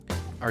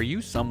Are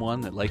you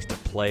someone that likes to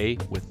play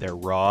with their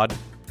rod?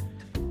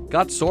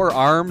 Got sore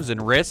arms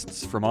and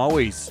wrists from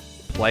always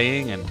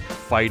playing and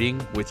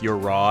fighting with your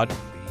rod?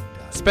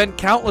 Spent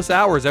countless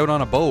hours out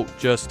on a boat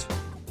just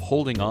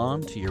holding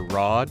on to your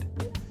rod?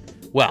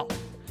 Well,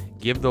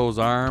 give those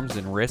arms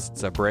and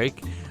wrists a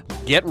break.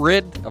 Get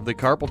rid of the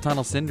carpal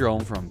tunnel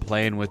syndrome from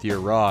playing with your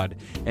rod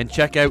and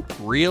check out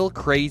Real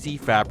Crazy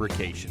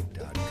Fabrication.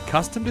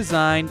 Custom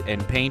designed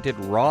and painted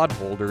rod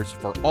holders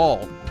for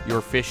all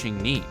your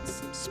fishing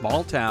needs.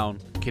 Small town,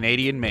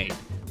 Canadian made.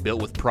 Built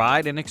with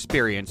pride and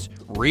experience,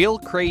 Real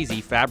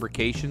Crazy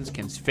Fabrications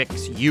can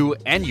fix you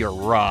and your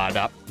rod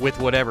up with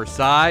whatever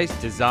size,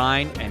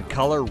 design, and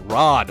color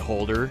rod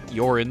holder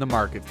you're in the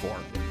market for.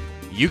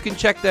 You can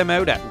check them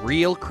out at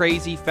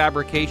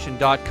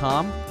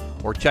realcrazyfabrication.com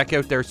or check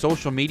out their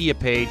social media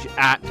page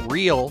at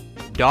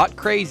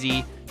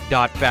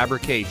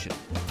real.crazy.fabrication.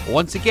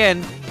 Once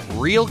again,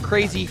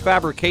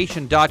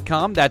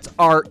 realcrazyfabrication.com. That's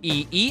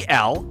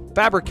REEL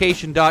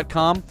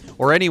fabrication.com,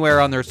 or anywhere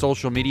on their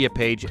social media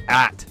page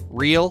at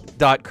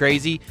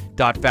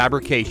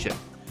real.crazy.fabrication.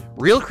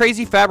 Real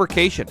Crazy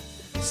Fabrication.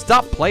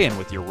 Stop playing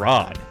with your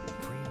rod.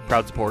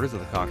 Proud supporters of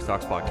the Cox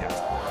Talks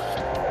podcast.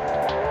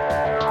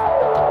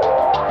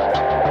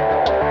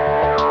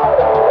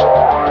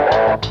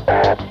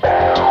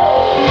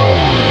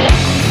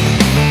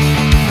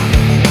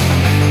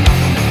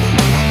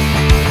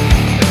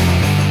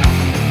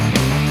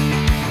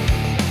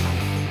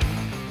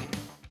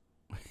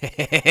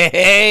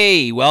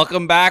 Hey,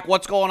 welcome back.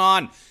 What's going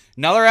on?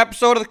 Another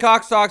episode of the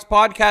Cox Talks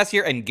podcast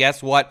here. And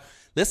guess what?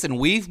 Listen,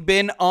 we've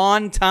been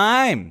on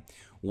time.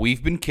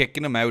 We've been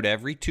kicking them out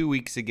every 2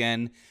 weeks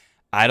again.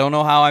 I don't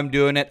know how I'm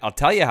doing it. I'll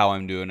tell you how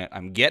I'm doing it.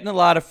 I'm getting a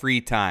lot of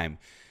free time.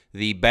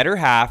 The better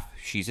half,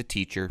 she's a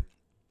teacher,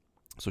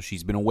 so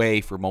she's been away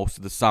for most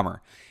of the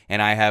summer.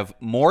 And I have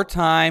more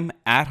time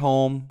at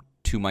home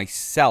to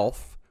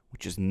myself,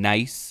 which is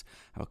nice.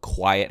 I have a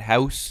quiet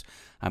house.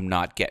 I'm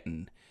not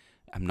getting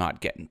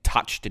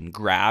touched and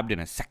grabbed in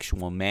a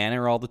sexual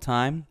manner all the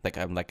time, like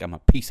I'm a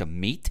piece of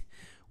meat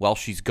while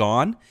she's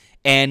gone.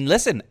 And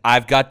listen,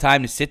 I've got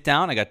time to sit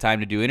down. I got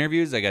time to do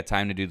interviews. I got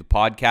time to do the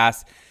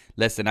podcast.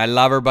 Listen, I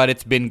love her, but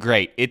it's been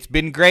great. It's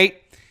been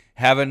great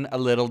having a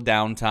little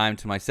downtime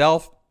to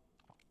myself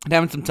and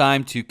having some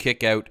time to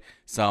kick out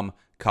some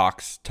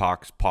Cox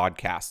Talks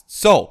podcasts.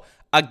 So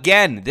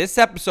again, this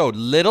episode,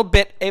 little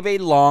bit of a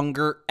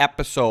longer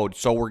episode,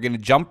 so we're going to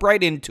jump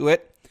right into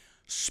it.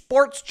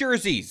 Sports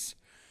jerseys.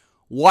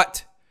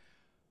 What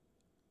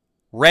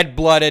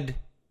red-blooded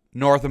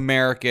North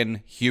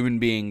American human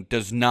being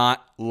does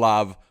not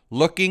love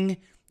looking,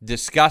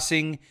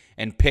 discussing,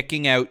 and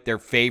picking out their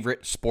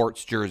favorite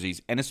sports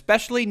jerseys? And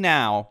especially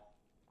now,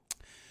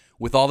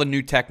 with all the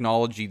new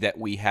technology that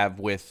we have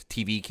with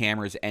TV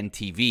cameras and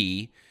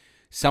TV,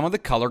 some of the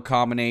color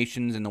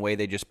combinations and the way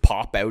they just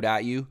pop out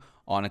at you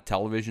on a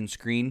television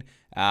screen,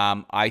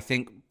 I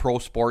think pro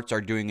sports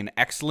are doing an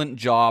excellent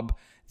job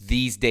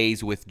these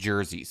days with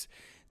jerseys.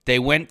 They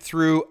went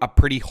through a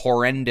pretty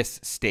horrendous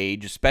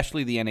stage,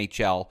 especially the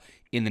NHL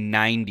in the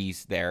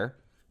 90s there.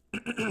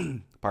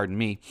 Pardon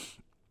me.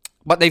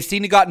 But they've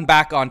seen it gotten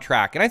back on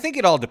track. And I think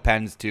it all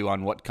depends, too,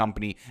 on what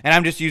company. And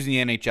I'm just using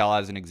the NHL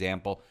as an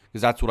example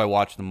because that's what I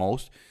watch the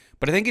most.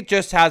 But I think it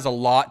just has a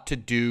lot to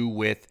do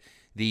with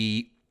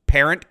the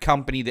parent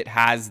company that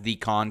has the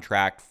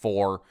contract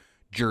for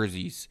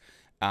jerseys.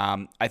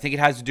 I think it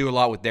has to do a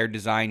lot with their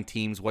design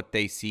teams, what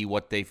they see,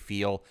 what they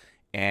feel.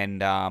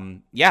 And,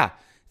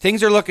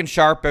 things are looking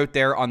sharp out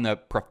there on the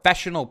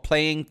professional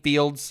playing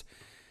fields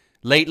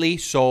lately.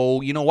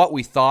 So, you know what?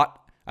 We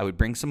thought I would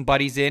bring some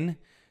buddies in,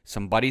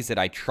 some buddies that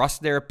I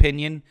trust their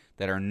opinion,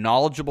 that are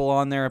knowledgeable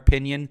on their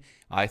opinion.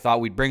 I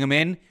thought we'd bring them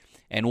in.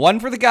 And one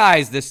for the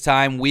guys this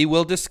time, we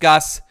will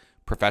discuss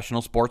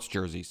professional sports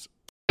jerseys.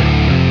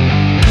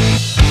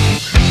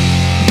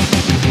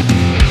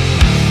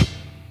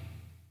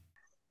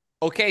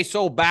 Okay,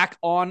 so back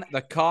on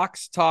the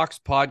Cox Talks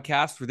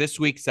podcast for this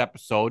week's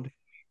episode.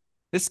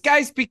 This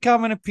guy's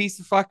becoming a piece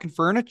of fucking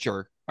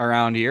furniture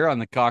around here on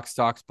the Cox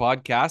Talks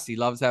podcast. He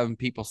loves having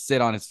people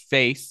sit on his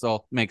face, so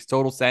it makes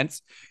total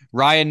sense.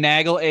 Ryan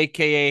Nagel,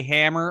 a.k.a.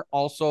 Hammer,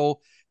 also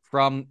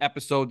from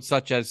episodes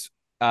such as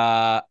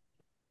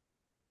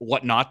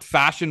Whatnot,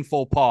 Fashion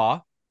Faux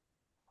Pas,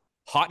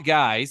 Hot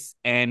Guys,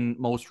 and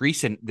most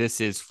recent,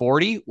 This Is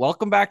 40.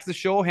 Welcome back to the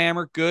show,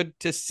 Hammer. Good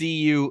to see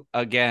you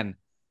again.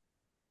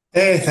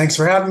 Hey, thanks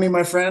for having me,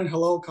 my friend.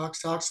 Hello,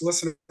 Cox Talks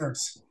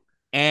listeners.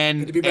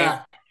 Good to be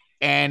back.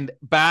 And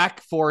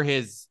back for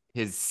his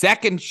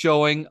second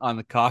showing on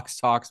the Cox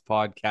Talks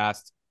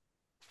podcast,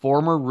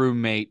 former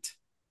roommate,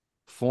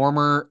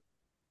 former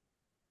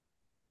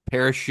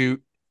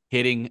parachute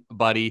hitting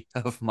buddy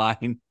of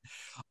mine,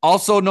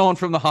 also known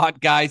from the Hot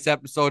Guys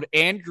episode,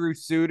 Andrew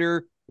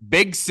Suter,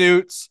 Big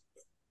Suits.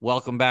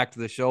 Welcome back to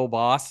the show,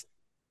 boss.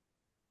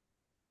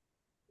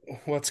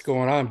 What's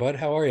going on, bud?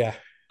 How are you?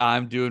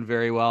 I'm doing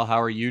very well. How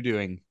are you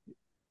doing?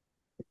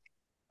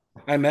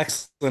 I'm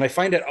excellent. I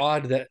find it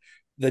odd that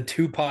the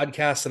two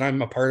podcasts that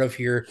I'm a part of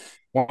here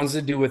One's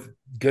to do with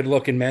good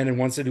looking men and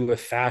one's to do with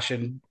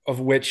fashion, of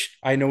which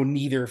I know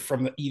neither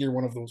from either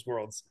one of those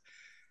worlds.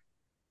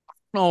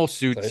 No,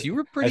 So Suits, you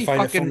were I pretty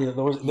find it fucking funny that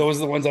those are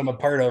the ones I'm a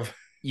part of.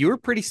 you were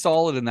pretty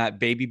solid in that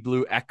baby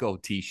blue Echo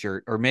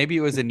t-shirt, or maybe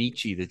it was a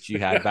Nietzsche that you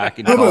had back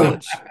in Boo-boo.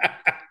 college.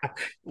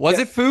 Was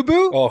Yeah. it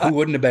Fubu? Oh, who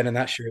wouldn't have been in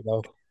that shirt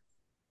though?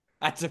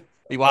 That's a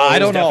well, Oh, I it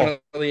was don't know.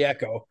 definitely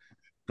Echo.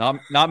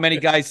 Not many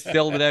guys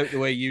filled it out the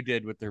way you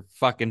did with their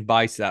fucking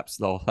biceps,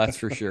 though. That's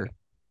for sure.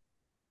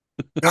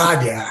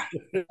 God, yeah.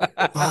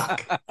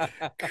 Fuck.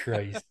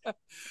 Christ.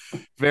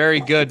 Very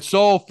good.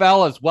 So,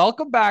 fellas,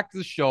 welcome back to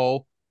the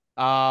show.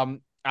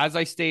 As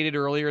I stated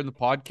earlier in the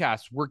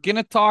podcast, we're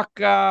gonna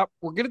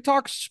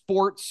talk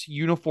sports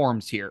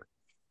uniforms here.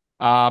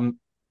 Um,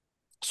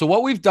 so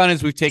what we've done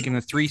is we've taken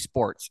the three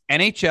sports: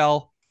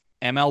 NHL,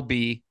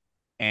 MLB,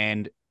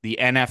 and the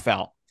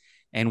NFL,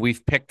 and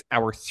we've picked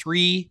our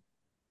three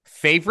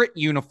favorite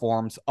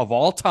uniforms of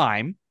all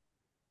time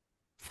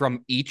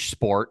from each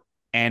sport,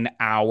 and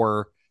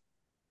our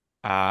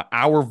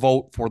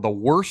vote for the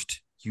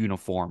worst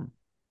uniform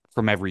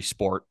from every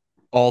sport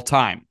all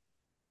time.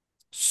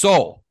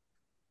 So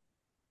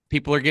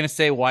people are going to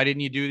say, why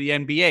didn't you do the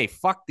NBA?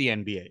 Fuck the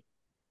NBA.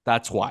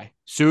 That's why.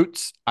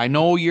 Suits, I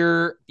know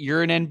you're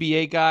an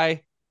NBA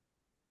guy.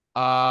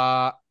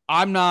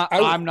 I'm not I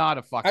I'm not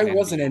a I fucking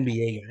was an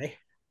NBA. NBA guy.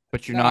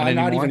 But you're No, not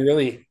not even anymore?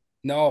 really.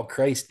 No,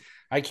 Christ.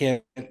 I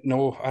can't.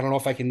 No, I don't know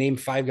if I can name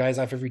five guys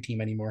off every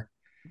team anymore.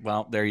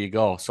 Well, there you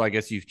go. So I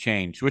guess you've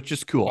changed, which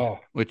is cool. Oh,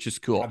 Which is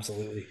cool.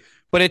 absolutely.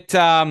 But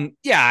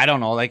yeah, I don't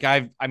know. Like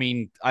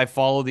I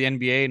follow the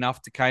NBA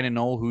enough to kind of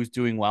know who's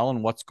doing well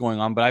and what's going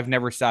on, but I've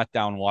never sat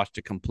down and watched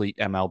a complete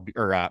MLB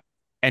or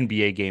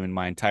NBA game in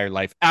my entire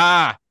life.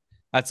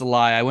 That's a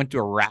lie. I went to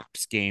a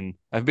Raps game.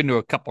 I've been to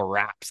a couple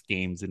Raps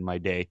games in my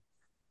day.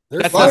 They're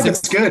That Live, fun. doesn't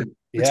it's good.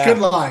 It's good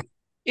Yeah. live.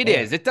 it Oh, yeah.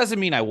 is. It doesn't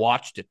mean I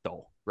watched it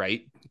though,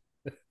 right?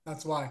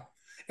 That's why.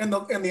 And the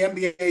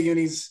NBA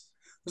unis,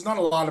 there's not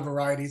a lot of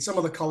variety. Some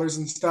of the colors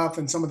and stuff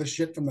and some of the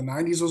shit from the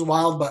 90s was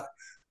wild, but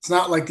it's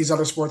not like these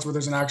other sports where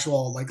there's an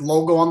actual like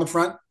logo on the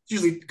front. It's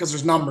usually because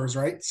there's numbers,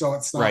 right? So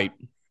Right.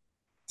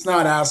 it's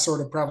not as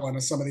sort of prevalent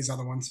as some of these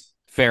other ones.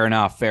 Fair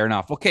enough. Fair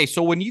enough. Okay,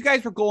 so when you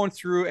guys were going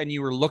through and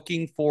you were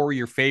looking for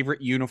your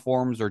favorite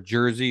uniforms or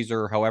jerseys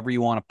or however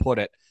you want to put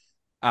it,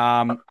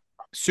 Um,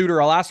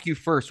 Suitor, I'll ask you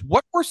first.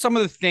 What were some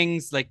of the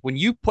things like when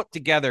you put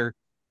together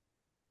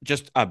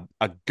just a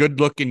good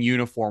looking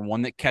uniform,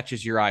 one that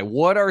catches your eye?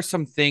 What are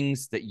some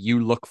things that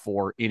you look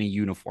for in a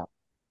uniform?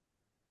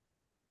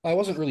 I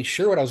wasn't really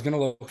sure what I was going to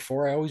look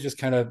for. I always just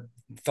kind of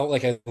felt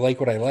like I like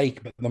what I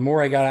like. But the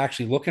more I got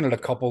actually looking at a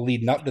couple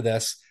leading up to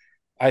this,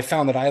 I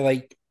found that I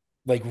like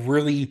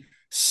really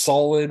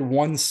solid,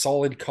 one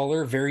solid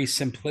color, very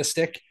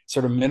simplistic,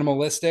 sort of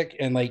minimalistic,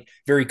 and like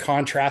very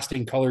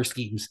contrasting color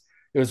schemes.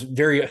 It was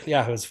very,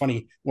 yeah, it was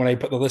funny when I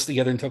put the list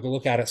together and took a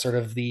look at it, sort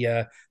of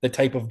the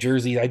type of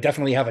jersey. I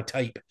definitely have a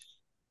type.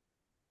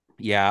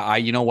 Yeah,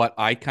 you know what?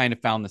 I kind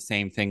of found the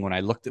same thing when I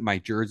looked at my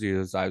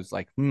jerseys. I was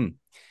like,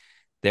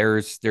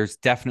 there's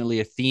definitely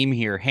a theme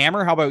here.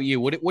 Hammer, how about you?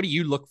 What do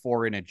you look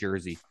for in a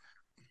jersey?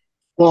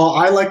 Well,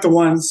 I like the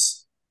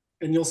ones,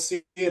 and you'll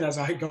see it as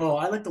I go.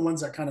 I like the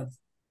ones that kind of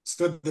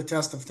stood the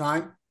test of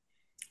time.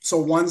 So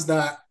ones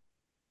that,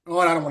 oh,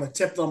 I don't want to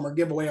tip them or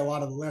give away a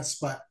lot of the lists,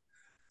 but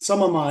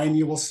some of mine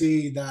you will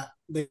see that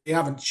they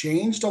haven't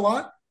changed a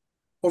lot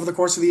over the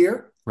course of the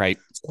year. Right.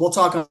 So we'll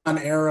talk on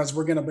eras.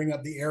 We're going to bring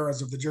up the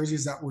eras of the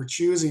jerseys that we're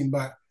choosing,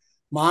 but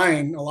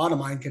mine, a lot of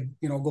mine could,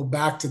 go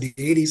back to the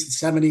 80s, the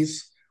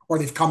 70s, or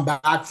they've come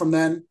back from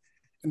then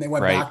and they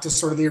went Right. back to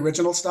sort of the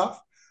original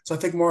stuff. So I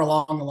think more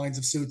along the lines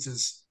of Suits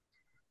is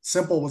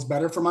simple was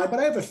better for mine, but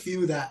I have a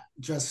few that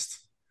just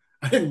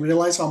I didn't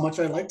realize how much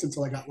I liked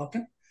until I got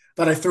looking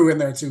that I threw in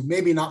there too.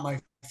 Maybe not my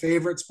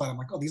favorites, but I'm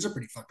like, oh, these are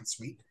pretty fucking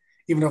sweet,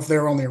 even if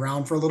they're only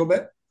around for a little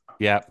bit.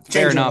 Yeah,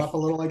 fair Changing it enough. up a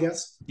little, I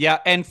guess. Yeah,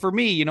 and for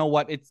me, you know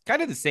what? It's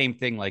kind of the same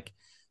thing. Like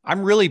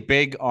I'm really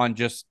big on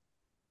just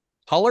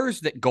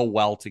colors that go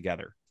well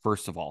together.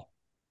 First of all,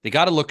 they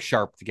got to look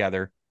sharp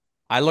together.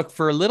 I look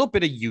for a little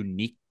bit of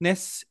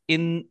uniqueness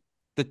in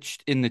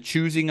the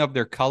choosing of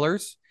their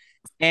colors,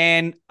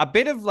 and a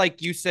bit of,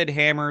 like you said,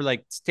 Hammer,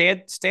 like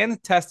stand the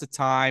test of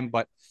time.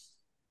 But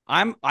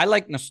I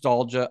like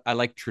nostalgia. I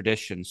like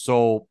tradition.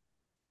 So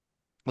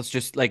let's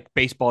just like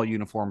baseball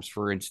uniforms,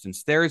 for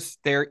instance. There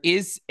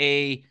is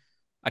a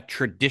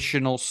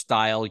traditional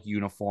style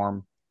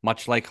uniform,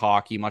 much like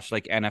hockey, much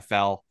like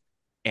NFL,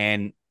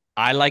 and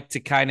I like to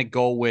kind of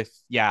go with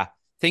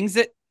things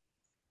that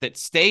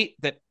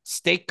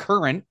stay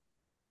current,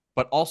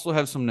 but also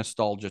have some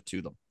nostalgia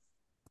to them.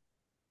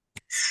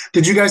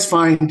 Did you guys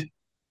find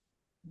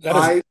That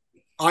is, I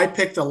I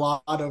picked a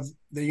lot of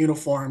the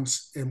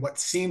uniforms in what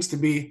seems to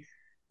be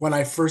when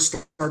I first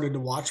started to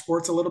watch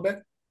sports a little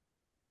bit.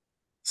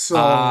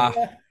 Uh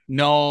So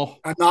no,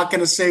 I'm not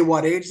going to say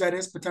what age that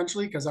is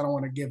potentially because I don't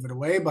want to give it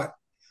away. But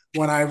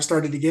when I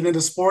started to get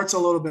into sports a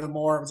little bit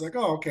more, I was like,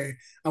 oh, okay.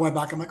 I went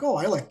back. I'm like, oh,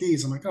 I like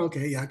these. I'm like,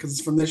 okay, yeah, because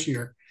it's from this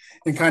year,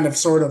 and kind of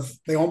sort of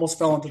they almost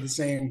fell into the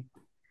same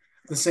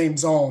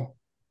zone.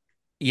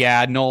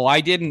 Yeah, no,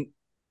 I didn't.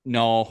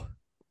 No,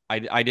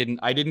 I didn't.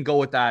 I didn't go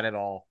with that at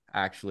all.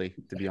 Actually,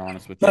 to be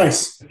honest with you.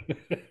 Nice.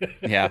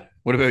 Yeah.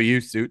 What about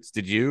you, Suits?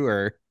 Did you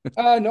or?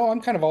 No,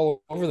 I'm kind of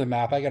all over the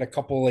map. I got a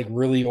couple like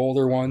really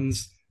older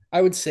ones.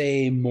 I would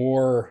say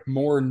more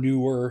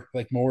newer,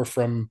 like more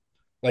from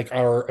like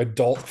our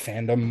adult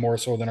fandom more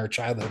so than our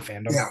childhood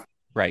fandom. Yeah.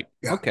 Right.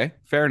 Yeah. Okay.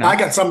 Fair I enough.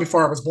 got some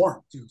before I was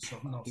born too. So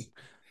who knows?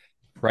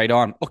 Right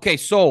on. Okay.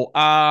 So,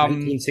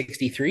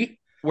 1963.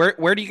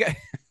 where do you guys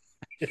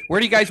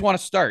where do you guys want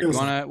to It start? You was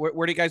want to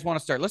where do you guys want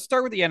to start? Let's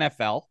start with the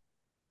NFL.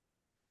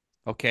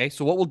 Okay.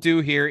 So what we'll do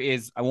here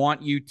is I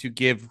want you to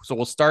give. So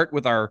we'll start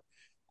with our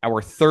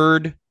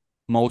third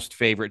most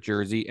favorite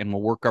jersey, and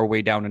we'll work our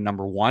way down to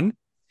number one,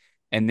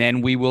 and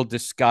then we will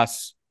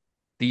discuss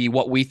the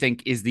what we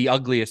think is the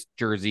ugliest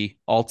jersey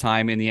all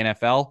time in the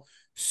NFL.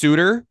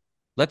 Suitor,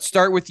 let's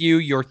start with you.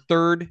 Your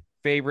third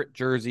favorite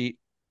jersey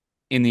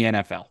in the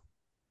NFL.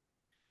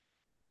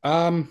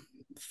 Um,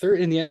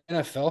 Third in the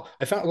NFL,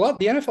 I found a lot.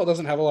 The NFL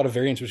doesn't have a lot of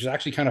variants, which is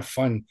actually kind of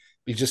fun.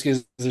 Just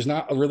because there's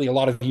not really a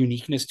lot of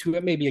uniqueness to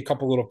it. Maybe a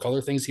couple little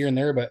color things here and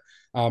there, but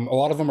a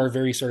lot of them are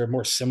very sort of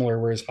more similar.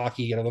 Whereas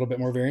hockey, you get a little bit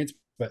more variance.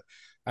 But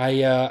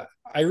I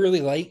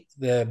really like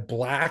the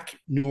black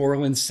New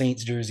Orleans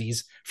Saints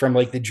jerseys from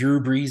like the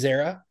Drew Brees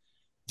era,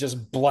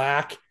 just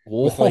black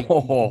with like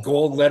Oh,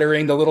 gold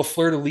lettering, the little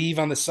fleur de lis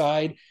on the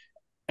side.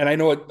 And I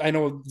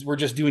know we're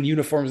just doing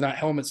uniforms, not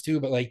helmets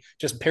too, but like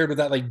just paired with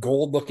that like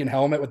gold looking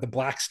helmet with the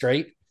black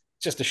stripe,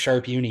 just a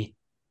sharp uni.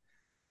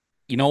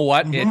 you know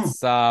what? mm-hmm.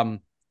 It's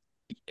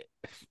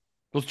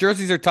those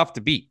jerseys are tough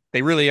to beat.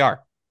 They really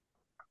are.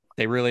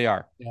 They really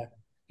are. Yeah.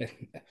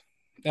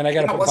 And I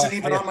got to Yeah, it put wasn't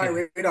even on my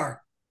yeah.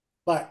 radar.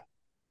 But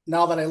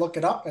now that I look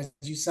it up as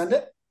you send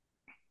it,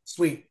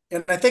 sweet.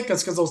 And I think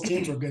that's because those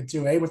teams were good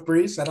too, eh? With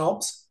Breeze, that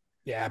helps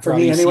Yeah, for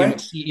probably me anyway.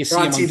 you They're see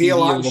on him on TV a TV a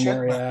lot and little shit,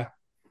 more. but Yeah.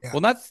 yeah.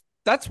 Well,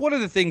 that's one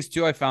of the things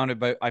too I find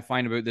about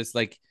this.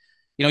 Like,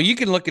 you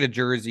can look at a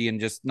jersey and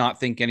just not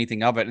think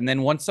anything of it, and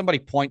then once somebody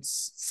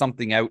points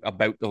something out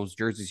about those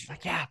jerseys, you're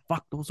like, yeah,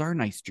 fuck, those are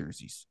nice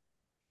jerseys.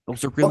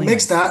 Those are What really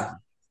makes nice that, jerseys.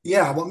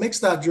 yeah, what makes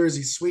that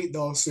jersey sweet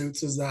though,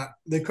 Suits, is that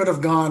they could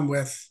have gone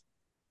with,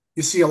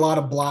 you see a lot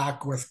of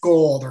black with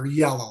gold or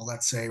yellow,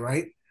 let's say,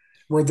 right?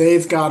 Where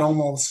they've got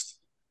almost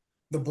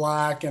the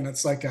black and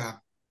it's like a,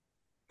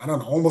 I don't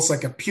know, almost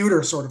like a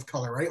pewter sort of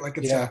color, right? Like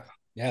Yeah.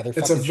 Yeah, they're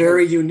it's a fucking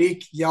very sharp.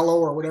 unique yellow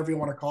or whatever you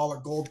want to call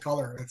it, gold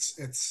color.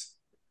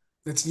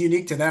 It's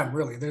unique to them,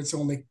 really. There's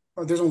only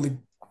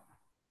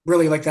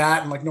really like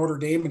that and like Notre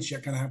Dame and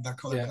shit kind of have that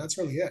color, but Yeah. that's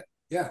really it.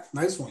 Yeah,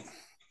 nice one.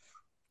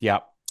 Yeah.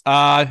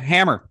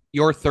 Hammer,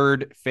 your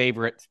third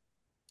favorite.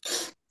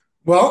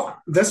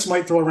 Well, this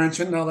might throw a wrench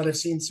in now that I've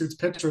seen Suits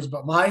pictures,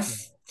 but my Yeah.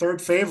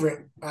 third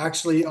favorite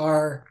actually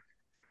are,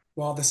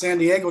 well, the San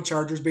Diego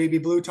Chargers baby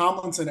blue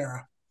Tomlinson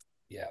era.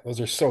 Yeah, those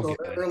are so So the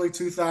good. early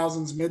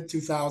 2000s, mid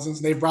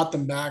 2000s, they brought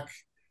them back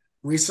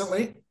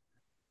recently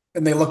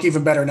and they look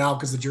even better now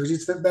because the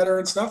jerseys fit better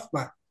and stuff.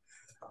 But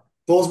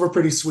those were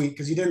pretty sweet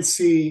because you didn't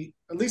see,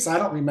 at least I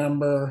don't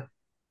remember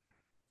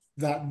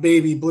that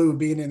baby blue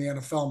being in the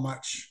NFL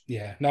much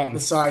Yeah, not in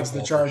besides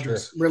the football for sure.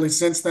 Chargers, really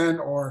since then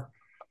or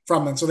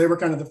from then. So they were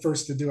kind of the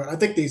first to do it. I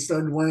think they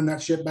started wearing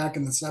that shit back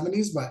in the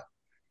 70s, but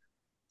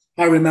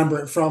I remember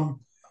it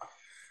from,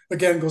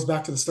 again, goes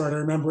back to the start. I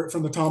remember it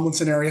from the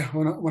Tomlinson area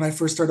when I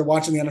first started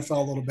watching the NFL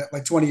a little bit,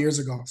 like 20 years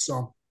ago.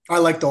 So I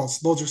like those.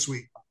 Those are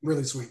sweet,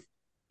 really sweet.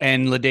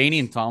 And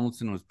Ladainian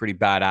Tomlinson was pretty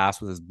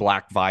badass with his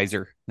black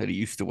visor that he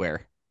used to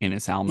wear in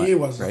his helmet, He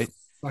was a right?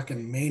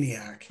 fucking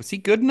maniac. Was he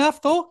good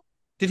enough though?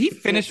 Did he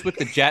finish with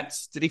the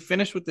Jets? Did he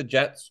finish with the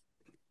Jets?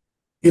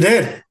 He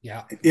did.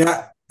 Yeah.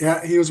 Yeah.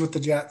 Yeah. He was with the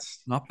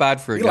Jets. Not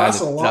bad for a He guy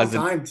lasted a that long doesn't.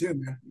 time too,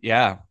 man.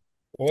 Yeah.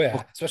 Oh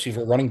yeah, especially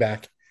for running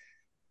back.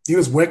 He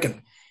was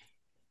wicked.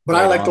 But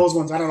I Right like on. those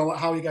ones. I don't know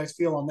how you guys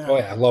feel on Oh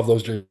that. yeah, I love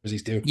those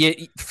jerseys too. Yeah.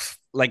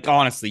 Like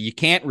honestly, you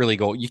can't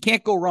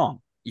go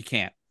wrong. You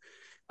can't.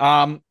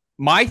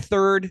 My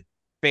third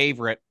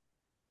favorite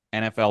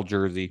NFL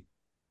jersey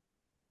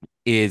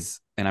is,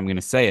 and I'm going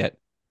to say it,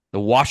 the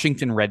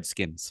Washington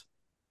Redskins.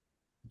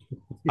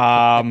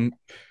 Um,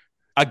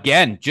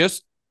 again,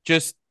 just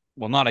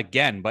well, not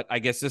again, but I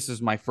guess this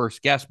is my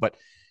first guess, but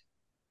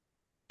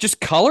just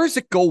colors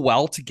that go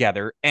well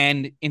together.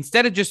 And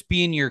instead of just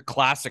being your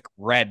classic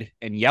red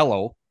and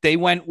yellow, they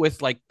went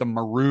with like the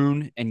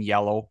maroon and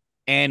yellow.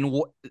 And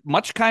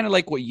much kind of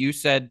like what you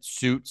said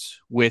suits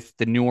with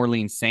the New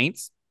Orleans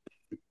Saints.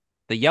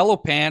 The yellow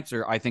pants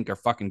I think are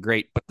fucking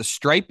great, but the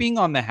striping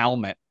on the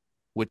helmet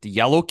with the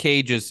yellow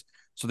cages,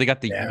 so they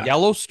got the Yeah.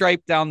 yellow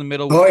stripe down the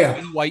middle with Oh, the yeah.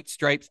 green and white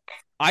stripes.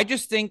 I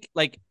just think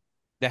like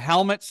the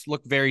helmets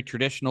look very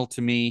traditional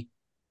to me.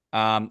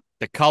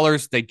 The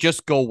colors, they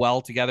just go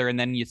well together, and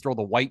then you throw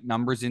the white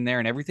numbers in there,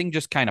 and everything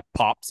just kind of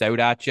pops out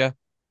at you.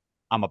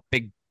 I'm a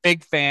big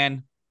fan of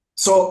the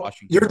So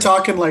Washington you're Red.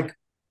 talking like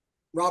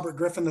Robert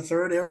Griffin the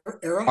third era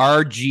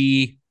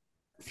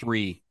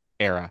RG3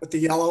 era. with the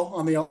yellow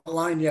on the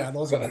line. Yeah,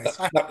 those are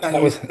But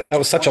nice. that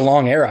was such a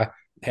long era.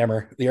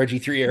 Hammer, the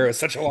RG3 era was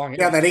such a long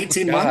Yeah, era. that Oh,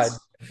 18 God. months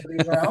that he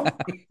was around.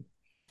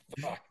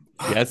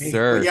 Yes, Hey, but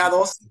sir.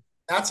 yeah,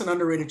 that's an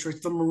underrated choice.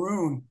 The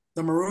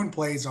maroon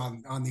plays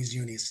on these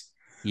unis.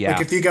 Like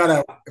Yeah. if you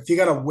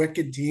got a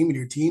wicked team and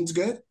your team's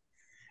good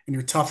and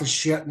you're tough as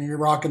shit and you're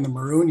rocking the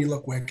maroon, you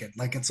look wicked.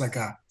 Like it's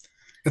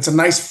a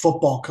nice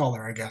football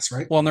color, I guess,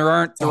 right? Well, and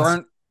It's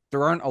awesome.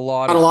 there aren't a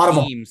lot Not a of lot of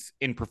them. teams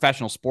in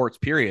professional sports,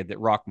 period, that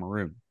rock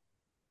maroon.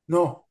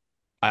 No,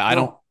 I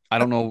don't no. I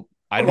don't know.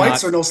 The I'm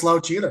whites not are no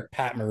slouch either.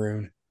 Pat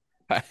Maroon.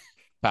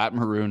 Pat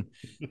Maroon.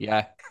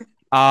 Yeah.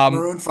 Um,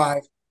 Maroon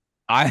 5.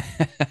 I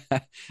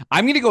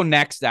I'm gonna go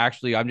next.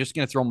 Actually, I'm just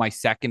gonna throw my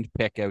second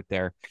pick out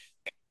there.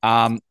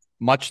 Um,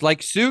 Much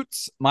like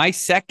suits, my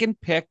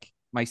second pick,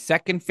 my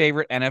second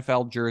favorite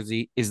NFL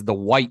jersey is the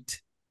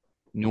white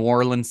New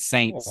Orleans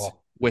Saints Oh,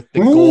 with the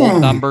gold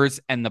Mm. numbers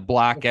and the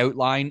black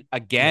outline.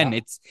 Again, yeah.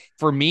 it's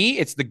for me,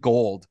 it's the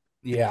gold.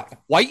 Yeah.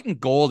 White and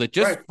gold, Right.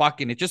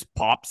 it just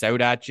pops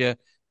out at you.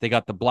 They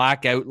got the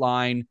black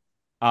outline.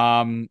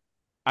 Um,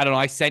 I don't know.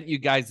 I sent you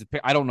guys the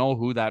pic. I don't know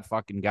who that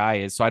fucking guy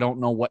is, so I don't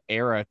know what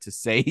era to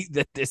say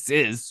that this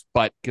is,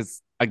 but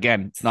because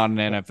again, it's not an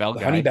NFL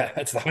guy.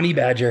 That's the honey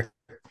badger.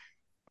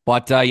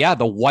 But yeah,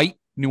 the white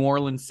New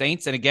Orleans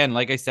Saints, and again,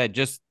 like I said,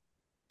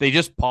 they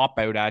just pop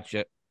out at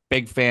you.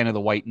 Big fan of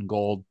the white and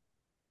gold.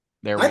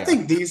 There we are. I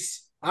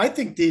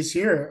think these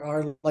here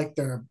are like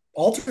their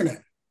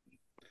alternate.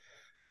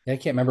 Yeah, I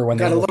can't remember when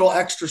they Got a were. little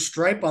extra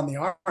stripe on the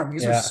arm.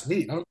 These are Yeah.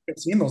 sweet. I don't think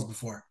I've seen those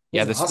before.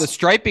 Yeah, Those are the awesome.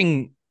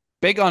 striping,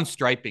 big on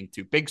striping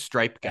too. Big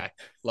stripe guy.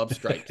 Love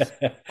stripes.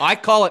 I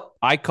call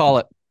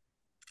it.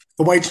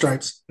 The white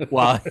stripes.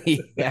 Well,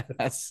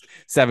 yes,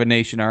 Seven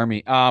Nation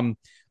Army.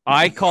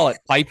 I call it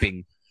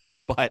piping,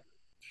 but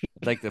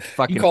I'd like to You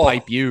fucking call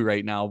pipe it. you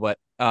right now. But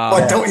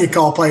What don't you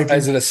call I was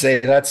piping? gonna say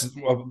that's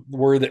a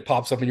word that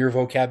pops up in your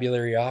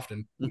vocabulary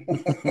often.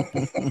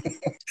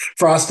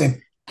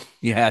 Frosting.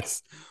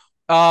 yes.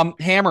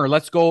 Hammer,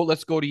 let's go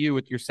to you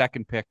with your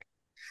second pick.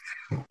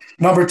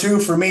 Number 2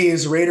 for me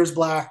is Raiders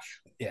black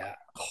Yeah.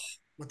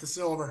 with the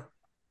silver.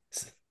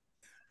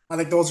 I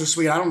think those are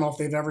sweet. I don't know if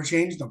they've ever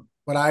changed them,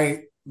 but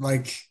I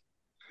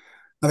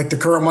think the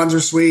current ones are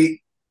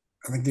sweet.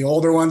 I think the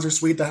older ones are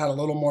sweet that had a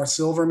little more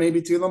silver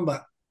maybe to them,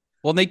 but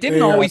Well, they didn't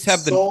they are always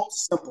have the so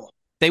simple.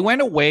 they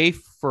went away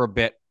for a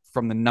bit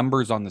from the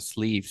numbers on the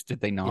sleeves, did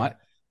they Yeah. not?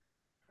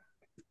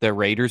 The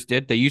Raiders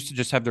did. They used to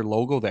just have their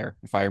logo there,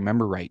 if I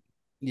remember right.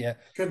 Yeah.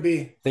 Could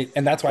be.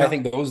 And that's why I Yeah.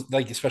 think those,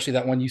 like, especially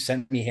that one you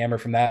sent me, Hammer,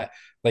 from that,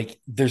 like,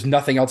 there's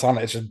nothing else on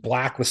it. It's just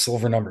black with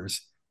silver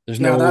numbers. There's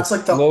Yeah, no that's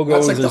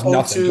logos. like the There's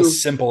nothing. O2.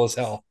 Just simple as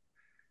hell.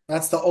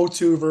 That's the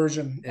O2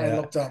 version I Yeah.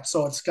 looked up.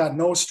 So it's got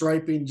no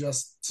striping,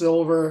 just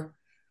silver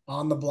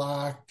on the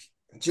black.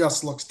 It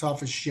just looks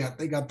tough as shit.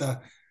 They got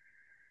the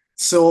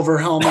silver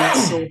helmet,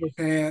 silver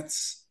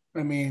pants.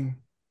 I mean,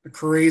 the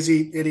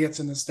crazy idiots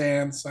in the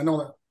stands. I know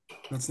that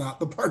that's not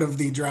the part of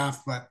the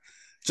draft, but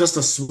just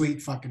a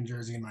sweet fucking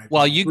jersey in my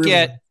Well, opinion.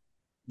 Really,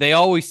 they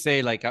always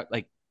say like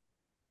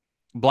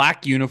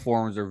black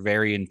uniforms are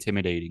very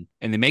intimidating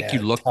and they make you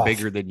Yeah. look Tough.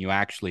 bigger than you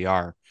actually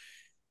are.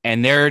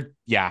 And they're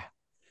yeah,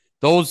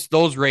 those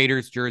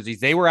Raiders jerseys,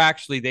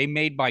 they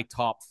made my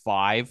top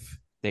 5.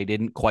 They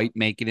didn't quite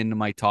make it into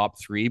my top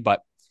 3,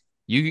 but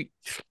you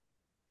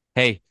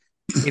hey,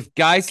 if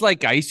guys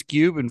like Ice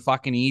Cube and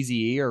fucking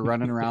Easy E are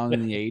running around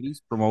in the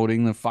 80s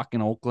promoting the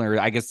fucking Oakland, or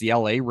I guess the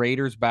LA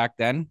Raiders back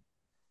then,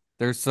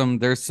 there's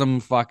some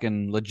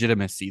fucking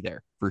legitimacy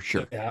there for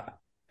sure. Yeah.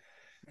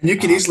 and you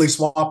could Um, easily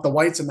swap the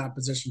whites in that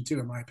position too,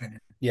 in my opinion.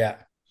 Yeah.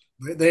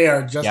 They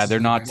are just yeah, as they're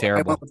good. not I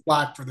terrible. went with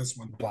black for this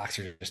one. Blacks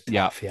are just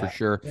Yeah, tough. for Yeah.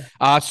 sure.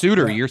 Yeah.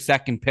 Suitor, Yeah. your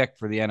second pick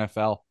for the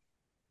NFL.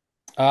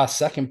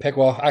 Second pick.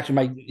 Well,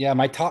 actually,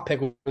 my top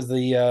pick was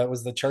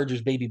the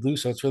Chargers baby blue.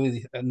 So it's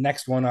really the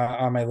next one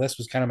on my list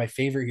was kind of my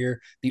favorite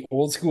here. The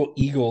old school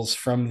Eagles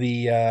from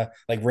the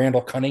like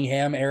Randall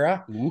Cunningham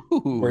era, where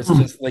Ooh, it's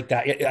just like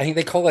that. I think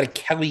they call it a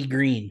Kelly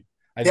green.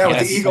 Yeah, with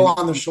the Yes. eagle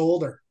on the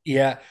shoulder.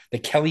 Yeah, the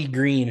Kelly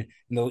green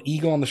and the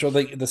eagle on the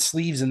shoulder. The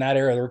sleeves in that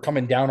era, they were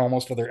coming down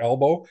almost to their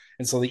elbow,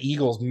 and so the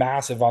eagle's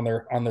massive on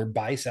their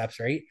biceps.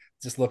 Right, it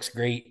just looks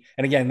great.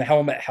 And again, the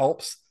helmet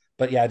helps,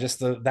 but yeah, just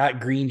that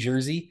green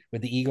jersey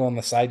with the eagle on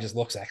the side just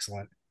looks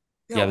excellent.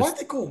 Yeah, yeah. why'd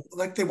they go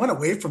like they went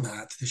away from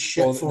that? The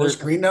shit Well,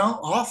 forest green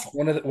now? Awful.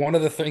 one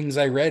of the things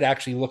I read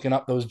actually looking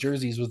up those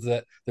jerseys was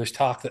that there's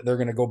talk that they're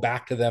going to go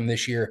back to them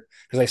this year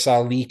because I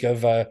saw a leak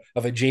of a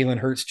Jalen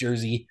Hurts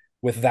jersey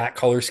with that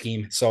color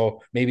scheme.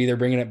 So maybe they're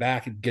bringing it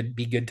back. It could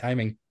be good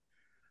timing.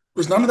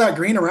 There's none of that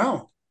green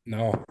around.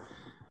 No,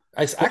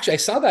 I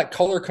saw that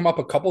color come up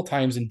a couple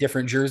times in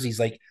different jerseys.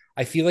 Like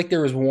I feel like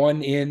there was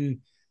one in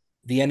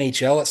the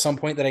NHL at some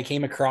point that I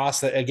came across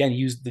that again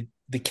used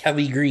the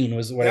Kelly green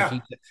was what Yeah.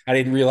 I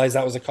didn't realize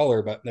that was a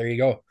color, but there you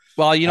go.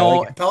 Well, I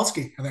like it.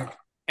 Pelski, I think.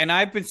 and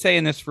I've been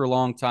saying this for a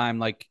long time,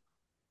 like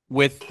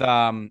with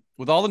all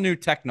the new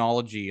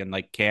technology and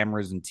like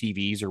cameras and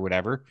TVs or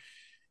whatever.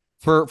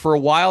 For a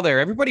while there,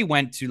 everybody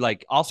went to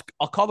like I'll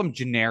call them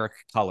generic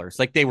colors.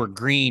 Like they were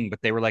green, but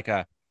they were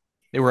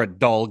a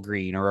dull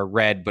green, or a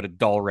red, but a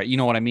dull red. You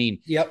know what I mean?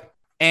 Yep.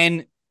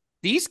 And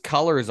these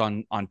colors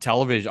on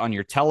television, on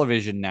your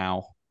television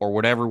now, or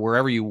whatever,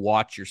 wherever you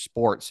watch your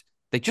sports,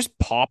 they just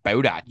pop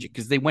out at you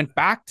because they went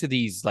back to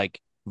these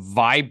like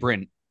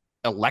vibrant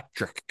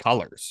electric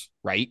colors,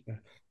 right?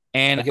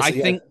 And I guess I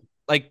yeah, think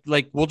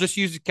like we'll just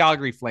use the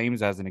Calgary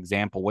Flames as an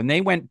example. When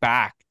they went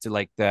back to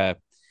like I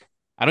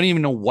don't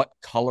even know what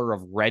color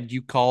of red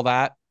you call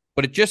that,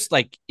 but it just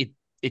like it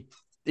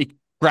it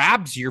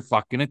grabs your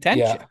fucking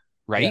attention, yeah, yeah.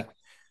 right? Yep.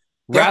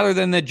 Rather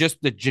than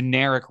just the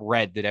generic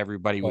red that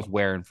everybody was Well,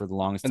 wearing for the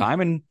longest and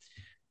time. And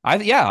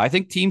I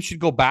think teams should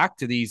go back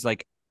to these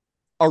like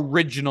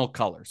original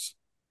colors.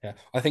 yeah,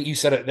 I think you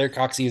said it there,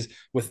 Coxy, is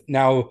with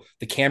now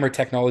the camera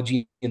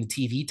technology and the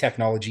TV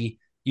technology,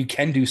 you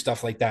can do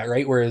stuff like that,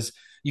 right? Whereas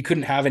you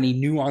couldn't have any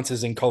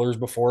nuances in colors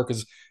before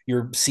because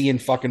you're seeing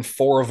fucking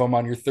four of them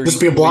on your Just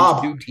be a 32-inch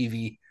blob. tube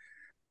TV.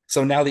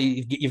 So now that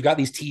you've got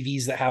these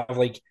TVs that have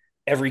like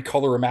every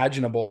color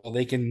imaginable,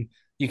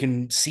 you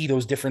can see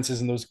those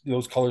differences and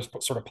those colors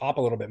sort of pop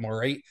a little bit more,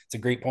 right? It's a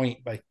great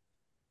point. By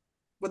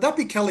Would that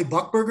be Kelly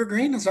Buckburger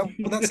green? Is that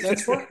what that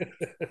stands for?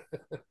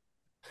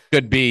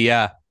 Could be,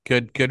 yeah.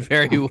 Could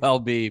very well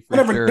be I for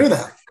never sure. knew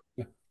that.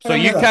 I So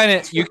never knew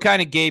that. you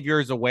kind of gave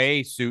yours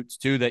away, Suits,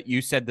 too, that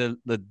you said the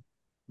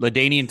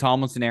LaDainian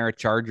Tomlinson era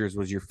Chargers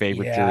was your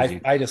favorite Yeah,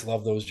 jersey. I just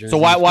love those So jerseys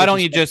why with don't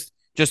you respect.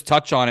 just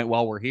touch on it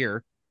while we're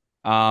here?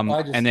 I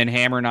just And then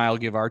Hammer and I'll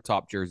give our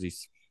top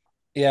jerseys.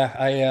 Yeah,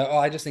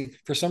 I just think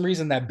for some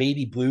reason that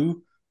baby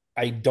blue,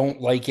 I don't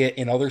like it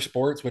in other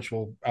sports, which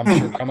will I'm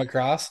sure come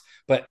across.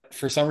 But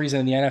for some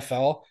reason in the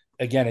NFL,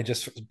 again, it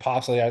just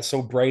pops like that. It's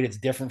so bright, it's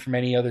different from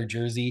any other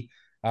jersey.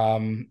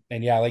 And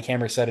yeah, like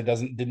Hammer said, it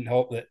didn't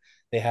help that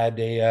they had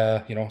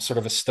a sort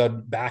of a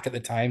stud back at the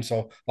time,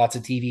 so lots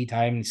of TV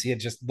time. You see, it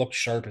just looks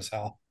sharp as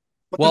hell.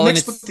 But the Well, and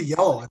mix with it's the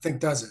yellow, I think,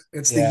 does it.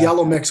 It's the Yeah,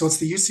 yellow mix. So it's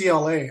the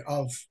UCLA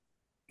of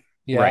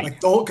yeah, right. like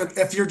those.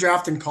 If you're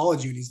drafting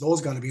college unis,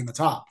 those got to be in the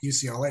top.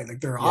 UCLA, like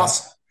they're yeah.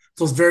 awesome.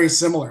 So it's very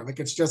similar. Like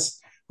it's just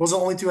those are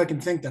the only two I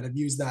can think that have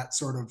used that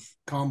sort of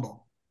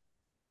combo.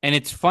 And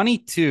it's funny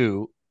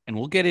too, and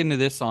we'll get into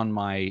this on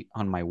my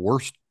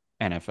worst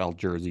NFL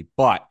jersey,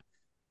 but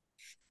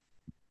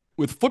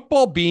with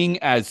football being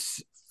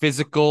as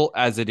physical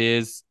as it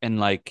is, and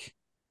like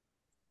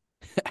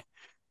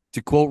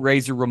to quote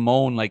Razor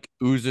Ramon, like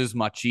oozes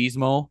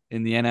machismo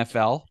in the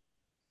NFL,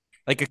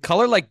 like a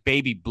color like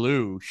baby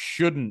blue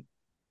shouldn't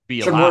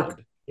be Shouldn't work.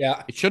 allowed.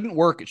 Yeah, It shouldn't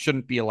work. It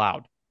shouldn't be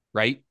allowed,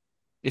 right?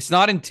 It's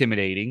not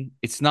intimidating.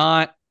 It's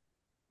not,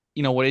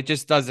 you know what, it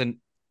just doesn't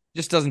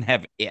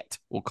have it,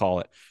 we'll call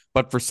it.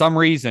 But for some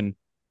reason,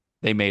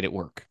 they made it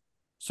work.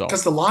 So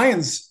Because the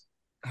Lions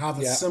have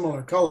a yeah,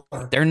 similar color,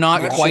 they're and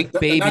not that yeah, shit quite and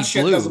baby that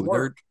shit doesn't blue. They're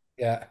work.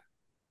 yeah.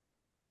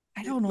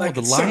 I don't know. Like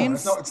The it's similar.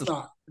 It's Lions not. It's the,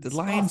 not. the It's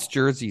Lions awful.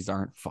 jerseys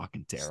aren't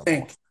fucking terrible.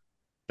 Stink.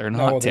 They're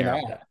not No, they're not.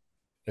 terrible.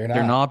 They're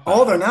They're not. not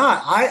Oh, bad. they're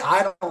not.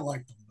 I don't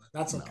like them. But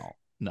that's okay.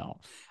 No.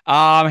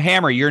 No.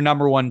 Hammer, your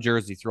number one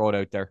jersey. Throw it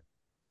out there.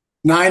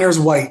 Niners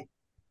white.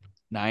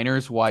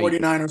 Niners white.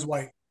 49ers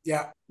white.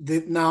 Yeah.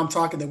 Now I'm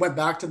talking. They went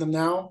back to them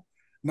now,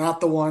 not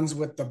the ones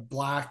with the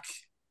black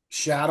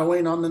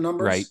shadowing on the Right.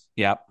 numbers,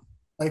 Yep.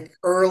 like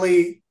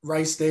early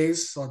Rice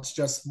days. So it's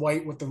just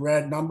white with the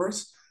red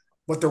numbers.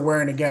 What they're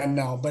wearing again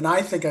now. But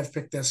I think I've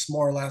picked this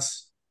more or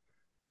less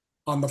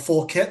on the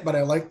full kit. But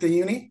I like the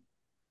uni.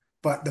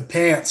 But the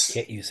pants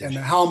Kit and the usage.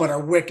 helmet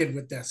are wicked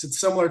with this. It's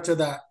similar to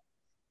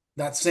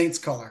that Saints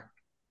color.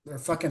 Their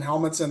fucking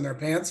helmets and their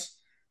pants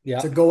Yeah.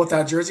 to go with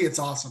that jersey. It's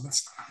awesome.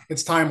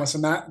 It's timeless.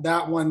 And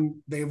that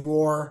one they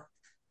wore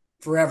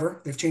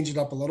forever. They've changed it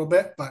up a little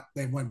bit, but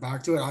they went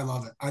back to it. I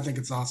love it. I think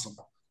it's awesome.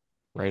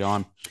 Right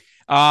on.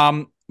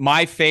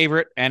 My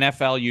favorite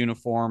NFL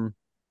uniform,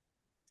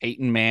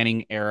 Peyton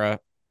Manning era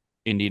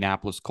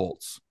Indianapolis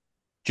Colts.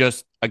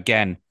 Just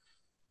again,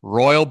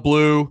 royal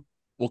blue.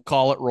 We'll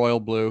call it royal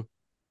blue.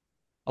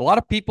 A lot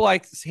of people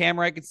like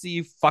Hammer. I can see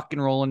you fucking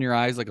rolling your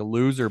eyes like a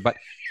loser, but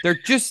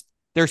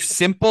they're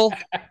simple,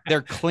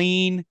 they're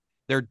clean,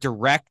 they're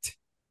direct.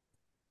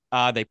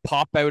 They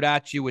pop out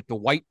at you with the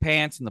white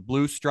pants and the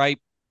blue stripe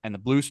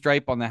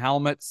on the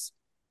helmets.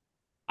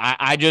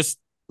 I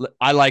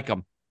like them.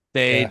 Yeah.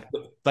 They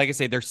like I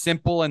say, they're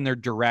simple and they're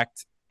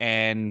direct,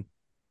 and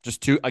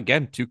just two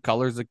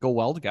colors that go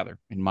well together,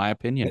 in my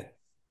opinion.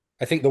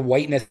 I think the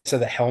whiteness of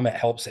the helmet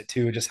helps it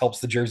too. It just helps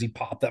the jersey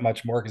pop that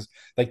much more because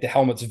like the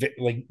helmet's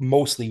like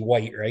mostly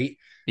white, right?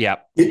 Yeah.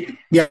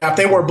 Yeah, if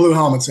they wore blue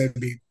helmets, it'd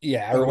be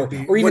Yeah, it would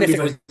be or even wouldn't if be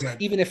it was very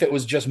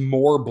good. just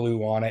more blue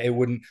on it, it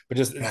wouldn't. But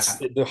just Yeah.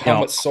 the No,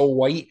 helmet's so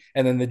white,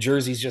 and then the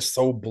jersey's just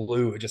so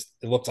blue. It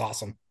looks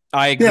awesome.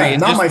 I agree. Yeah,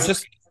 And not my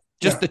just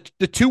yeah.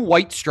 the two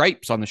white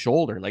stripes on the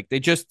shoulder. Like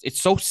it's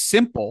so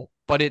simple,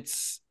 but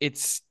it's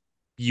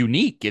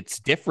unique. It's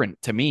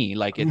different to me.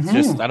 Like it's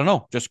just, Mm-hmm. I don't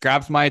know, just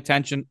grabs my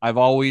attention. I've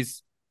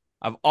always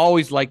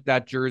liked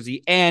that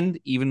jersey. And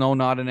even though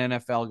not an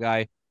NFL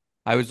guy,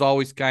 I was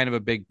always kind of a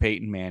big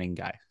Peyton Manning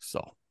guy.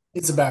 So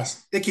It's the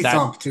best. Icky that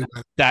thump too.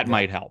 that Yeah.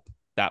 might help.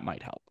 That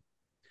might help.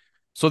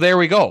 So there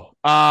we go.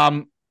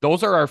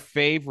 Those are our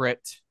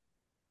favorite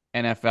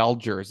NFL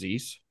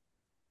jerseys.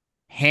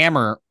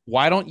 Hammer,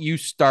 why don't you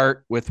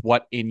start with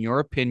what, in your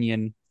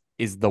opinion,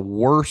 is the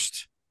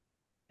worst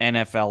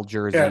NFL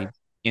jersey Okay.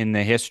 in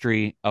the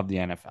history of the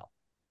NFL.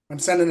 I'm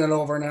sending it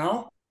over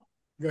now.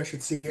 You guys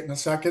should see it in a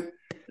second.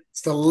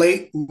 It's the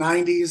late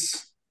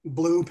 90s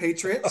blue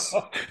Patriots.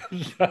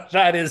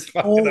 That is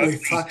fucking Holy ugly.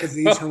 fuck, is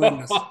these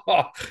horrendous.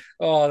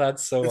 Oh,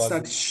 that's so It's ugly.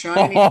 that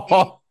shiny,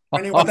 for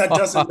anyone that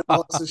doesn't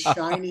know, it's a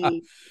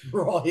shiny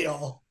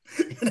royal.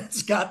 And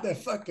it's got the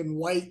fucking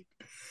white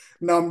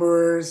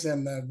numbers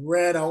and the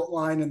red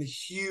outline and the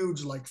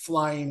huge, like,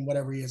 flying,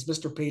 whatever he is,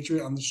 Mr.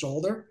 Patriot on the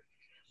shoulder.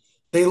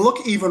 They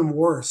look even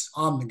worse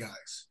on the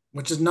guys,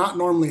 which is not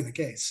normally the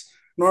case.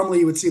 Normally,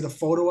 you would see the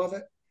photo of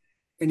it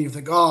and you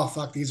think, oh,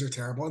 fuck, these are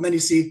terrible. And then you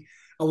see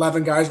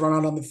 11 guys run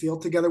out on the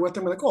field together with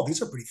them. You're like, oh,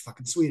 these are pretty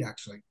fucking sweet,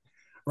 actually.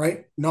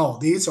 Right? No,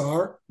 these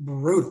are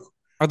brutal.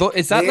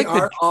 They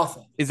are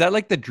awful. Is that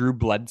like the Drew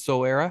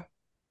Bledsoe era?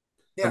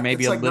 Yeah, or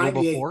maybe it's a like little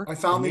 98. before? I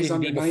found these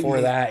under before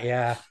 98. that,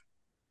 yeah.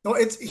 No,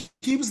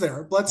 he was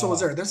there. Bledsoe was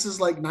there. This is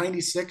like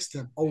 96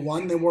 to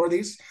 01. They wore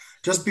these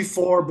just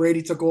before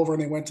Brady took over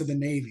and they went to the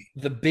Navy.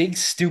 The big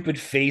stupid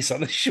face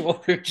on the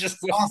shoulder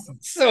just looks Awesome.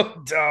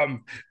 so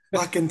dumb.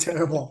 Fucking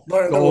terrible.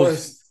 They're the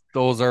worst.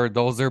 Those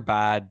are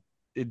bad.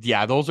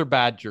 Yeah, those are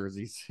bad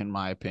jerseys in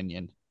my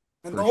opinion.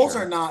 And those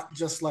are not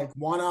just like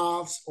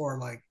one-offs or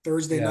like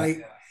Thursday night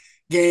Yeah.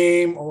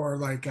 game or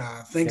like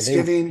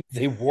Thanksgiving.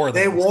 They wore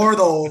They those. wore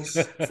those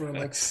for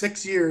like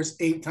 6 years,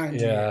 8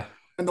 times a Yeah. year.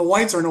 And the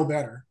whites are no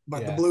better,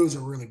 but the Yeah. blues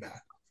are really bad.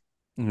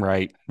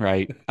 Right.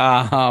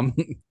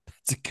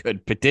 That's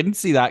good, but didn't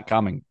see that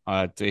coming.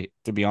 To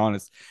be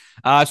honest,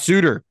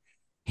 Suter,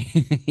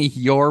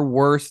 your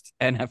worst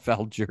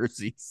NFL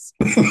jerseys.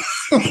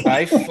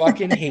 I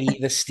fucking hate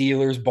the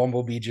Steelers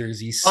Bumblebee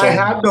jerseys. So I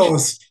had much.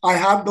 those.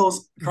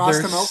 Crossed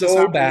They're them out.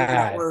 so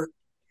bad.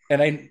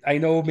 And I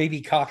know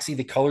maybe Coxy,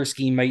 the color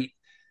scheme might,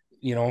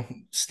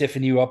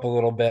 stiffen you up a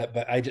little bit,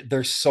 but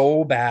they're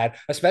so bad,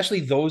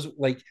 especially those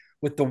like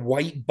with the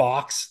white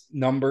box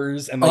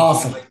numbers and like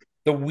Awesome.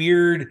 the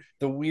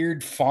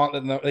weird font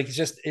that like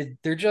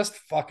they're just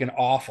fucking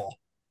awful.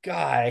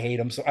 God, I hate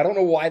them. So I don't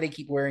know why they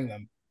keep wearing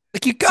them.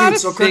 Like you gotta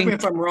So correct me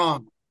if I'm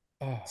wrong.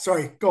 Oh.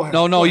 Sorry, go ahead.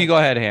 No, you go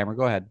ahead, Hammer.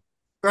 Go ahead.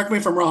 Correct me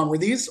if I'm wrong. Were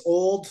these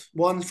old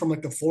ones from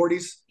like the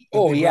 40s?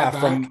 Oh yeah,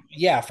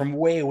 from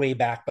way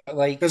back. But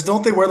like, because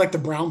don't they wear like the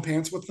brown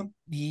pants with them?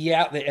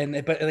 Yeah,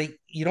 but like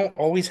you don't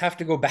always have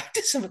to go back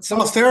to some. It's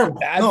terrible.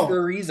 Bad for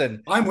a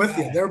reason. I'm with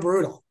you. They're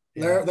brutal.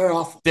 Yeah. They're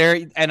awful.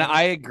 And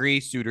I agree,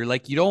 Suter.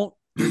 Like you don't.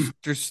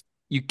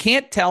 You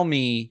can't tell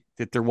me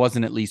that there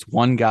wasn't at least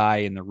one guy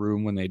in the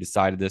room when they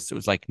decided this. It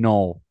was like,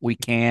 no, we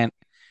can't.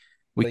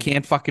 We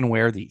can't fucking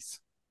wear these.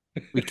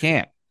 We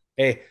can't.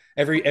 Hey,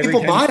 every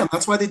people time buy them.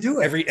 That's why they do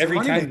it. Every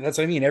time. That's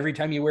what I mean. Every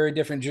time you wear a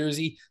different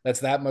jersey,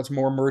 that's that much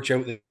more merch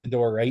out the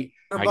door, right?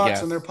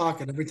 $100 in their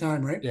pocket every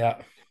time, right? Yeah.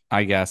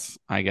 I guess.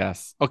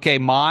 Okay,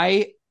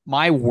 my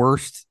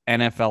worst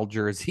NFL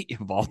jersey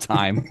of all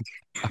time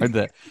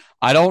are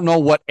I don't know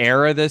what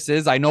era this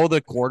is. I know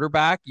the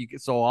quarterback,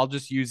 so I'll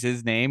just use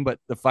his name, but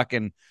the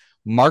fucking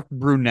Mark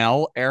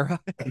Brunell era,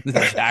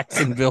 the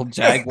Jacksonville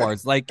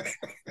Jaguars. Like,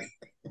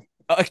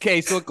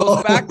 okay, so it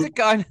goes back to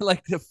kind of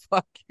like the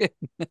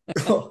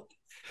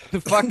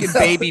fucking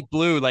baby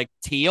blue, like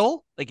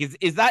teal. Like,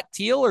 is that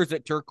teal or is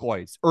it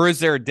turquoise? Or is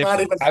there a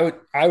difference?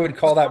 I would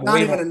call that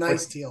not even a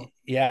nice teal.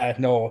 Yeah,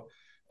 no.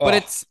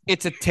 But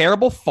it's a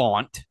terrible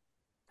font.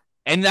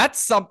 And that's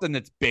something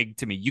that's big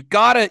to me. You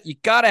gotta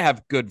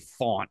have good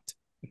font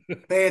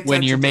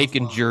when you're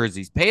making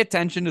jerseys. Pay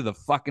attention to the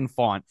fucking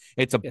font.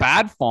 It's a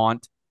bad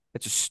font.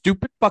 It's a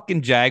stupid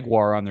fucking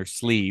Jaguar on their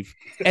sleeve.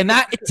 And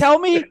tell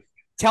me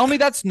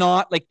that's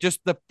not like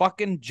just the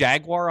fucking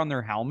Jaguar on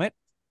their helmet.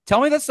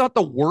 Tell me that's not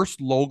the worst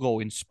logo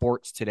in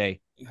sports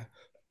today.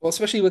 Well,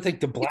 especially with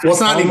like the black. Well,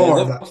 it's not anymore.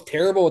 It looks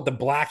terrible with the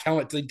black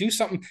helmet. Like, do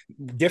something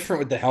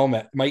different with the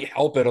helmet. Might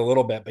help it a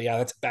little bit, but yeah,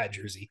 that's a bad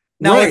jersey.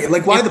 Now, right,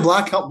 like why the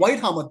white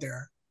helmet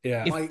there?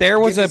 Yeah. If there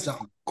was a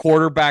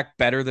quarterback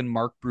better than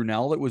Mark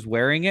Brunell that was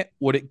wearing it,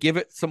 would it give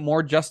it some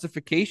more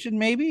justification?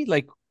 Maybe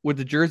like would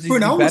the jerseys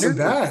Brunell be better? Wasn't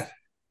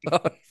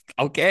bad.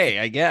 Okay,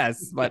 I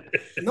guess, but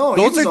no,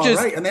 those are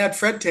just right. And they had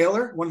Fred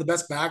Taylor, one of the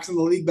best backs in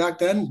the league back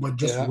then, but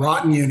just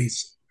rotten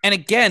unis. And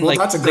again, well,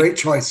 that's a great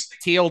choice.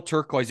 Teal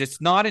turquoise.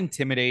 It's not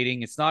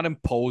intimidating. It's not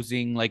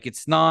imposing. Like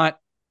it's not.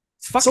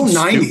 It's so fucking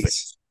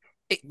 90s.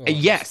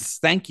 Yes,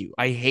 thank you.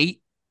 I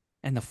hate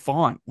and the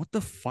font. What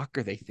the fuck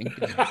are they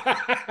thinking?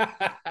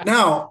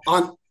 Now,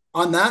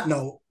 on that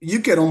note, you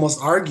could almost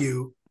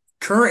argue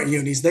current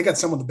unis. They got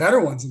some of the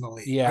better ones in the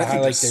league. Yeah, I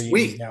like their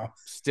sweet. Now.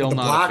 Still with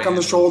the not black on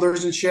the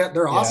shoulders and shit.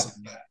 They're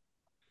awesome.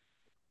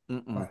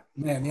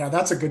 Man, yeah,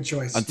 that's a good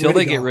choice. Until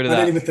they get rid of that.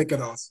 I didn't even think of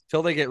those.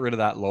 Until they get rid of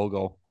that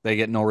logo, they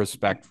get no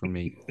respect from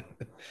me.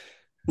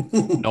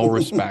 No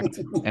respect.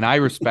 And I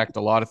respect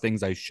a lot of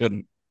things I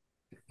shouldn't.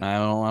 I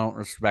don't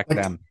respect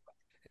them.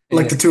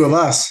 Like the two of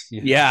us.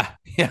 Yeah,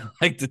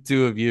 like the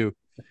two of you.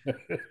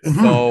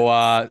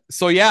 So that's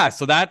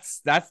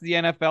the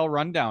NFL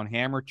rundown.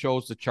 Hammer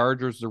chose the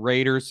Chargers, the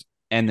Raiders,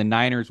 and the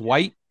Niners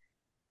white.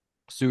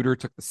 Suter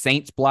took the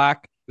Saints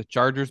black, the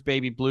Chargers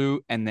baby blue,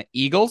 and the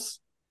Eagles.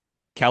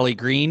 Kelly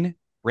Green,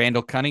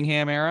 Randall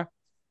Cunningham era.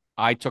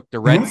 I took the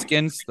Mhm.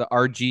 Redskins, the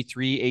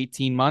RG3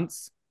 18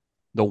 months,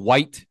 the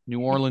white New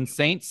Orleans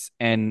Saints,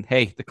 and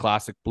hey, the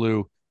classic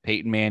blue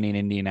Peyton Manning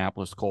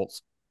Indianapolis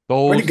Colts.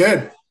 Pretty Those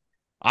good.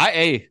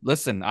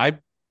 listen,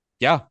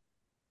 yeah,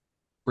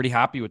 pretty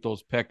happy with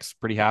those picks.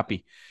 Pretty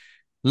happy.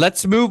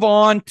 Let's move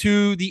on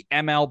to the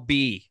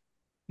MLB.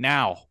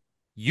 Now,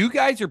 you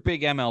guys are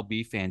big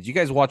MLB fans. You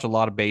guys watch a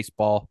lot of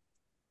baseball.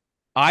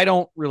 I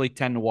don't really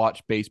tend to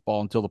watch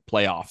baseball until the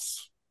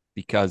playoffs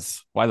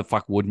because why the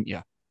fuck wouldn't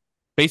you?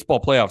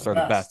 Baseball playoffs are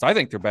the best. I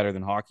think they're better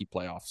than hockey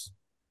playoffs.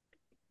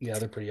 Yeah,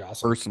 they're pretty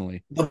awesome.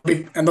 Personally.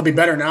 They'll be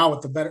better now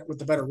with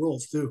the better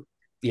rules too.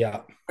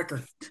 Yeah.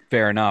 Quicker.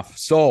 Fair enough.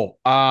 So,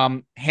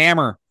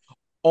 Hammer.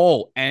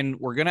 Oh, and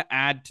we're going to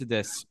add to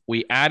this.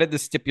 We added the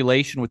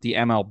stipulation with the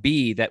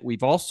MLB that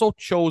we've also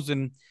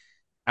chosen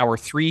our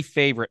 3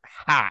 favorite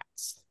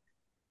hats.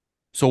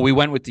 So we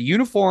went with the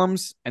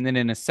uniforms, and then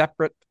in a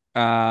separate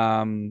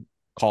column,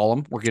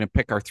 we're going to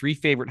pick our 3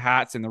 favorite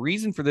hats. And the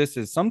reason for this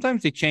is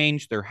sometimes they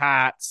change their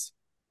hats,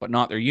 but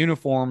not their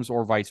uniforms,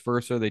 or vice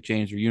versa. They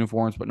change their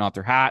uniforms, but not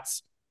their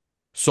hats.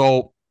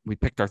 So we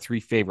picked our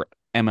 3 favorite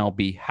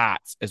MLB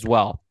hats as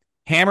well.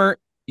 Hammer,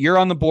 you're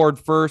on the board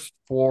first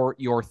for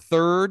your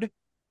 3rd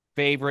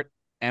favorite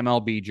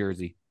MLB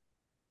jersey.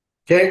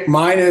 Okay,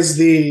 mine is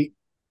the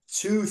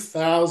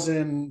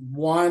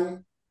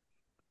 2001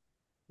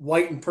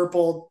 white and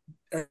purple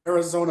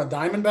Arizona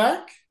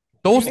Diamondback.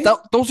 Those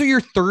are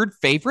your 3rd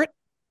favorite?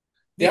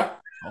 Yeah.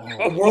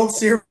 Oh. The World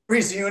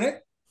Series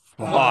unit.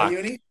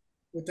 Uni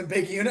with the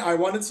big unit. I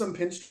wanted some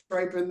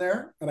pinstripe in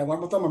there, and I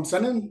went with them. I'm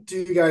sending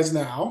to you guys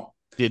now.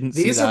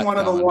 These are the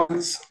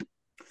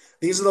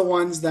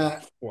ones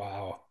that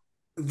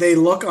they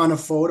look on a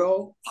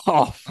photo.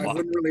 Oh, I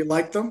wouldn't really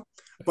like them,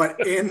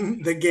 but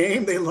in the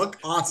game they look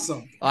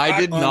awesome. I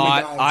did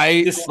not.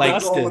 I'm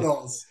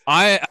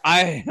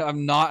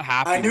not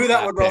happy. I knew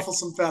that would ruffle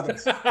some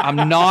feathers.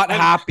 I'm not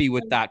happy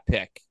with that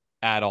pick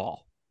at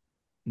all.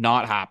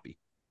 Not happy.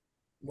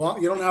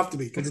 Well, you don't have to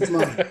be because it's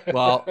mine.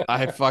 Well,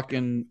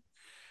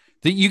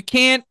 you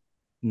can't.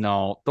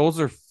 No, those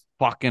are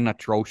fucking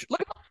atrocious.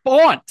 Look at the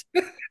font.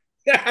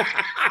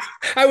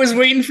 I was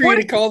waiting for you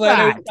to call that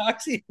out,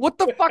 Coxy. What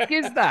the fuck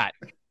is that?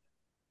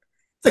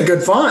 It's a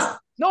good font.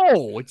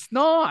 No, it's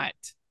not.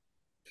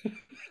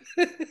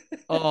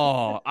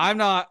 Oh, I'm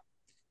not.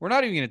 We're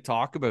not even going to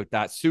talk about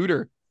that.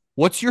 Suitor,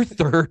 what's your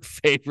 3rd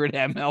favorite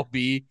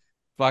MLB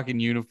fucking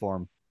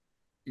uniform?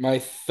 My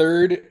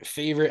 3rd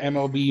favorite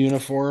MLB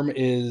uniform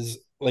is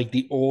like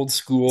the old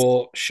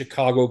school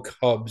Chicago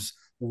Cubs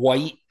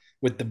white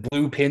with the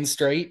blue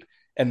pinstripe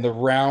and the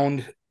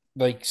round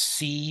like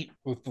C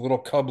with the little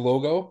Cub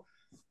logo.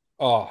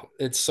 Oh,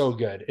 it's so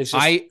good. It's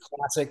just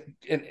classic.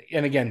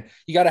 And again,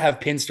 you got to have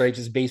pinstripes.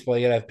 It's baseball.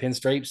 You got to have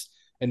pinstripes,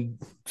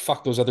 and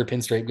fuck those other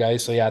pinstripe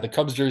guys. So yeah, the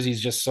Cubs jersey is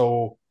just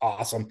so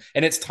awesome.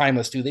 And it's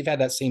timeless too. They've had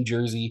that same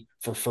jersey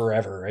for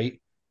forever, right?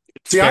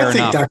 See, I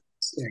think that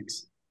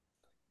stinks.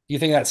 You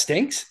think that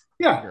stinks?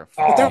 Yeah.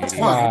 That's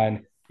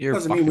fine. You're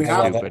fucking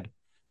stupid.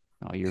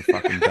 Oh, you're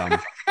fucking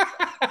dumb.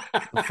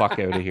 The fuck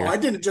out of here. Well, I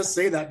didn't just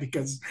say that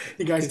because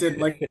you guys didn't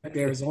like the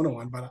Arizona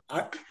one, but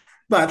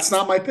it's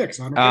not my pick.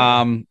 So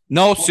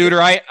no,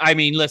 Suitor. I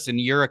mean, listen,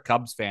 you're a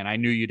Cubs fan. I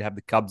knew you'd have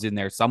the Cubs in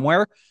there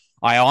somewhere.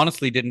 I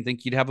honestly didn't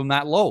think you'd have them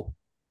that low.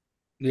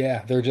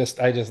 Yeah,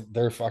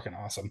 they're fucking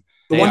awesome.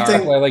 The one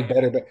thing I like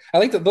better, but I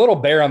like the little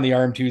bear on the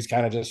arm too is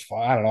kind of just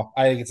fun. I don't know.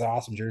 I think it's an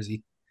awesome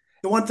jersey.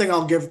 The one thing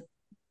I'll give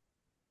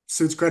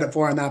Suits credit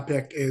for on that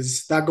pick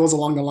is that goes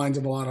along the lines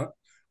of a lot of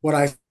what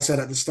I said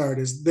at the start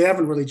is they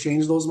haven't really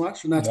changed those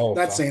much, and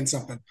that's saying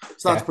something.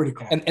 So that's pretty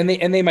cool. And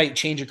they might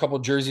change a couple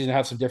of jerseys and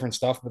have some different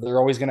stuff, but they're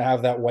always going to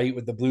have that white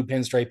with the blue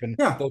pinstripe, and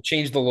they'll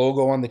change the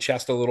logo on the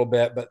chest a little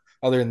bit. But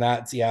other than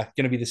that, it's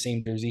going to be the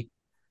same jersey.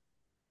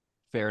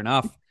 Fair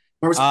enough.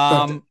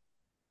 My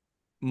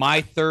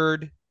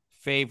 3rd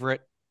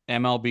favorite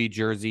MLB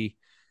jersey,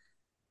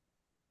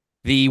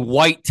 the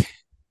white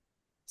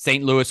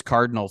St. Louis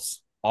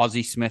Cardinals,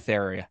 Ozzie Smith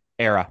era.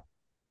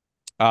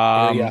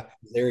 Or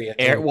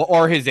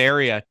his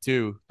area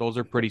too. Those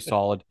are pretty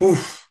solid.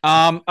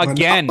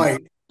 Again,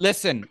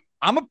 listen,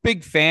 I'm a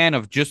big fan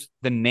of just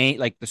the name,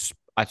 like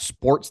a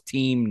sports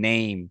team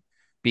name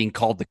being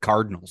called the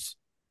Cardinals.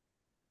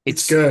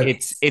 It's good.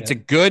 It's a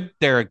good.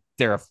 They're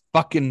a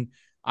fucking.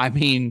 I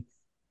mean,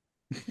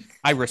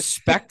 I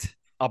respect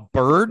a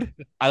bird.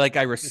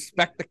 I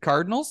respect the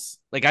Cardinals.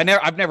 Like I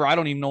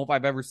don't even know if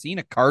I've ever seen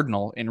a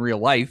cardinal in real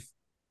life,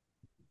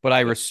 but I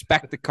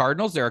respect the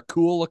Cardinals. They're a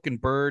cool looking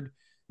bird.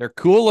 They're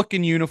cool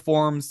looking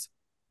uniforms.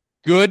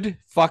 Good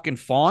fucking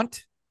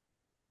font.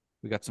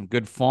 We got some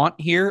good font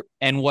here.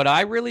 And what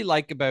I really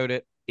like about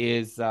it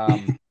is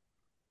they've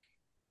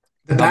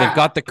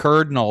got the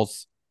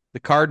Cardinals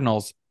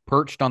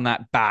perched on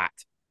that bat.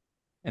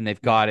 And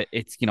they've got it.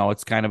 It's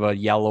kind of a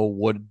yellow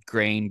wood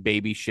grain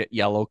baby shit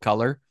yellow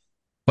color,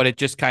 but it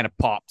just kind of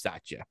pops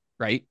at you,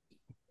 right?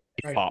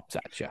 It pops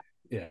at you.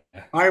 Yeah.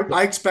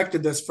 I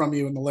expected this from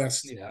you in the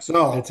list. Yeah.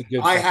 So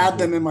I had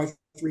them in my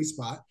 3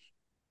 spot,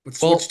 but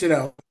switched it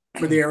out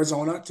for the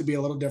Arizona to be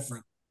a little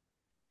different.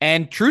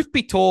 And truth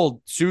be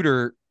told,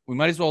 Suter, we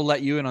might as well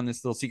let you in on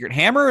this little secret.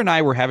 Hammer and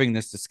I were having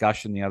this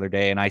discussion the other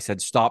day, and I said,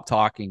 "Stop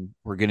talking.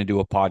 We're going to do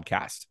a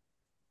podcast."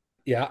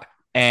 Yeah.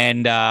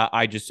 And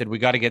I just said, we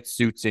got to get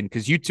suits in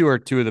because you two are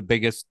two of the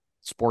biggest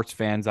sports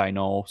fans I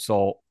know.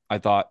 So I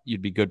thought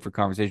you'd be good for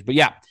conversation. But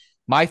yeah,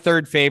 my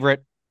third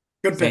favorite,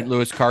 Good St. pick.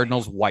 Louis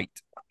Cardinals, white.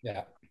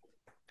 Yeah.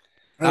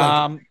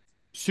 I like it.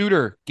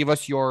 Suter, give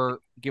us your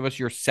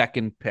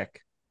second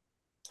pick.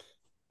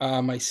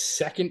 My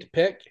second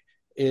pick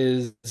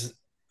is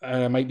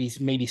might be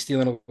maybe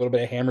stealing a little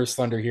bit of Hammer's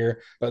thunder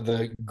here, but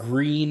the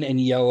green and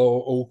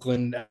yellow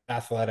Oakland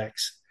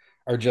Athletics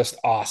are just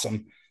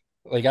awesome.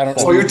 Like I don't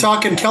know. So you're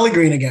talking Kelly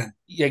Green again.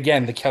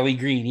 Again, the Kelly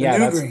green. The Yeah,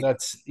 new green.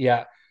 that's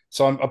yeah.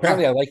 So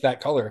apparently Yeah. I like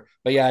that color.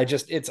 But yeah,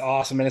 it's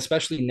awesome. And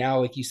especially now,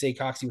 like you say,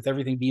 Coxy, with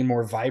everything being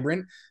more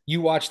vibrant,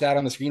 you watch that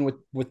on the screen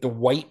with the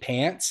white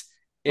pants.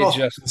 It Oh,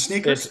 just and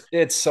sneakers.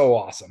 it's so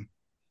awesome.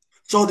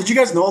 So did you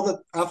guys know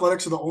that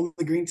Athletics are the only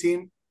green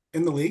team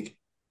in the league?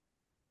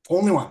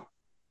 Only one.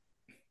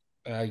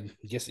 I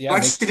guess I yeah.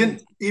 actually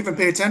didn't even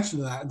pay attention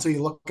to that until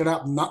you look it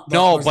up. Not that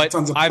No, there's but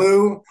tons of I've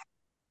blue.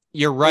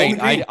 You're right.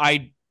 Only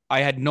green. I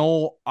had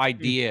no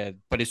idea,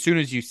 but as soon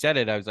as you said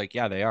it, I was like,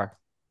 yeah, they are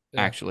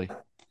Yeah. actually.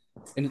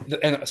 And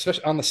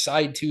especially on the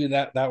side too,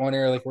 that one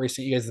area, like where you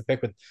see you guys the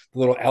pick with the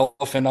little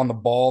elephant on the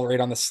ball right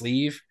on the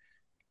sleeve.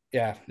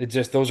 Yeah, it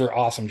just those are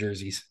awesome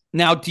jerseys.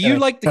 Now, do you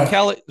And like the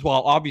Kelly?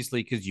 Well,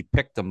 obviously because you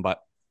picked them,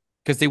 but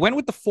because they went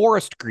with the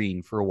forest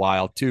green for a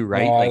while too,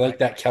 right? I like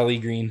that Kelly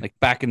green. Like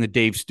back in the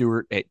Dave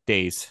Stewart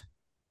days.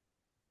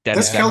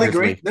 This Kelly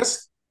Green,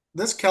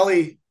 this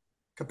Kelly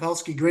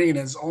Kapelski Green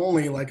is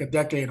only like a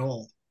decade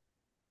old.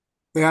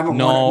 They haven't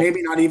won it,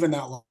 maybe not even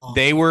that long.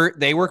 They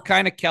were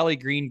kind of Kelly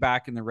Green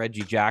back in the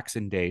Reggie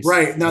Jackson days.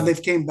 Right. Now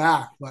they've came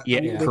back, but yeah,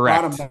 I mean, they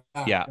correct. brought them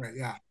back. Yeah. Right,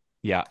 yeah.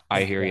 Yeah,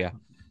 I hear you.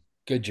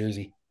 Good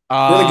jersey.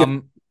 Really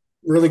good.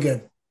 Really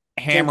good.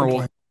 Hammer,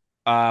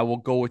 we'll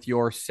go with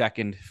your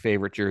second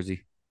favorite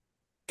jersey.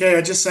 Okay,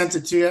 I just sent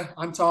it to you.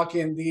 I'm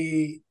talking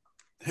the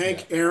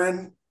Hank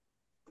Aaron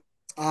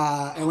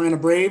Atlanta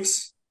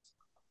Braves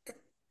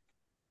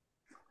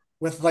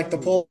with like the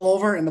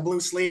pullover and the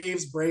blue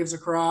sleeves, Braves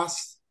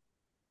across,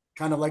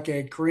 kind of like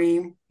a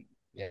cream.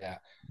 Yeah.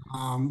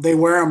 They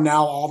wear them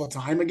now all the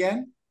time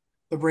again.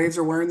 The Braves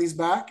are wearing these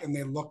back, and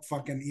they look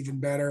fucking even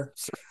better.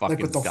 Fucking like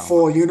with the dumb.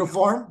 full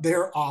uniform,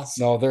 they're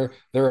awesome. No,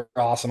 they're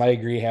awesome. I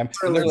agree, Ham.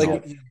 They're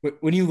like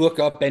when you look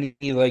up any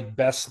like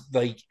best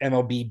like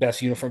MLB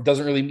best uniform,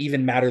 doesn't really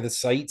even matter the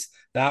sites.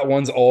 That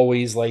one's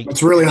always like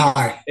it's really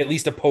high, at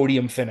least a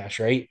podium finish,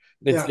 right?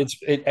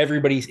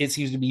 It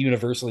seems to be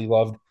universally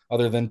loved,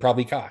 other than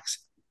probably Cox.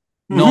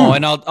 No,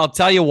 and I'll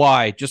tell you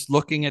why. Just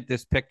looking at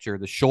this picture,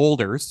 the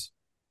shoulders,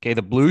 okay,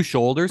 the blue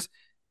shoulders.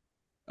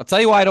 I'll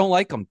tell you why I don't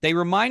like them. They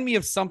remind me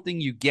of something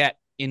you get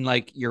in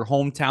like your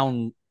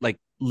hometown, like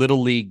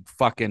little league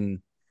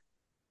fucking,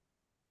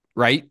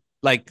 right?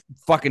 Like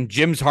fucking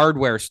Jim's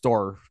Hardware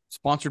store,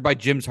 sponsored by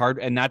Jim's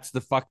Hardware, and that's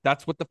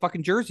what the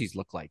fucking jerseys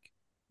look like.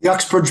 The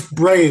Uxbridge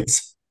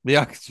Braves. The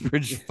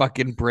Uxbridge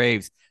fucking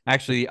Braves.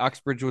 Actually,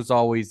 Uxbridge was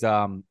always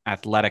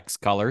Athletics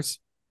colors.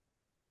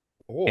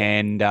 Oh.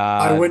 And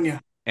why wouldn't you?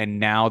 And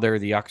now they're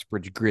the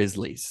Uxbridge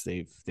Grizzlies.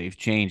 They've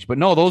changed. But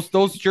no,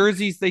 those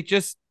jerseys, they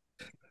just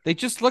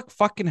look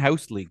fucking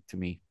house league to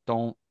me.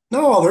 No,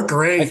 they're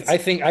great. I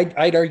think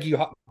I'd argue,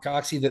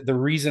 Coxy, that the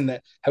reason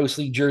that house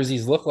league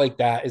jerseys look like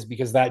that is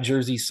because that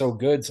jersey's so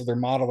good, so they're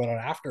modeling it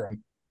after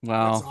them.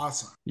 Well, that's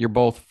awesome. You're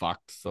both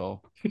fucked.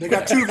 So they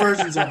got two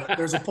versions of it.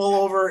 There's a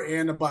pullover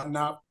and a button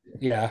up.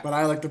 Yeah, but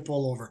I like the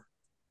pullover.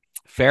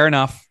 Fair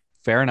enough.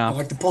 I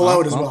like the pull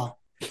out as well.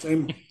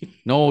 Same.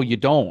 No, you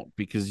don't,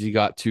 because you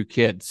got two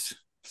kids,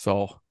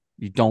 so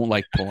you don't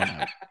like pulling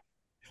out.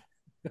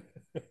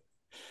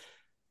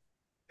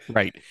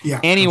 Right. Yeah.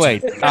 Anyway,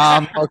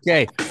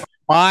 okay.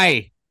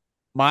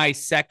 My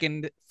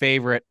second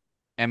favorite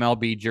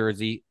MLB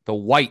jersey, the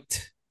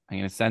white. I'm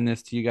going to send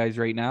this to you guys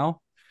right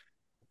now.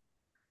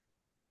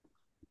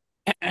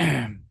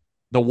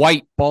 The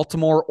white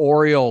Baltimore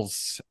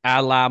Orioles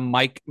a la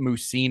Mike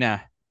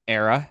Mussina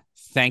era.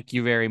 Thank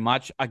you very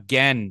much.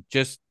 Again,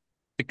 just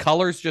the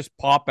colors just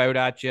pop out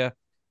at you.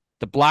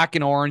 The black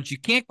and orange. You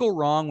can't go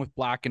wrong with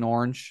black and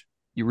orange.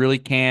 You really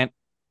can't.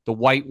 The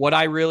white, what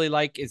I really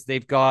like is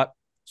they've got,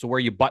 so where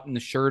you button the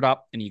shirt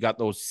up and you got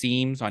those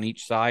seams on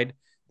each side,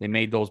 they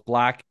made those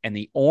black. And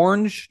the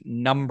orange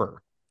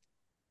number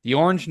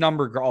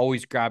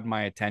always grabbed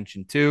my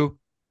attention too.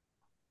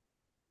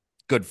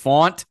 Good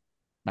font.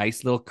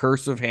 Nice little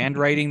cursive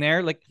handwriting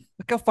there. Like,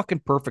 look how fucking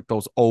perfect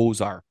those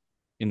O's are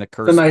in the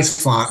cursive. It's a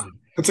nice font.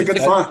 It's a good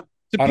font.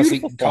 Honestly,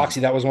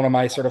 Coxy, that was one of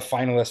my sort of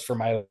finalists for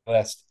my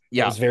list.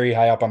 Yeah. It was very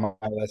high up on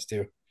my list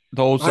too.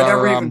 Those I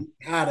never even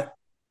had it.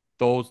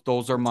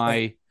 Those are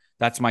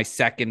that's my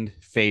second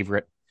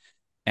favorite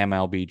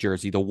MLB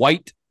jersey. The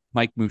white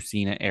Mike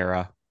Mussina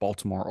era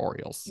Baltimore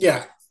Orioles.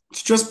 Yeah.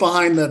 It's just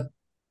behind the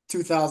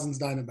 2000s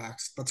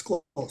Diamondbacks. That's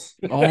close.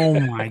 Oh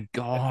my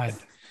God.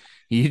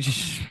 You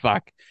just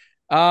fuck.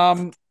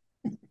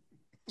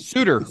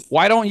 Suter,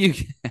 why don't you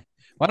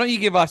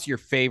give us your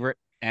favorite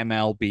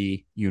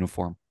MLB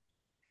uniform?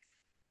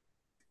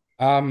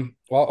 Well,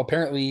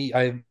 apparently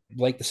I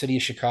like the city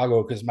of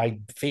Chicago because my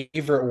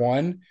favorite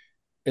one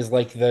is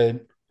like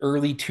the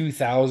early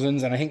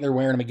 2000s, and I think they're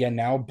wearing them again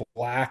now.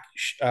 Black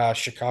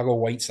Chicago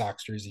White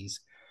Sox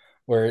jerseys,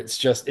 where it's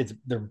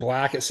they're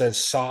black. It says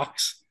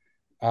Sox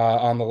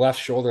on the left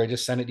shoulder. I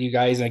just sent it to you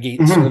guys, and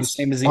again, sort of the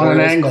same as the On an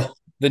Orioles. angle.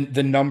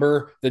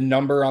 The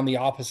number on the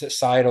opposite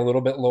side a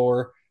little bit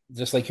lower,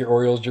 just like your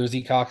Orioles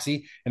jersey,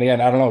 Coxy. And again,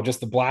 I don't know,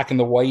 just the black and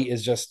the white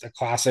is just a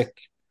classic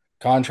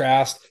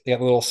contrast. They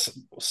got a little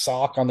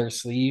sock on their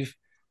sleeve.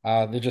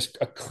 They're just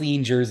a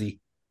clean jersey.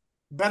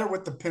 Better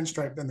with the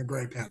pinstripe than the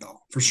gray pant,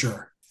 though, for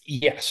sure.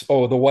 Yes.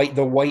 Oh, the white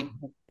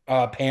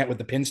pant with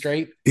the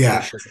pinstripe.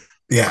 Yeah. For sure.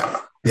 Yeah.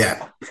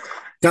 Yeah.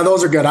 Yeah,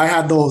 those are good. I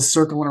had those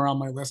circling around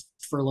my list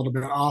for a little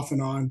bit off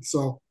and on.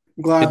 So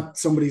I'm glad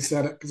somebody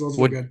said it because those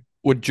were good.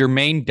 Would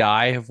Jermaine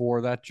Dye have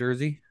wore that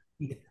jersey?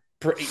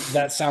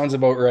 That sounds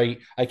about right.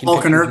 I can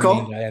Paul picture Konerko?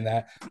 Jermaine Dye in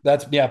that.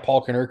 That's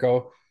Paul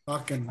Konerko.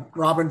 Fucking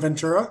Robin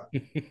Ventura.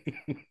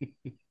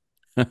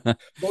 What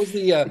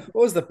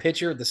was the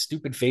pitcher with the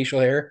stupid facial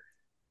hair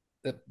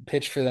that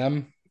pitched for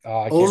them? I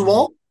can't remember.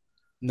 Oswald?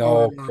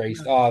 No,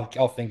 Christ. Oh,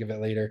 I'll think of it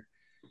later.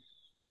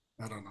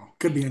 I don't know.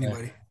 Could be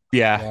anybody.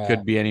 Yeah,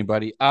 could be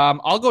anybody.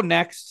 I'll go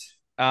next.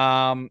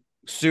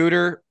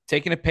 Suter,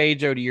 taking a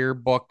page out of your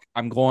book.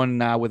 I'm going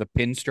with a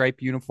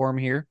pinstripe uniform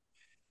here.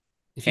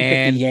 If you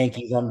pick the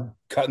Yankees, I'm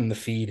cutting the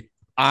feed.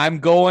 I'm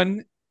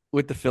going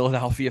with the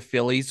Philadelphia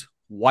Phillies,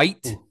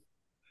 white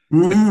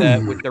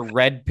with the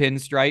red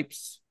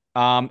pinstripes.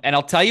 And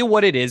I'll tell you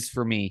what it is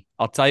for me.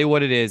 I'll tell you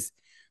what it is.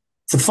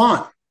 It's a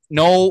font.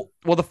 No,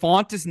 well, the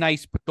font is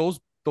nice, but those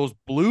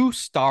blue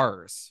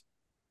stars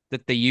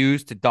that they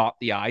use to dot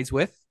the I's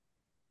with,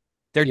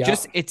 they're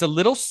just, it's a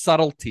little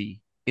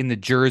subtlety in the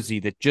jersey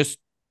that just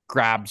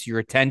grabs your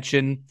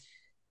attention.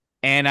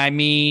 And I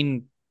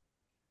mean,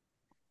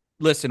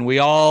 listen, we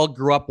all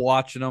grew up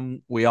watching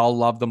them. We all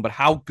loved them. But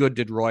how good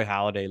did Roy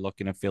Halladay look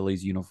in a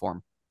Phillies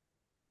uniform?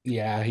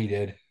 Yeah, he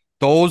did.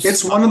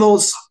 It's one of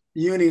those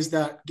unis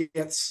that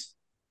gets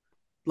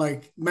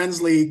like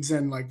men's leagues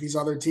and like these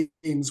other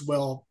teams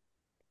will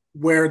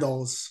wear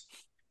those,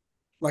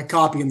 like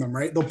copying them,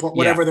 right? They'll put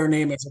whatever their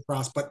name is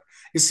across. But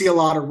you see a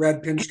lot of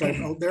red pinstripe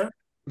out there.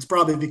 It's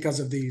probably because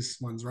of these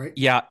ones, right?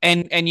 Yeah.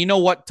 And you know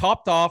what?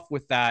 Topped off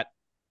with that,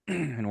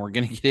 and we're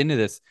going to get into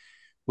this,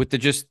 with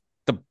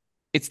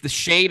it's the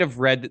shade of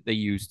red that they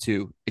use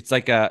too. It's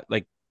like I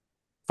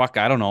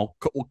don't know,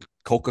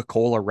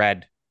 Coca-Cola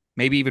red,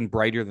 maybe even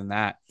brighter than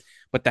that.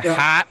 But the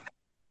hat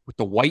with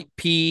the white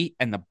P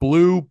and the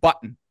blue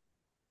button,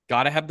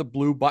 got to have the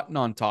blue button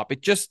on top.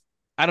 It just,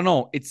 I don't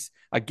know. It's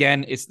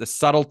the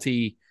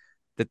subtlety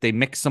that they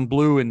mix some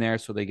blue in there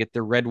so they get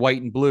their red,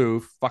 white, and blue.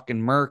 Fucking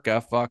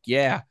Merca, fuck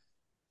yeah.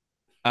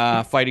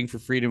 Fighting for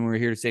freedom. We're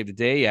here to save the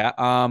day. Yeah.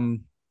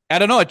 I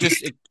don't know.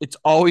 It's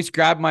always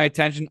grabbed my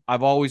attention.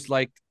 I've always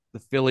liked the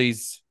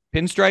Phillies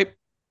pinstripe,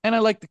 and I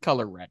like the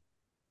color red.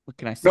 What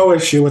can I say? No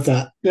issue with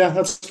that. Yeah,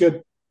 that's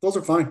good. Those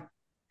are fine.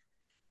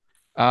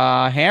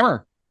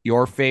 Hammer,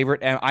 your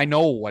favorite, and I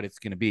know what it's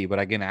going to be, but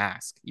I'm going to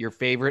ask your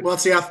favorite. Well,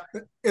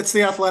 it's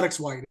the Athletics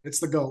white. It's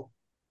the GOAT.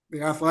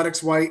 The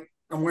Athletics white.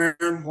 I'm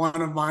wearing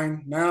one of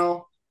mine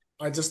now.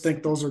 I just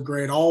think those are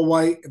great. All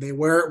white. They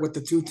wear it with the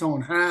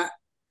two-tone hat.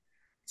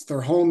 It's their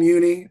home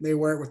uni. They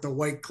wear it with the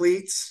white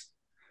cleats.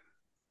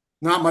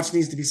 Not much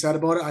needs to be said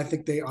about it. I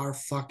think they are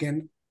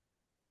fucking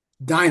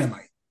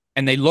dynamite.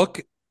 And they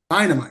look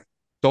dynamite.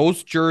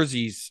 Those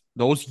jerseys,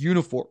 those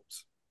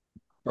uniforms,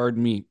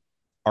 pardon me,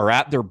 are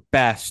at their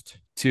best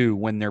too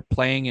when they're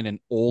playing in an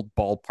old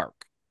ballpark.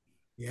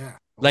 Yeah.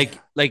 Like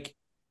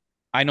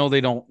I know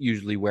they don't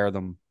usually wear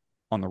them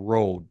on the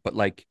road, but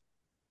like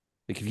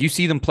if you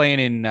see them playing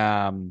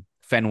in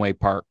Fenway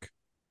Park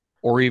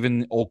or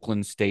even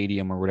Oakland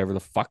Stadium or whatever the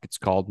fuck it's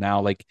called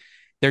now, like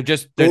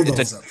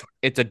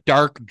it's a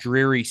dark,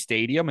 dreary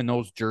stadium, and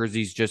those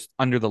jerseys just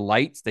under the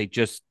lights, they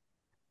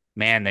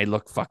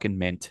look fucking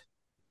mint.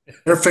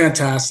 They're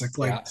fantastic.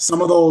 Like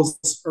some of those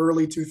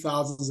early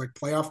 2000s, like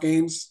playoff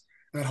games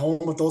at home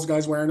with those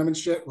guys wearing them and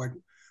shit, like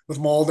with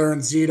Mulder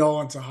and Zito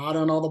and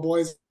Tejada and all the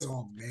boys.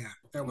 Oh man,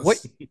 that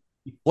was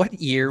what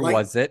year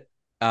was it?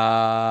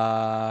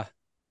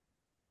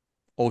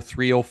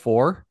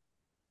 03-04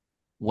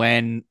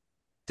 when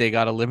they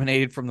got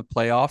eliminated from the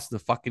playoffs. The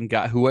fucking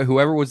guy,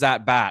 whoever was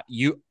that bat,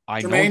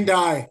 Jermaine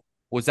Dye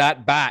was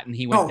that bat, and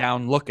he went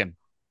down looking.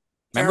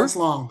 Remember? Terrence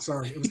Long.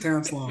 Sorry, it was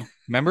Terrence Long.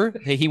 Remember?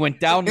 He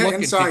went down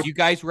looking because you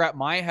guys were at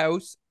my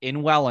house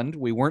in Welland.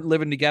 We weren't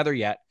living together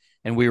yet,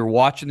 and we were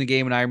watching the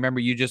game. And I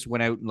remember you just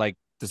went out and like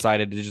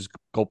decided to just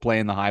go play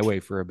in the highway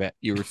for a bit.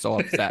 You were so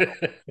upset.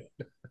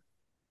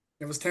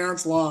 It was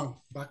Terrence Long,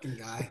 fucking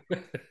guy.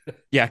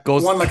 Yeah,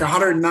 won like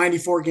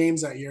 194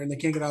 games that year, and they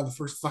can't get out of the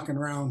first fucking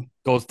round.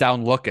 Goes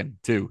down looking,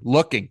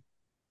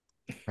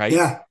 right?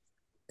 Yeah,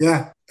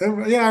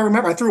 I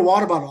remember. I threw a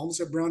water bottle, almost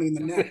hit Brownie in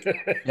the neck.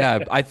 Yeah,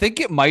 I think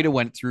it might have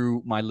went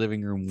through my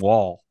living room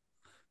wall,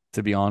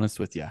 to be honest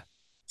with you.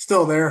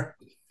 Still there.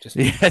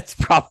 Yeah, it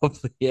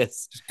probably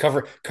is. Just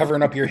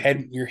covering up your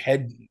head.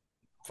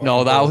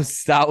 No,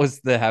 that was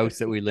the house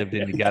that we lived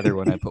in together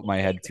when I put my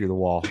head through the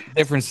wall.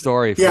 Different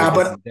story for Yeah, a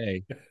but different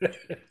day.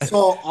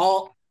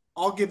 so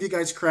I'll give you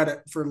guys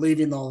credit for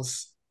leaving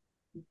those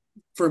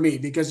for me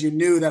because you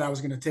knew that I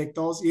was going to take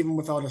those even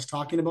without us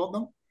talking about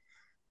them.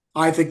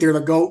 I think they're the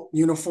GOAT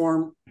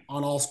uniform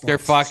on all They're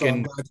sports. So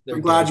fucking.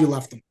 I'm glad you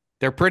left them.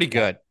 They're pretty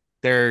good.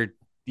 They're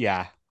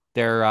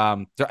they're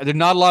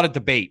not a lot of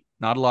debate.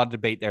 Not a lot of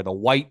debate there. The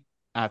white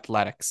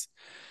athletics.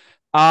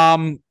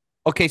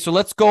 Okay, so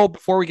let's go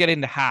before we get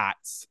into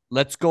hats.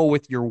 Let's go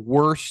with your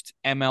worst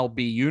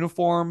MLB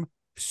uniform.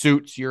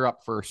 Suits, you're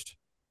up first.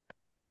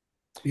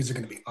 These are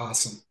going to be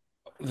awesome.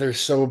 They're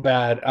so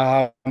bad.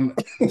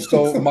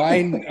 So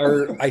mine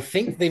are, I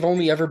think they've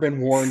only ever been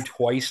worn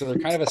twice, so they're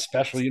kind of a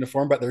special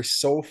uniform, but they're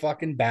so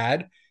fucking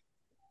bad.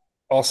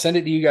 I'll send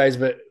it to you guys,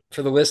 but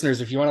for the listeners,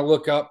 if you want to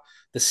look up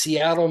the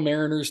Seattle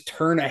Mariners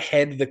turn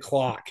ahead the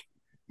clock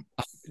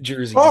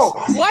jerseys. Oh,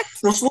 what?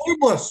 They're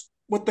sleeveless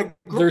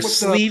They're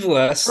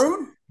sleeveless.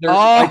 Oh.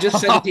 I just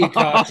sent it to you,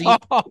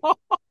 Coxy.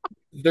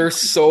 They're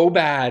so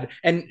bad.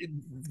 And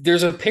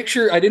there's a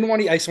picture. I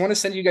just want to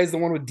send you guys the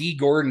one with D.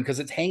 Gordon because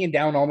it's hanging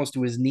down almost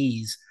to his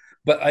knees.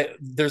 But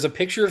there's a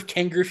picture of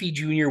Ken Griffey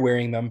Jr.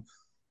 wearing them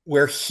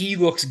where he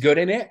looks good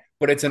in it,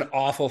 but it's an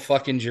awful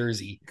fucking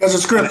jersey. Because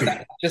it's Griffey.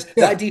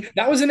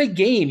 That was in a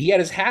game. He had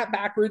his hat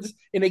backwards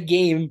in a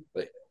game,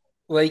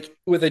 like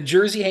with a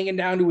jersey hanging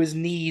down to his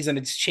knees, and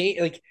it's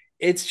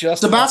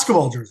just a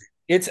basketball jersey.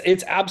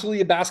 It's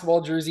absolutely a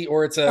basketball jersey,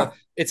 or it's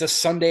a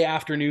Sunday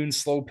afternoon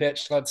slow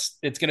pitch. It's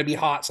going to be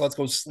hot, so let's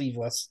go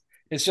sleeveless.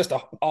 It's just an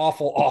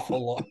awful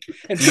look.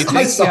 And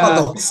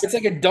it's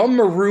like a dumb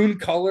maroon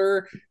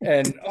color,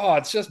 and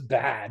it's just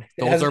bad.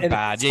 Those are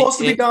bad. It's supposed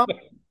to be dumb.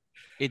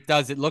 It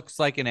does. It looks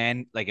like an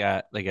end, like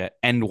a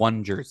end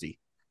one jersey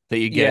that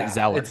you get at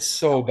Zeller. It's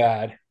so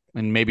bad.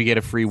 And maybe get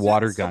a free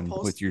water gun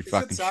with your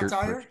fucking shirt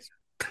purchase.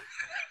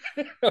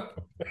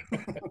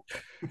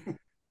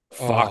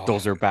 Fuck,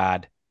 those are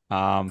bad.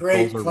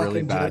 Great, those are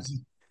really bad.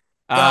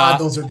 God,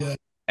 those are good.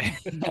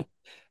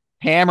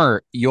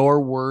 Hammer, your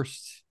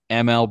worst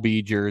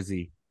MLB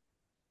jersey.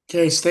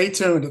 Okay, stay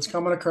tuned. It's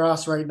coming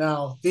across right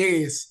now.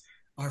 These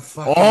are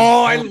fucking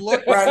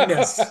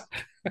horrendous.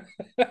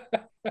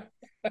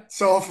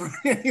 So for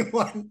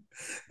anyone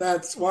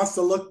that wants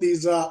to look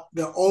these up,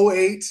 the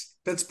 08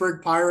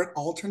 Pittsburgh Pirate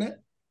alternate,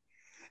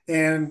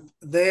 and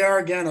they are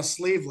again a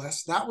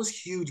sleeveless. That was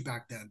huge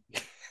back then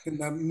in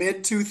the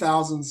mid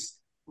 2000s.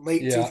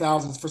 Late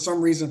 2000s. For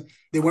some reason,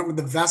 they went with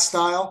the vest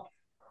style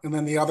and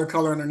then the other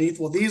color underneath.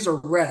 Well, these are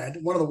red,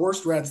 one of the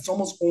worst reds. It's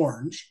almost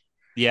orange.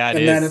 Yeah,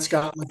 and then it's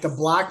got like the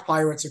black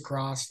pirates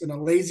across in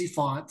a lazy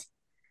font,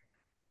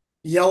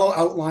 yellow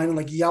outline, and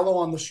like yellow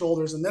on the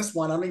shoulders. And this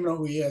one, I don't even know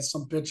who he is.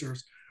 Some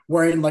pictures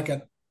wearing like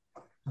a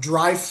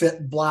dry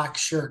fit black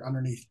shirt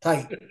underneath,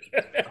 tight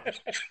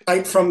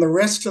from the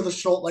wrist to the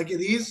shoulder. Like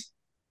these,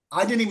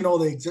 I didn't even know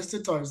they existed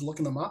until I was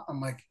looking them up.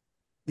 I'm like,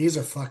 these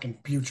are fucking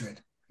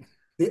putrid.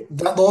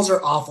 Those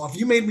are awful. If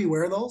you made me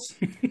wear those,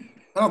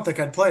 I don't think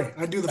I'd play.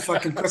 I'd do the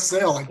fucking Chris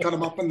Sale. I'd cut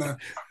them up in the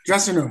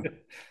dressing room.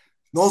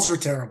 Those are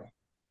terrible.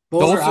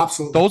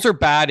 Those are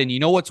bad. And you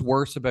know what's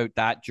worse about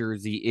that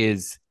jersey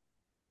is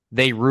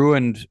they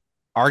ruined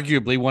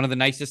arguably one of the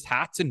nicest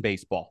hats in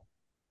baseball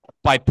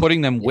by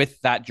putting them with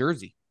that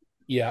jersey.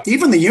 Yeah.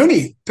 Even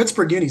the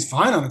Pittsburgh uni's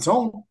fine on its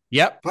own.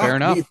 Yep, fair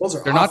enough. They're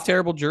awful. not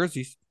terrible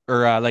jerseys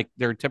or like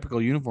they're typical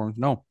uniforms.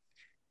 No.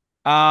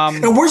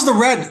 And where's the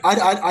red?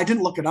 I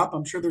didn't look it up.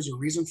 I'm sure there's a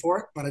reason for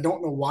it, but I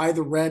don't know why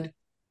the red.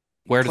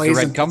 Where does the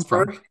red come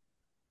from?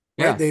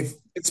 Yeah,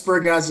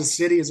 Pittsburgh as a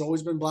city has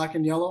always been black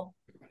and yellow.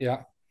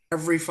 Yeah,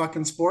 every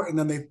fucking sport, and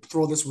then they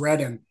throw this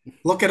red in.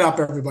 Look it up,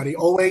 everybody.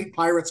 08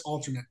 Pirates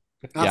alternate.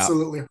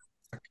 Absolutely.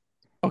 Yeah.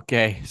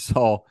 Okay,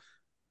 so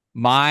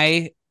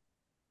my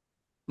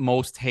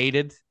most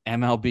hated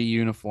MLB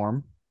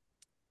uniform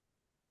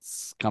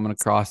is coming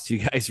across to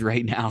you guys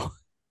right now.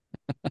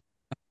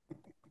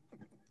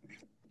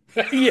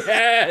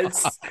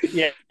 Yes.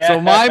 Yeah. So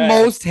my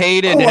most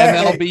hated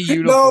MLB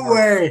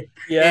uniform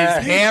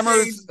is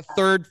Hammer's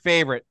third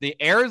favorite. The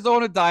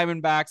Arizona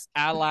Diamondbacks,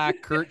 a la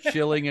Kurt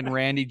Schilling and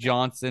Randy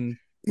Johnson.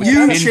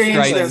 You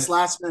changed this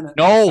last minute.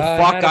 No,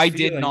 fuck, I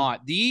did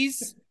not.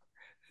 These.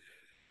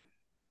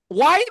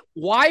 Why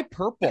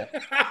purple?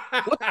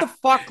 What the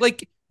fuck?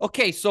 Like,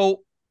 okay,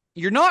 so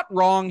you're not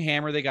wrong,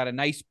 Hammer. They got a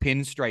nice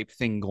pinstripe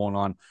thing going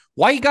on.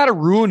 Why you got to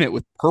ruin it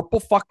with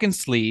purple fucking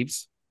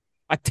sleeves?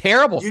 A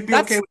terrible. You'd be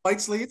okay with white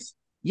sleeves?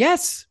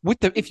 Yes,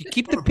 if you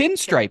keep the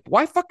pinstripe.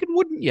 Why fucking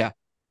wouldn't you?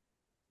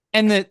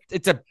 And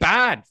it's a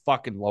bad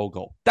fucking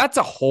logo. That's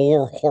a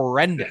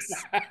horrendous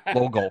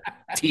logo.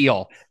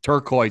 Teal,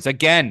 turquoise.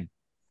 Again,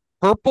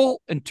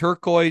 purple and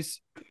turquoise.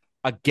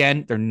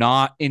 Again, they're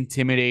not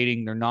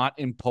intimidating. They're not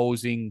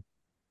imposing.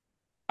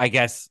 I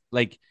guess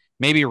like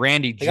maybe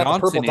Randy Johnson. Got the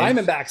purple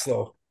Diamondbacks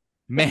though.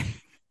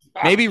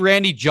 Maybe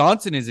Randy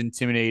Johnson is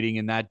intimidating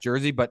in that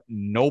jersey, but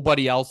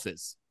nobody else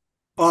is.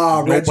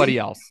 Nobody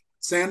else.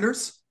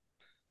 Sanders?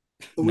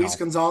 Luis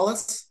No,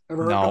 Gonzalez.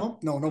 Ever heard of no, him?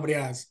 No, nobody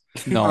has.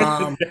 no,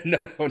 Um, No,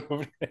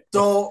 no.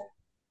 so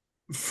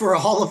for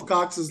all of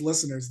Cox's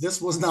listeners,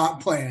 this was not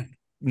planned.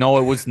 no.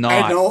 It was I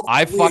not. know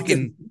I we fucking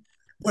can,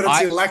 but it's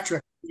I.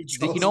 electric. You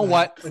You chose know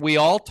what? that. We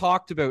all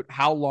talked about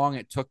how long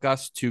it took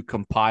us to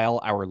compile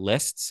our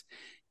lists.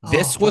 Oh,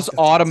 This was fuck, that's awesome.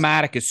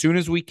 automatic. As soon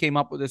as we came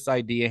up with this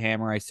idea,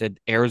 Hammer, I said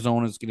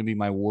Arizona is going to be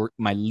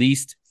my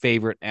least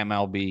favorite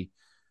MLB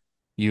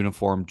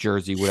uniform,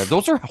 jersey, whatever.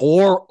 Those are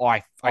horror. Oh, I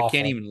can't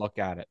Awful. even look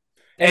at it.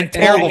 And And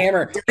terrible.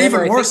 Hammer, They're Hammer,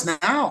 even I worse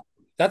think now.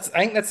 I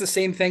think that's the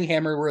same thing,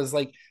 Hammer, whereas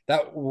like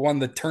that one,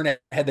 the turn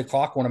ahead the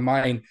clock one of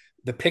mine,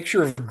 the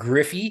picture of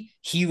Griffey,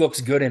 he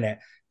looks good in it.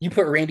 You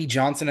put Randy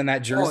Johnson in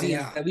that Oh jersey,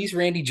 and yeah. at least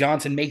Randy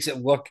Johnson makes it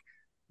look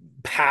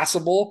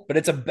passable, but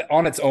it's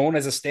on its own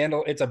as a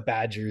standalone, it's a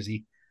bad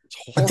jersey.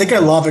 It's I think I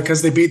horrible. love it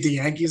because they beat the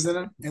Yankees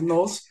in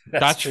those.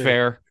 That's That's true.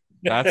 fair.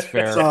 That's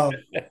fair. So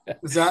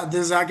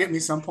does that get me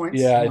some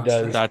points? Yeah, I'm it not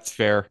sure. does. That's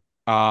fair.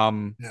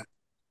 Yeah.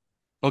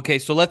 Okay,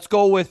 so let's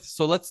go with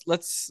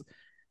let's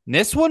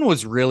this one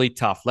was really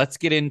tough. Let's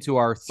get into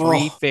our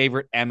three Oh,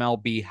 favorite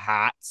MLB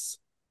hats.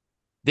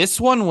 This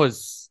one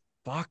was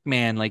fuck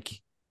man, like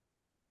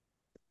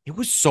it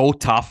was so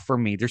tough for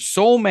me. There's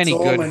so many so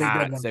good many good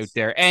hats out ones.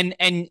 there. And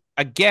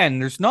again,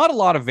 there's not a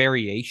lot of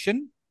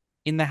variation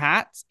in the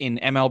hats in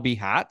MLB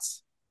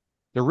hats.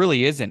 There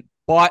really isn't.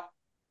 But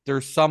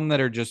there's some that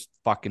are just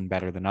fucking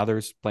better than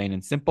others, plain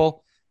and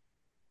simple.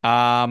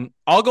 I'll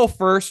go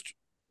first.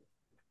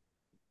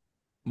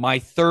 My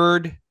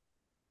third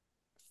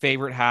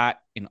favorite hat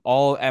in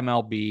all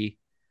MLB.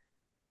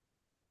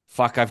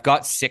 Fuck, I've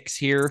got six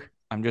here.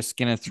 I'm just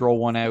gonna throw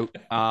one out.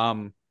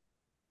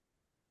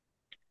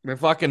 They're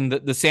fucking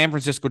the San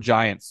Francisco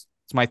Giants.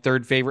 It's my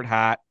third favorite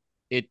hat.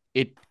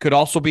 It could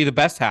also be the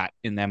best hat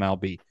in the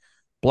MLB.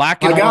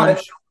 Black and I got it.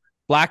 orange,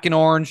 black and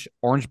orange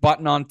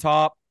button on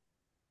top.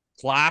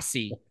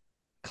 Classy,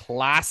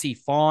 classy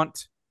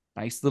font.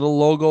 Nice little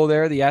logo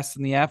there. The S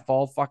and the F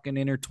all fucking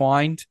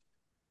intertwined.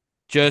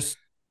 Just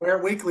Wear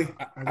it weekly.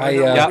 I wear I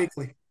that one yeah,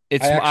 weekly.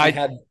 it's I actually I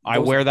had I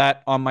those. wear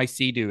that on my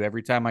Sea-Doo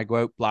every time I go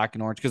out, black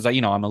and orange, because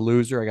I'm a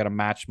loser. I got to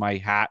match my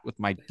hat with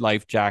my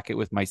life jacket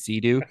with my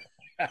Sea-Doo.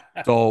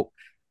 So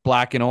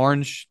black and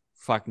orange,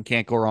 fucking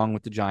can't go wrong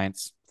with the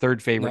Giants.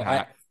 Third favorite No, I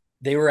hat.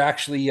 they were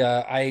actually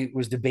I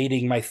was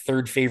debating my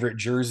third favorite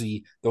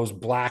jersey, those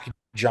black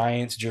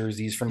Giants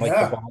jerseys from like the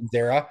Yeah. Bonds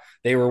era.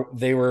 They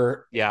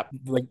were Yeah.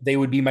 like they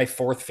would be my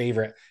fourth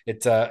favorite.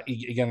 It's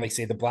again, like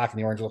say the black and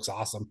the orange looks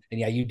awesome. And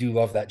yeah, you do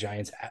love that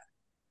Giants hat.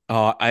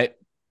 Uh, I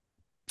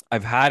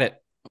I've had it.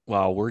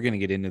 Well, we're gonna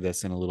get into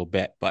this in a little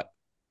bit, but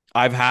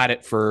I've had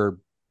it for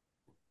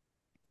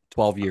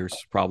 12 years,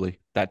 probably.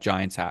 That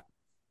Giants hat.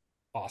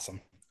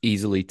 Awesome.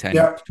 Easily 10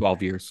 Yeah. to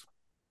 12 years.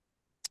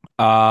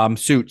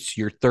 Suits,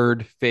 your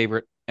third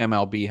favorite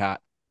MLB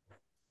hat.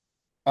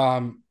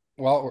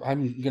 Well,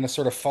 I'm gonna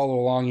sort of follow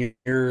along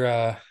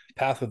your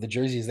path with the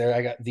jerseys there.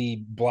 I got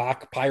the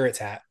black Pirates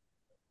hat.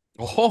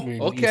 Oh,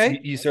 okay.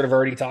 You sort of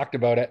already talked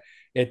about it.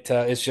 It's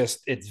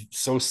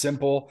so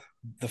simple.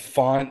 The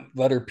font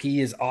letter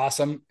P is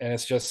awesome, and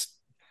it's just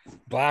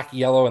black,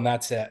 yellow, and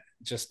that's it.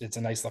 Just it's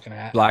a nice looking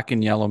hat. Black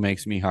and yellow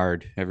makes me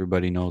hard.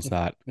 Everybody knows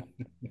that.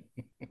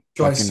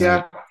 Choice. Fucking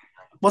right. Yeah.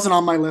 Wasn't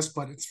on my list,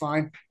 but it's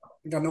fine.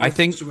 I got no I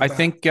think issue with I that.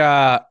 think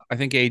I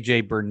think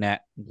AJ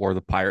Burnett wore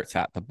the Pirates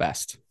hat the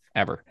best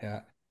ever.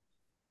 Yeah,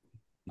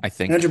 I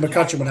think. Andrew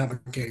McCutcheon would have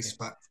a case,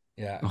 but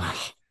yeah.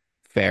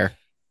 Fair,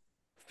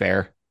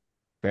 fair,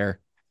 fair.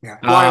 yeah.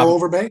 Lyle Um,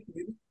 Overbay.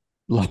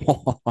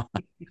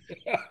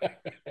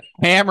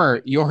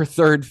 Hammer, your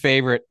third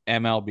favorite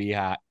MLB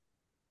hat.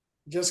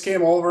 Just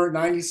came over,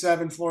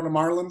 97 Florida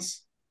Marlins.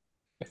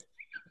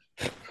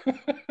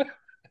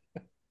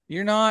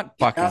 You're not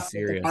fucking Yeah, with the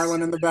serious.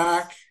 Marlin in the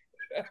back.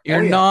 You're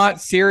Oh, yeah.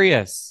 not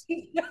serious.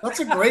 That's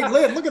a great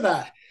lid. Look at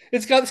that.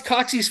 It's got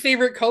Coxy's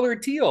favorite color,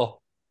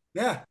 teal.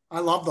 Yeah, I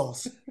love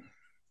those.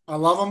 I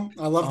love them.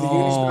 I love the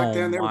unis back Oh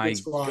then. They were a my good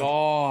squad.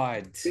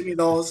 god. Give me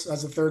those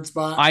as a third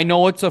spot. I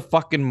know it's a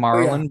fucking Oh, yeah.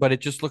 marlin, but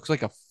it just looks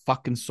like a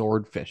fucking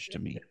swordfish to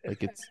me.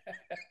 Like it's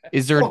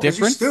is there a Oh, because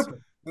you're difference?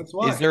 stupid. That's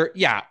why. Is there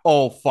yeah.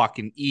 Oh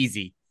fucking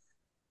easy.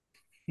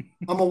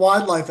 I'm a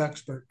wildlife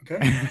expert.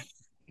 Okay.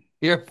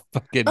 You're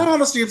fucking I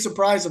honestly am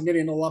surprised I'm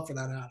getting no love for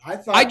that hat. I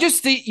thought I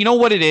just think you know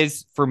what it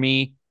is for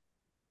me.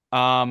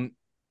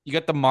 You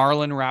got the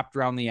marlin wrapped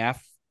around the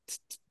F.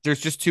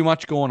 There's just too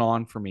much going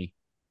on for me.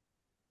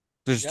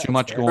 There's Yeah, too that's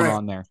much fair. going Right.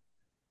 on there.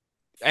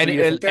 And Three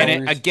different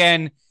colors.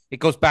 again, it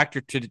goes back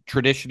to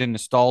tradition and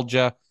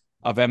nostalgia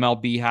of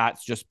MLB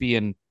hats just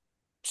being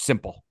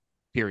simple.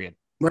 Period.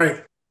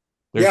 right.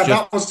 There's Yeah, just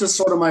that was just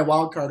sort of my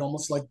wild card,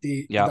 almost like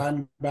the yeah.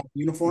 Diamondback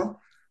uniform.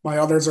 My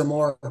others are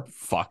more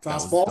Fuck, that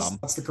was fastballs. dumb.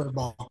 That's the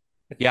curveball.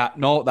 Yeah,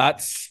 no,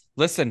 that's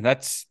listen.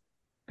 That's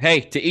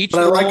hey to each But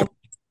I their like own. 'em.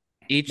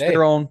 Each Hey.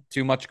 their own.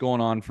 Too much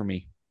going on for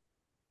me.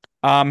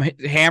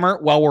 Hammer.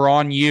 While we're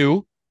on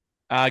you,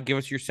 give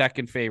us your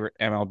second favorite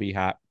MLB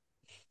hat.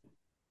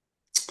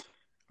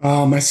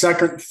 My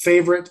second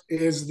favorite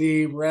is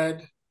the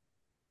red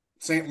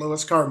St.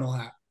 Louis Cardinal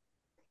hat.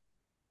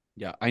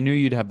 Yeah, I knew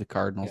you'd have the Yeah.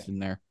 Cardinals in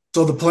there.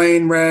 So the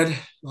plain red.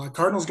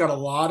 Cardinals got a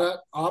lot of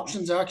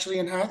options actually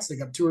in hats. They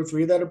got two or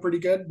three that are pretty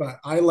good, but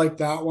I like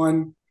that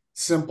one.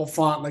 Simple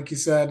font, like you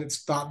said.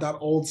 It's that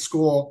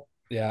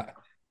Yeah.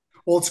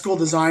 old school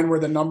design where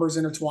the numbers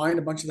intertwine.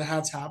 A bunch of the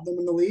hats have them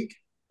in the league,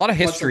 A lot of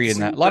much like the history in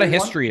that. A single lot of plain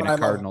one. history in But a I love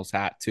it. Cardinals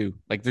hat too.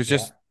 Like there's Yeah.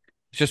 just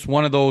it's just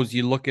one of those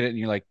you look at it and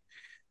you're like,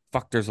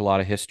 fuck, there's a lot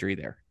of history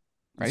there.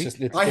 It's Right? just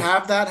it's I just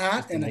have that hat,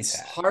 just a and nice it's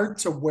hat. hard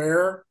to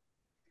wear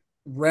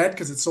red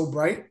because it's so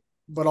bright.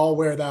 But I'll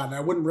wear that, and I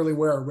wouldn't really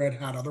wear a red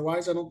hat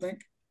otherwise. I don't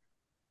think.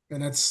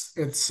 And it's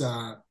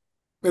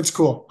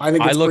cool. I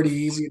think I it's look pretty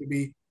easy to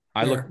be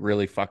I look there.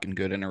 really fucking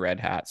good in a red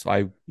hat. So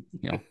I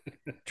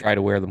try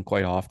to wear them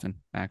quite often,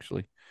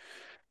 actually.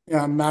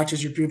 Yeah,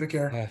 matches your pubic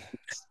hair.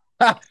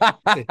 Uh,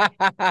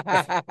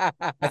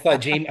 I,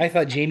 I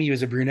thought Jamie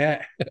was a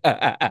brunette.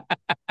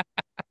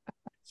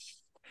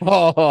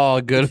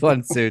 Oh, good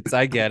one, Suits.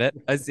 I get it.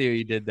 I see what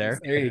you did there.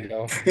 There you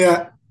go.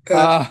 Yeah,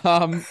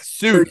 dirty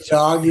Suits.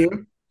 dog,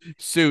 you.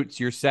 Suits,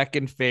 your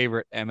second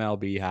favorite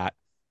MLB hat.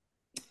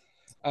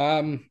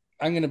 I'm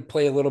gonna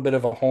play a little bit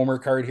of a homer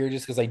card here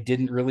just because I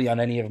didn't really on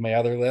any of my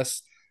other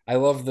lists. I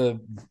love the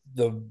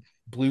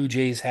Blue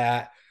Jays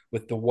hat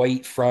with the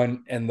white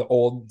front and the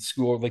old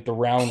school, like the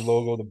round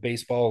logo, the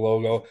baseball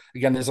logo.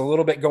 Again, there's a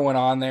little bit going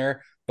on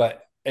there,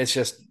 but it's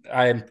just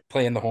I'm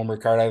playing the homer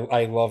card.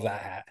 I love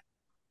that hat.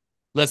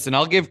 Listen,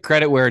 I'll give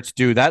credit where it's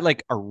due. That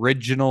like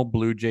original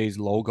Blue Jays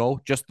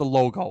logo, just the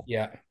logo.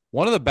 Yeah,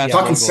 One of the best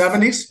yeah, Talking logos.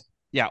 70s.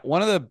 Yeah,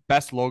 one of the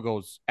best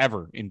logos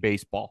ever in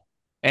baseball.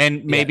 And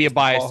yeah. maybe a Just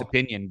biased all,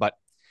 opinion, but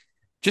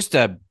just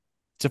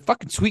it's a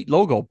fucking sweet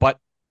logo. But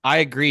I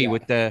agree yeah,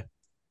 with the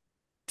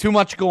too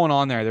much going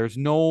on there. There's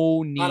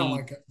no I don't need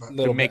like it, a but to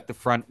little make bit. the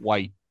front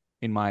white,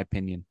 in my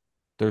opinion.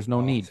 There's no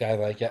Oh, need. see, I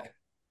like it.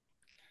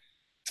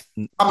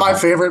 not my Uh,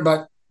 favorite,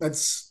 but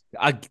that's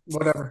I,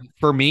 whatever.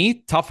 for me,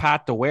 tough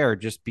hat to wear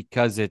just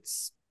because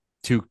it's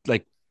too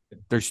like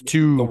there's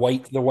two The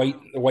the white's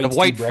too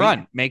white bright.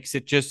 front makes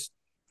it just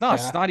no,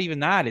 it's Yeah. not even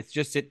that. It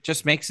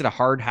just makes it a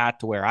hard hat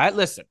to wear. I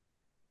listen,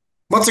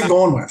 What's it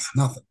going with?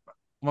 Nothing.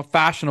 I'm a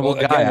fashionable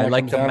Well, guy. again, I that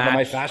like comes to down to my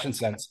match fashion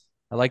sense,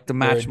 I like to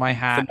where match my if it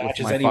hat with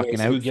matches my anyway, fucking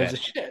so who gives a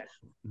outfit.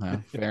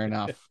 shit? Fair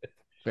enough.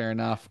 Fair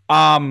enough.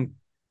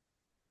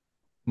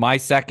 My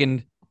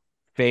second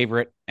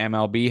favorite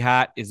MLB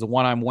hat is the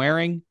one I'm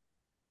wearing.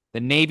 The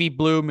navy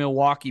blue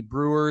Milwaukee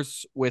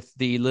Brewers with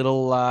the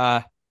little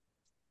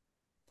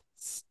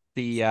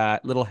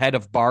head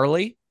of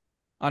barley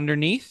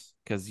underneath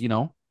because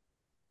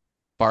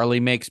barley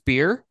makes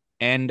beer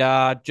and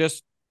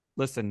just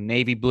listen,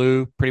 navy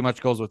blue pretty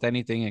much goes with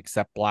anything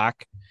except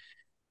black.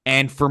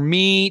 And for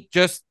me,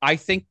 just I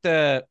think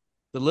the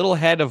little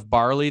head of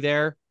barley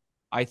there,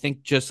 I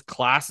think just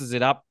classes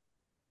it up.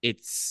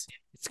 It's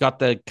got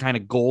the kind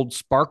of gold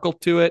sparkle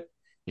to it.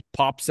 It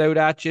pops out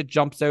at you,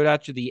 jumps out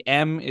at you. The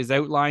M is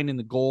outlined in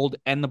the gold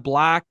and the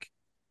black.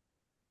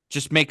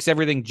 Just makes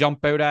everything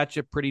jump out at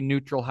you. Pretty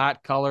neutral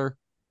hat color.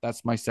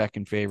 That's my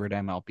second favorite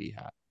MLB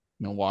hat.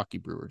 Milwaukee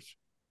Brewers.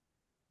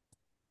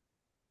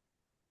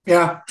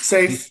 Yeah, You,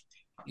 safe.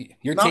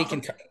 you're Not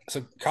taking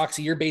so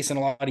Coxy, you're basing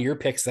a lot of your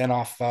picks then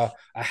off a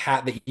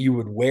hat that you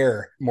would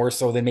wear more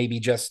so than maybe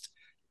just a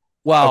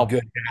Well,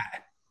 good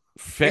hat.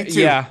 me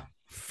too. yeah,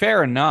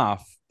 fair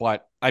enough.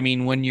 But I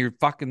mean, when you're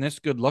fucking this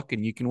good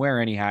looking, you can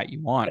wear any hat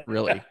you want,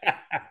 really.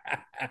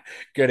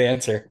 Good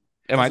answer.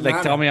 Am I Doesn't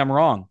like, tell matter. me I'm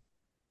wrong?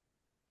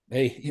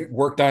 Hey, it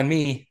worked on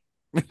me.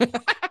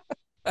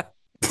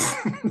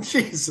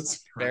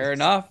 Jesus Fair Christ.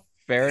 enough.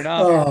 Fair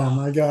enough. Oh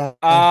my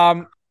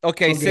God.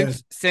 Okay, So good.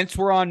 since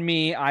we're on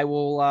me, I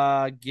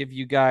will give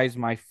you guys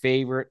my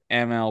favorite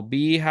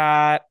MLB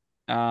hat.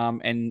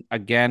 And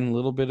again, a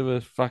little bit of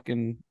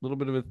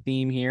a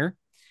theme here.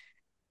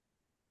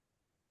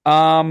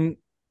 Um,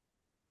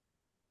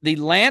 the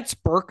Lance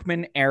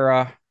Berkman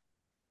era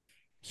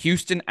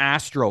Houston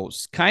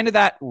Astros, kind of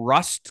that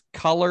rust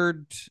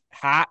colored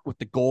hat with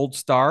the gold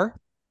star.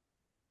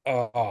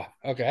 Oh,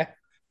 okay.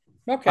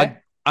 A- Okay.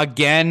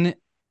 Again,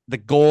 the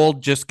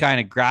gold just kind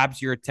of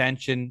grabs your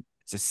attention.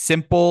 It's a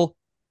simple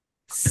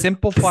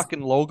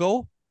fucking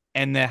logo,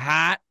 and the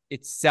hat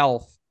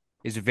itself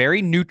is a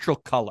very neutral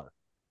color.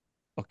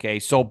 Okay,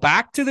 so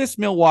back to this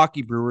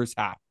Milwaukee Brewers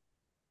hat.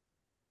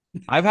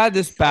 I've had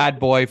this bad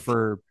boy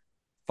for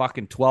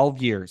fucking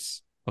 12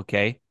 years.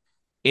 Okay,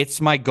 it's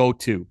my go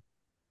to.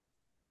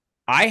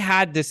 I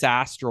had this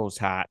Astros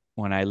hat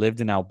when I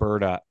lived in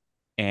Alberta,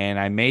 and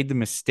I made the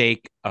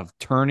mistake of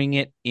turning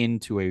it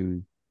into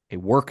a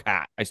work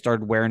hat. I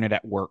started wearing it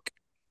at work,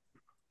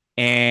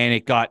 and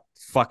it got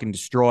fucking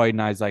destroyed.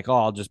 And I was like, oh,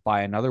 I'll just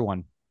buy another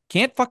one.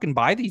 Can't fucking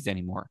buy these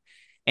anymore.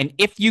 And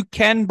if you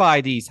can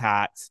buy these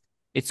hats,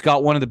 it's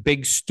got one of the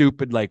big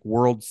stupid like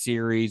World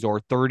Series or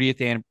 30th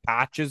and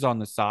patches on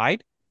the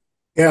side,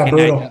 Yeah, and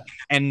I Yeah. brutal.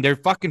 and they're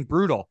fucking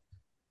brutal.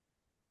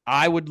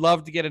 I would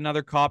love to get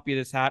another copy of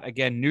this hat.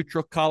 Again,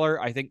 neutral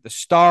color. I think the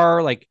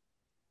star, like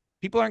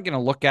people aren't going to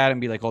look at it and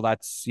be like, oh,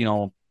 that's,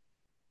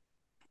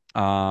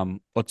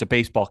 what's a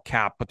baseball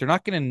cap, but they're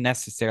not going to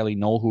necessarily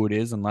know who it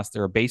is unless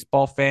they're a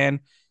baseball fan.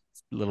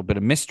 A little bit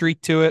of mystery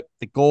to it.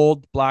 The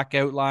gold, black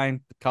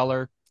outline, the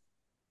color.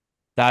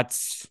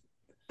 That's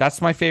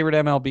my favorite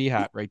MLB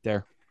hat right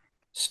there.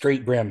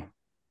 Straight brim.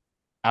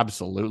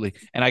 Absolutely.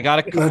 And I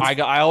That's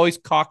always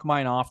cock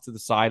mine off to the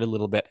side a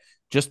little bit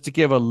just to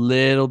give a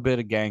little bit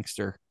of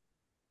gangster,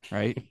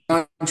 right?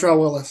 Montreal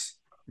Willis.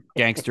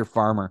 Gangster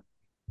farmer,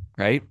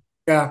 right?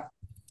 Yeah.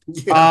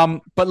 Yeah.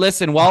 But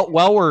listen,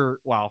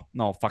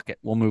 no, fuck it.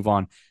 We'll move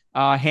on.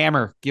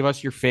 Hammer, give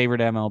us your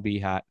favorite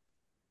MLB hat.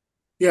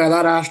 Yeah,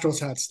 that Astros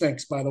hat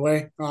stinks, by the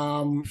way.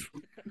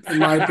 In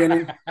my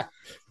opinion.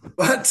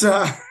 But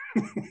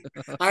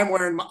I'm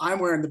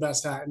wearing the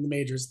best hat in the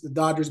majors. The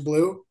Dodgers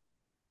blue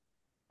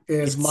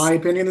is It's my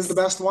opinion is the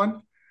best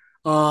one.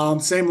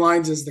 Same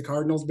lines as the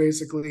Cardinals,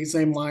 basically.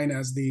 Same line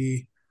as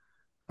the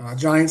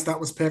Giants that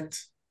was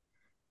picked.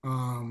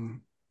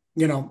 Um,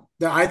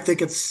 I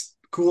think it's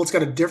cool. It's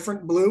got a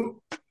different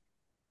blue.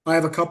 I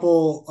have a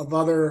couple of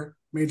other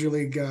major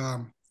league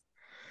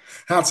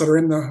hats that are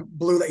in the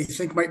blue that you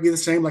think might be the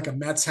same, like a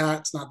Mets hat.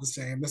 It's not the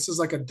same. This is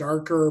like a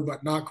darker,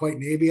 but not quite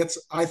navy.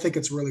 I think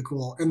it's really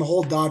cool. And the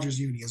whole Dodgers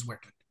uni is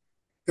wicked.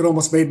 It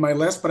almost made my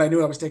list, but I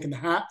knew I was taking the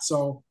hat,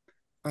 so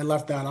I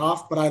left that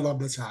off. But I love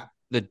this hat.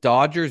 the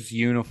Dodgers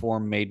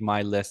uniform made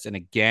my list, and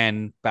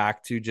again,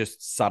 back to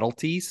just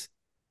subtleties,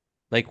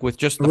 like with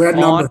just The the red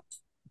number. font,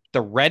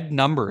 the red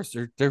numbers.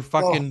 They're Oh,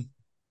 fucking.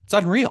 It's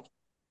unreal.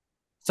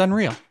 It's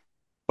unreal.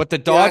 But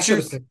yeah, I should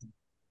have picked them.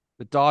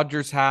 The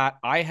Dodgers hat.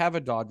 I have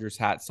a Dodgers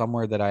hat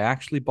somewhere that I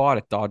actually bought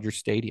at Dodger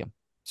Stadium.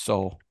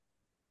 So,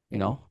 you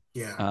know,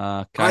 Yeah.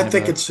 I kind of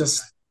think a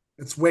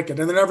it's wicked,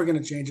 and they're never going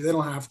to change it. They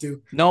don't have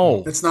to.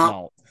 no, It's not.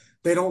 no.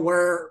 They don't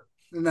wear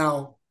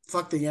now.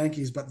 Fuck the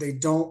Yankees, but they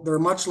don't. They're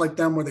much like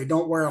them, where they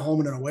don't wear a home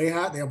and an away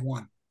hat. They have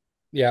one.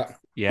 Yeah. We're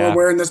Yeah,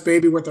 wearing this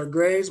baby with our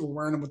grays. We're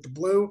wearing them with the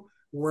blue.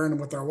 We're wearing them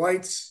with our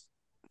whites.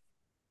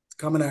 It's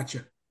coming at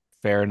you.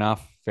 fair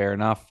enough. Fair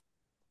enough.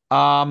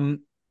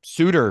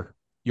 Suitor,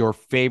 your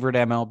favorite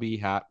MLB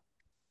hat.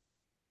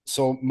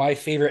 So my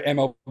favorite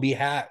MLB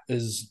hat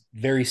is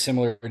very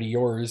similar to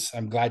yours.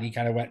 I'm glad you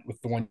kind of went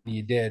with the one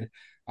you did.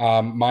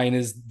 Mine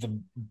is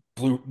the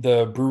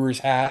Brewers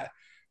hat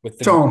with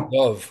the Tone.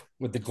 glove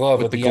With with the the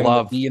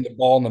glove. MLB and the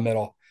ball in the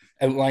middle,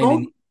 outlined in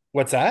Tone.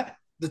 what's that?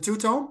 The two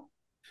tone.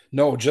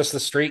 No, just the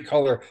straight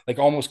color, like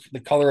almost the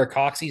color of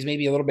Coxy's,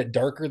 maybe a little bit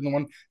darker than the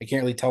one. I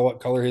can't really tell what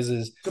color his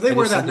is. So they I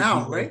wear just that think it'd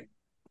be now, right?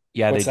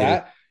 Yeah, they what's do.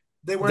 that?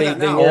 They wear They that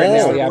they now, wear it right?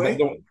 now, Oh, Instead of yeah.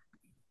 But away.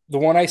 the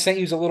one I sent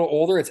you is a little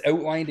older. It's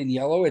outlined in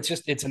yellow. It's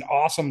an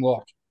awesome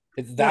look.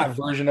 It's Yeah. that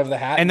version of the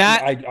hat. and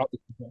that I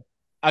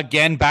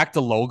again back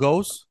to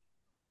logos.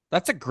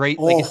 That's a great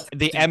like Oh,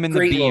 the it's a M and the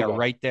great B are logo.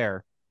 right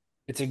there.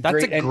 It's a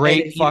That's a great and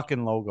great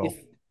fucking logo.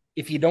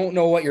 if you don't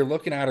know what you're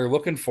looking at or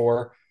looking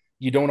for,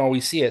 you don't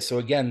always see it. So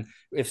again,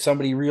 if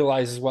somebody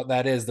realizes what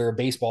that is, they're a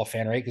baseball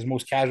fan, right? Because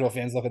most casual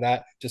fans look at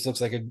that, just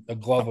looks like a A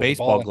glove with a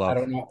baseball ball. And I glove.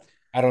 don't know.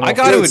 I don't know I if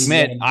got that to it's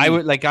means admit, I M&B.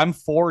 would like I'm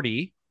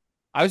 40.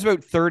 I was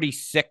about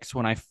 36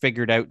 when I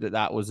figured out that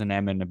that was an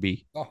M and a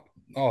B. Oh,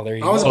 oh, there I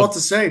you was go. about So to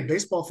say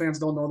baseball fans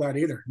don't know that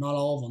either. Not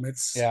all of them.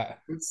 It's Yeah,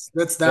 it's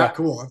that's that yeah.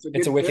 cool. It's a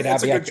It's a good. wicked It's hat. a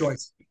But yeah, good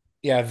choice.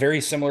 yeah, very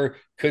similar.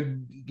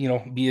 Could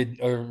be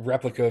a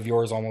replica of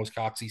yours almost,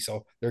 Coxy.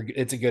 So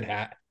it's a good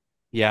hat.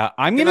 yeah,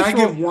 I'm Can gonna I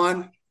throw. give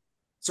one?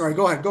 Sorry,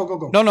 go ahead. Go go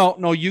go. No, no,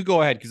 no. You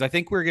go ahead because I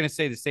think we're gonna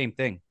say the same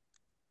thing.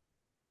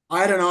 I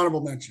had an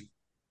honorable mention.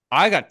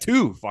 I got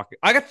two fucking.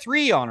 I got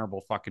three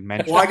honorable fucking Well, I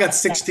mentions. got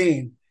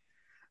 16,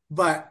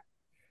 but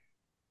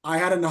I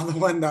had another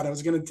one that I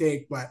was going to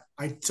take, but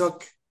I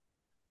took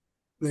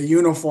the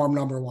uniform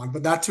number one.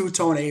 But that two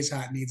tone A's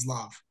hat needs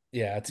love.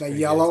 Yeah, it's The pretty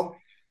good. yellow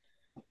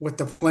with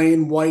the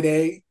plain white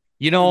A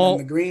You and then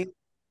the know, green.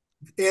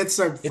 It's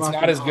a It's not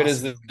fucking as good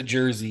as awesome the uni.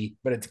 jersey,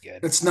 but it's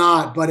good. It's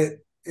not, but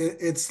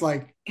it's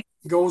like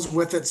goes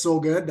with it so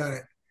good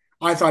that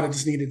I thought it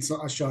just needed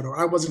a shout out.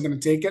 I wasn't going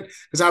to take it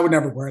because I would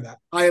never wear that.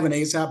 I have an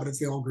A's hat, but it's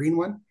the all green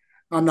one.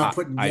 I'm not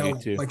putting I do yellow.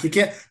 too. Like you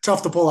can't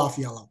tough to pull off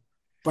yellow,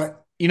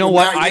 but You know in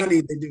what? that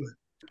uni they do it.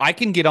 I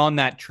can get on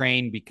that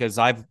train because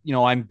I'm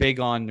big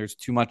on there's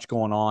too much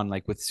going on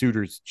like with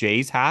Suitors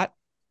Jay's hat,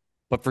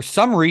 but for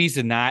some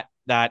reason that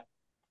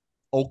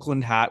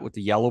Oakland hat with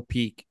the yellow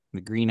peak,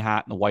 and the green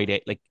hat, and the white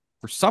A, like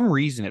for some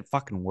reason it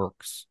fucking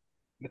works.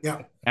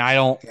 Yeah,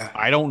 And yeah.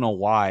 I don't know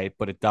why,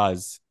 but it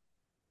does.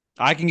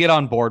 I can get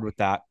on board with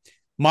that.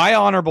 My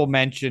honorable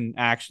mention,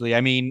 actually, I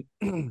mean,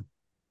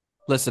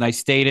 listen, I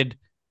stated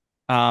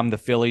the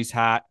Phillies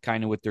hat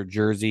kind of with their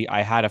jersey.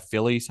 I had a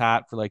Phillies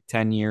hat for like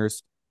 10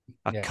 years,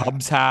 a Yeah.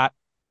 Cubs hat.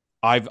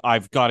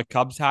 I've got a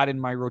Cubs hat in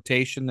my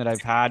rotation that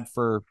I've had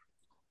for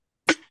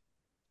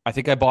I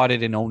think I bought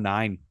it in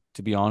 '09.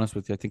 To be honest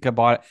with you. I think I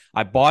bought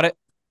it.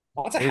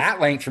 Lots of Here's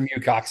hat length from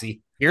you, Coxie.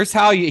 here's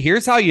how you Takes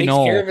care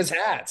know. of his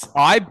hats.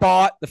 I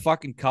bought the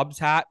fucking Cubs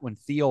hat when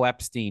Theo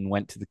Epstein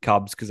went to the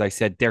Cubs because I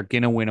said they're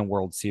gonna win a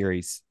World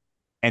Series.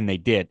 And they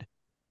did.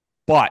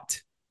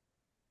 But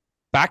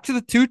back to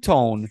the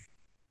two-tone,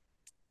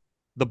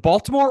 the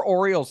Baltimore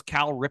Orioles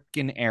Cal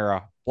Ripken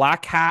era,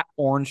 black hat,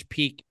 orange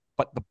peak,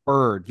 but the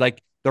bird,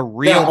 like the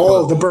Yeah. real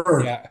Oh, bird. the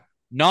bird. Yeah.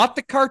 Not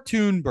the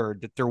cartoon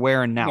bird that they're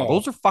wearing now. No.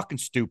 Those are fucking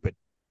stupid.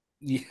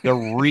 Yeah. The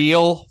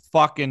real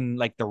fucking,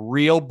 like the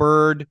real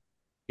bird.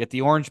 Get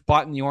the orange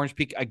button, the orange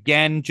peak.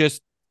 Again,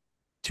 just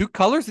two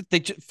colors that they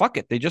just, fuck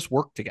it. They just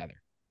work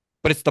together.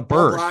 But it's the All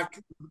bird. black,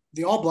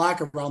 the all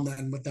black around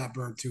then with that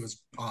bird too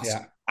is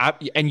awesome.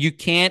 And you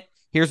can't,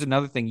 here's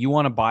another thing. You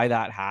want to buy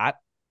that hat,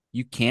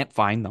 you can't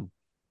find them.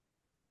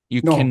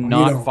 You No, you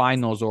cannot don't.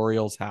 find those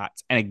Orioles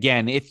hats. And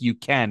again, if you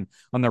can,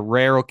 on the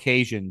rare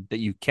occasion that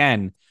you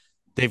can,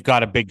 they've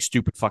got a big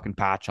stupid fucking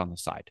patch on the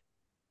side.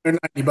 They're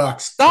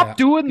 $90. Stop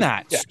doing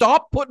that. Yeah.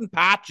 Stop putting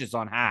patches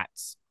on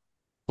hats.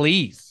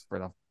 Please, for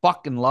the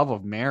fucking love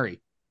of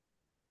Mary.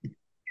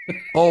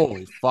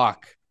 Holy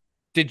fuck.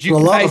 Did you For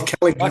the love guys of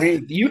Kelly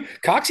Green.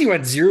 Coxy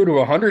went 0 to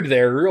 100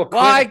 there real quick.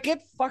 Well, I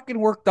get fucking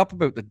worked up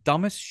about the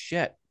dumbest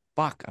shit.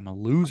 Fuck, I'm a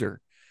loser.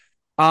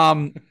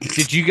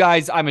 Did you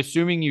guys, I'm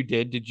assuming you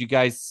did you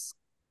guys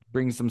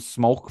bring some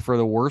smoke for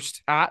the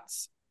worst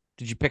hats?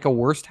 Did you pick a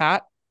worst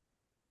hat?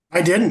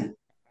 I didn't,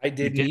 I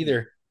didn't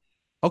either.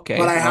 Okay.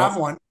 but I have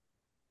one.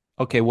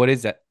 Okay, what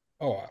is it?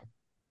 Oh,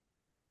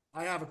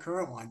 I have a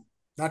current one.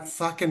 That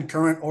fucking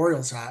current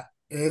Orioles hat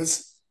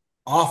is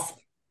awful.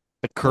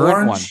 The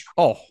current Orange.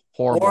 one. Oh,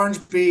 horrible.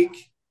 Orange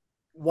beak,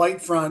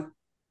 white front,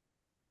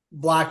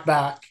 black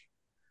back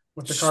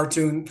with the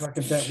cartoon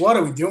fucking thing. What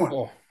are we doing?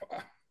 oh.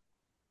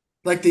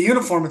 Like the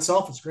uniform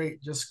itself is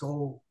great. Just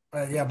go,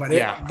 but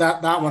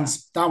that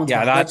one's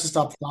Yeah, that's just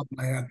off the top of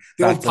my head.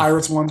 The that's old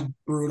Pirates one's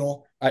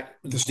brutal. With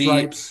the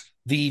stripes.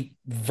 The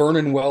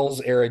Vernon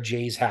Wells era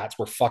Jays hats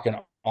were fucking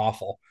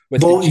awful.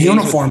 Those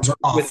uniforms are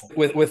awful.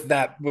 With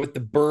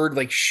the bird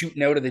like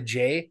shooting out of the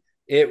J.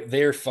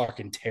 They're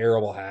fucking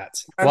terrible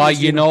hats. Well,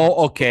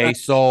 okay,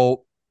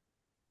 so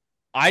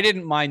I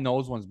didn't mind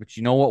those ones, but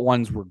you know what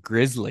ones were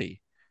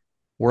grisly?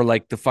 Were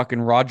like the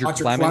fucking Roger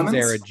Clemens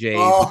era Jays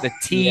with the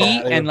T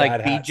and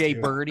like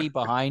BJ Birdie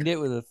behind it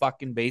with a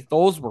fucking base.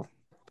 Those were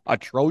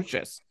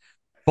atrocious.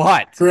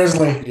 But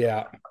grizzly.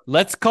 Yeah.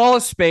 Let's call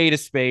a spade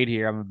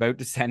here. I'm about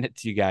to send it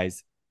to you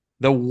guys.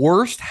 The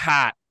worst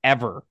hat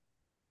ever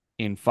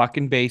in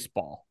fucking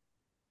baseball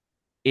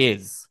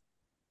is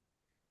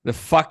the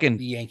fucking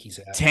Yankees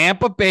hat.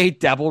 Tampa Bay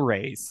Devil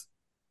Rays.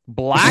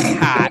 Black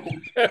hat,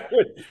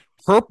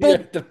 purple,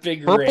 the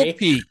big purple ray.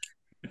 peak,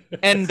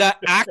 and the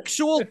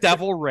actual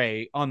Devil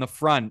Ray on the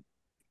front.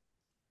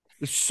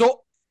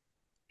 So,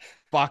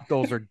 fuck,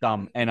 those are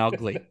dumb and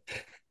ugly.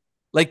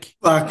 Like,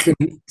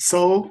 fucking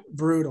so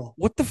brutal.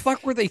 What the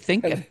fuck were they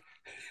thinking?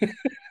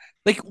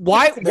 Like,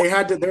 why? They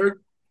had to.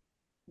 They're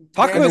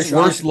talk about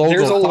worst logo.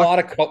 There's a lot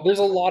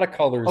of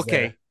colors. Okay,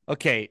 there.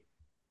 Okay.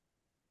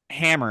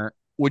 Hammer,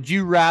 would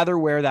you rather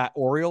wear that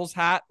Orioles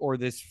hat or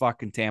this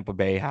fucking Tampa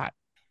Bay hat?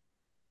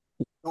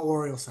 The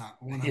Orioles hat,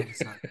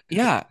 100%.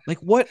 Yeah, like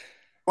what?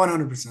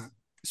 100%.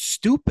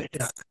 Stupid.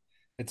 Yeah.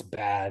 It's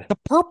bad. The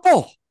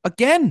purple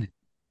again.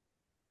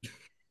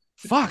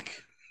 Fuck.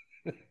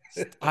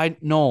 I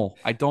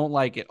don't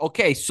like it.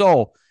 Okay,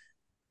 so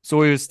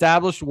we've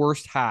established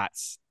worst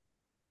hats.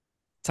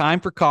 Time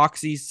for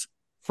Coxy's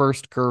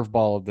first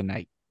curveball of the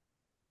night.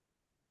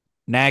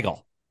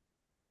 Nagel.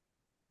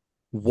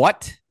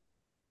 What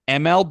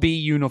MLB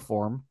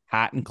uniform,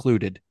 hat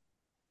included,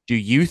 do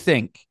you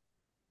think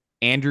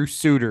Andrew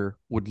Suter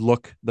would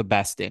look the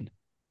best in?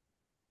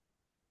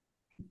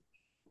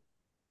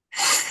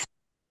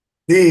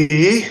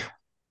 You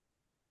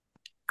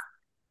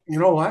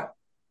know what?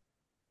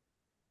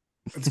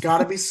 It's got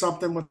to be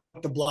something with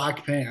the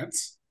black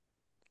pants.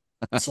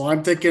 So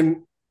I'm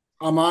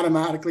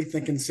automatically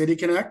thinking City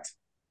Connect.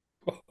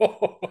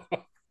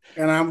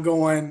 And I'm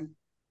going.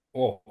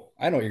 Oh,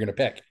 I know what you're going to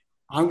pick.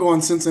 I'm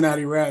going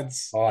Cincinnati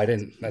Reds. Oh, I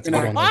didn't. That's a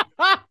good one.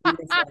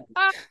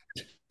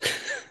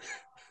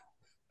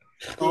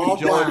 All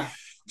black.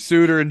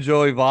 Suter and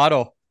Joey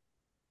Votto.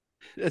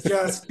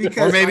 Just because.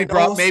 Or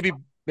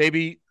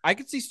maybe I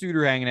could see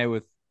Suter hanging out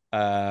with,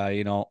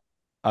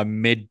 a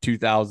mid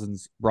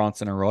 2000s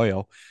Bronson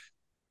Arroyo.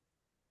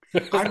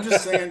 I'm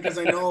just saying because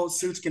I know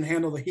suits can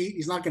handle the heat.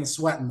 He's not going to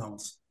sweat in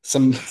those. So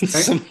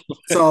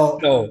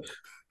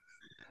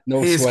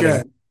no he's sweating.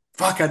 Good.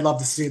 Fuck, I'd love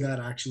to see that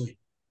actually.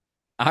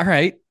 All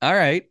right.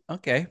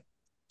 Okay.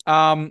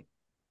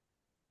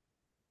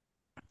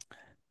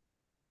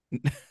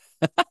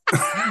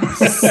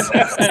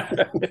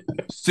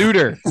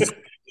 Suter,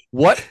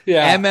 what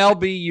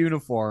MLB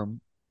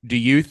uniform do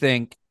you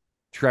think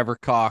Trevor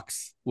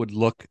Cox would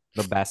look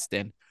the best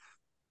in?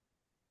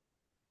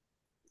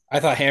 I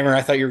thought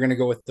you were going to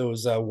go with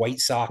those White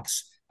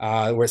Sox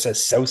where it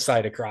says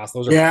Southside across.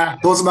 Those are that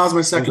was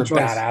my second choice.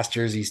 Badass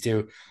jerseys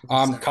too.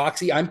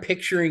 Coxy, I'm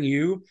picturing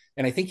you,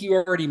 and I think you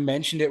already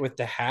mentioned it with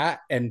the hat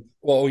and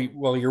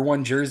your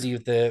one jersey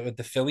with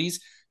the Phillies.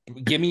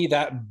 Give me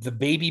the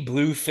baby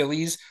blue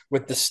Phillies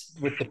with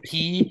the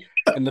P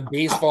and the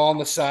baseball on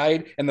the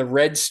side and the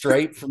red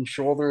stripe from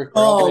shoulder.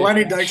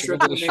 Lenny Dykstra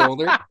to the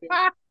shoulder.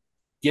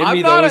 Give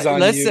me those on you.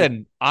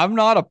 Listen, I'm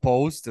not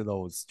opposed to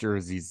those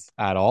jerseys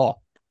at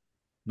all.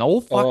 No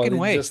fucking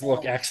way. Just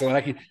look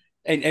excellent.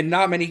 And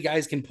not many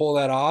guys can pull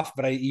that off,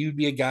 but you'd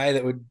be a guy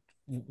that would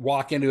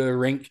walk into a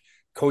rink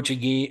coach a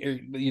game,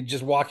 or you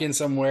just walk in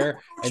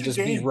somewhere and just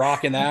be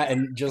rocking that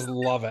and just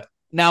love it.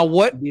 Now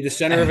what? Be the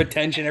center of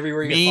attention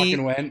everywhere you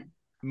fucking went.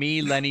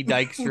 Lenny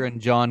Dykstra, and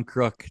John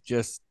Crook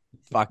just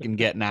fucking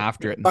getting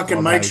after it. In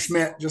fucking Mike Clubhouse.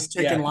 Schmidt just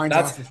taking lines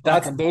that's off of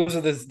that's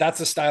fucking. that's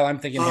the style I'm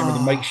thinking. Hammer, the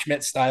Mike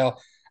Schmidt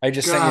style. I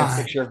just sent you a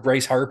picture of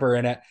Bryce Harper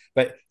in it,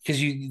 but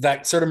because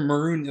that sort of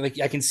maroon, like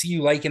I can see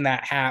you liking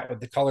that hat with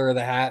the color of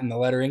the hat and the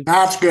lettering.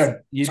 That's good.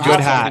 You good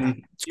hat.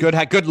 It's good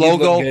hat. Good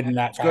logo. Good in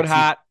that it's good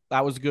hat.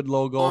 That was a good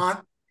logo.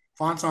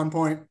 Font's on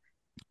point.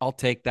 I'll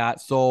take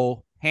that.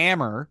 So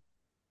Hammer,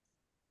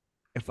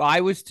 if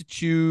I was to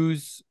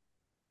choose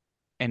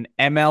an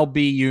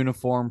MLB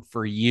uniform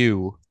for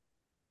you,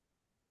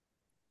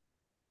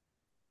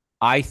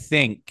 I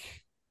think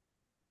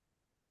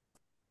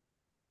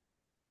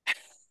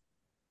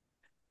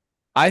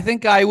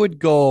I would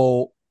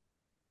go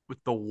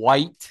with the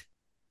white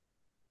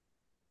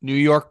New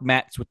York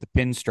Mets with the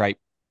pinstripe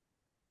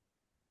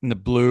and the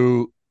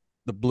blue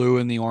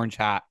and the orange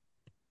hat.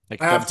 Like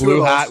the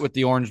blue hat with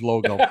the orange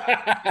logo.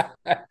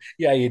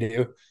 Yeah, you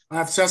do. I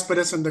have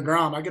Cespedes and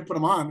DeGrom. I could put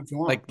them on if you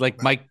want.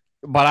 Like Mike,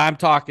 but I'm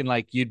talking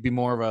like you'd be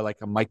more of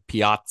a Mike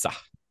Piazza.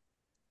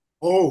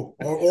 Oh,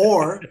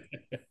 or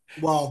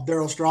well,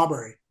 Darryl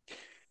Strawberry.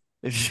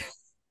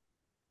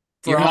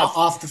 For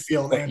off the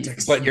field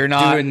antics. But you're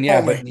not doing,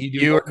 but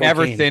you're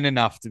never thin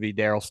enough to be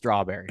Darryl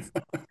Strawberry.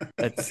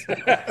 That's well,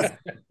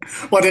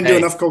 I didn't do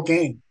enough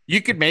cocaine.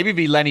 You could maybe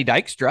be Lenny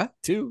Dykstra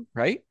too,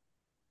 right?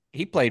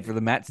 He played for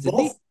the Mets, didn't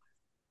he?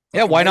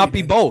 Yeah, why not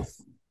be both?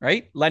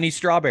 Right? Lenny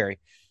Strawberry.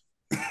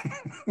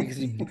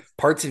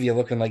 Parts of you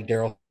looking like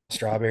Darryl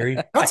Strawberry.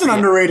 That's an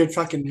underrated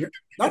fucking.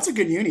 That's a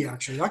good uni,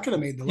 actually. That could have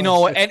made the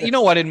list. And you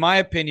know what? In my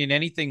opinion,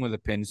 anything with a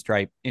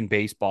pinstripe in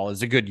baseball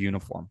is a good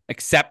uniform,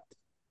 except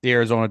the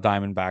Arizona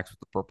Diamondbacks with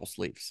the purple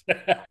sleeves.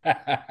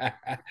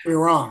 You're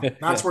wrong.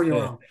 That's where you're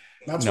wrong.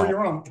 That's where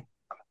you're wrong.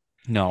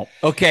 No.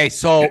 Okay,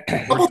 so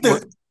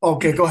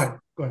okay, go ahead.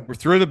 We're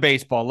through the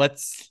baseball.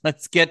 Let's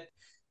get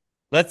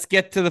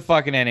to the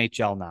fucking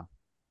NHL now.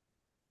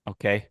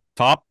 Okay.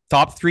 Top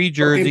 3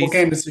 jerseys people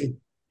came to see.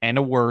 And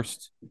a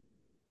worst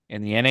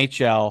in the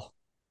NHL.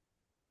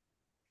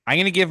 I'm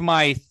going to give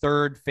my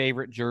third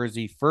favorite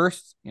jersey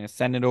first. I'm going to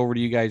send it over to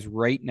you guys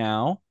right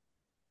now.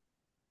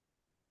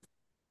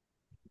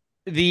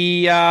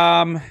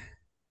 Why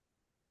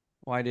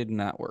didn't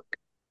that work?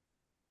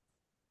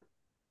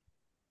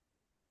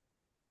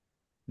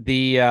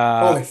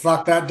 Holy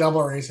fuck, that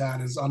double race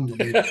hat is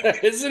unbelievable.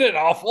 Isn't it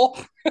awful?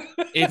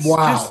 It's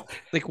just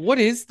like, what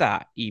is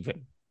that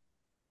even?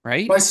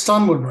 Right? My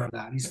son would wear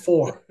that. He's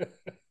 4.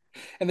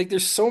 And like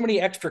there's so many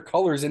extra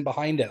colors in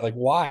behind it. Like,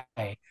 why?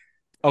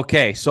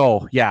 Okay,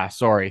 so yeah,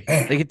 sorry.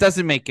 Like it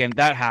doesn't make any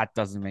that hat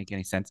doesn't make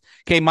any sense.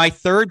 Okay, my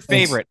third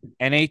favorite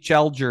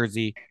NHL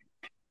jersey,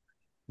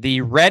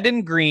 the red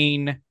and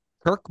green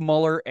Kirk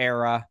Muller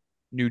era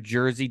New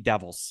Jersey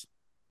Devils.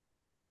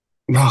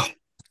 No.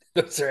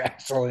 Those are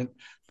excellent.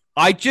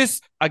 I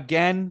just,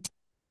 again,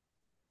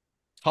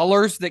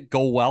 colors that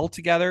go well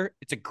together.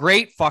 It's a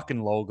great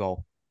fucking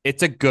logo.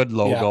 It's a good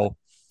logo. Yeah,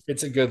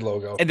 it's a good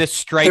logo. And the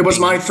striping. It was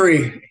my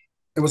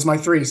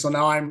 3. So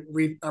now I'm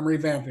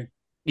revamping.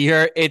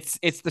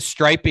 It's the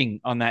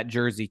striping on that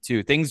jersey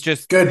too. Things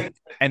just good.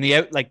 And the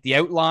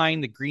outline,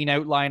 the green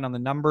outline on the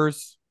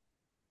numbers.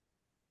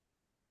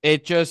 They're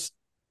just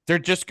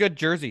good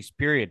jerseys,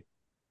 period.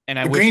 And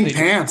the green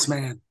pants,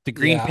 man. The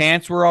green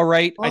pants were all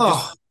right.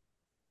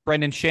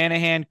 Brendan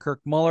Shanahan,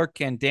 Kirk Muller,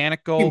 Ken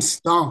Danico. Team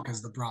stunk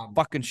is the problem.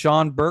 Fucking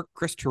Sean Burke,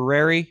 Chris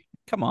Terreri.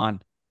 Come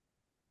on.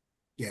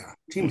 Yeah,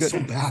 team's so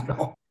bad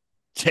though.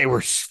 They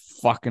were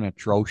fucking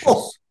atrocious.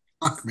 Oh,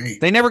 fuck me.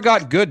 They never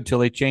got good until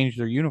they changed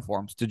their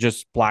uniforms to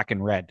just black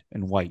and red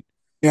and white.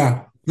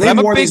 Yeah, they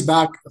wore these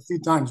back a few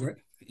times, right?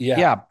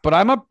 Yeah, but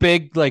I'm a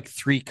big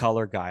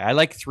 3-color guy. I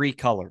like 3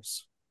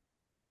 colors.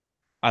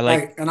 I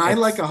like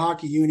a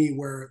hockey uni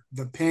where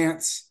the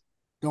pants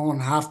don't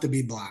have to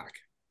be black.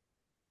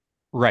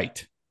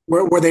 Right.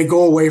 Where they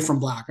go away from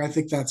black. I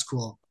think that's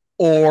cool.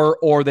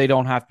 Or they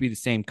don't have to be the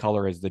same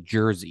color as the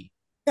jersey.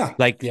 Yeah.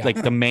 Like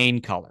the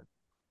main color.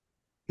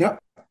 Yep.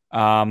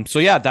 So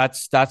yeah,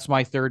 that's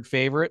my third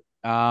favorite.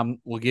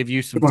 We'll give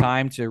you some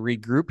time to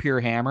regroup here,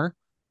 Hammer.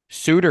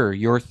 Suitor,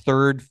 your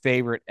third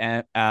favorite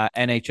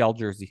NHL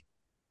jersey.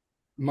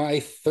 My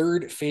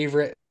third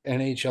favorite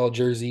NHL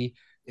jersey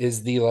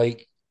is the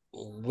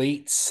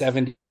late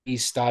 70s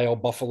style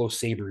Buffalo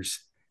Sabres.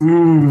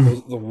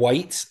 The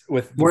whites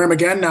with wear them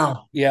again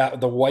now. Yeah,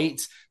 the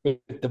whites with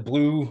the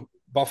blue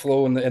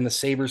buffalo and the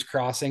Sabres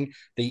crossing.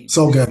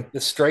 So good. The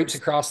stripes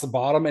across the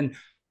bottom, and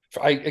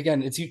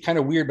it's kind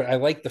of weird, but I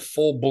like the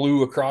full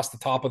blue across the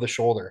top of the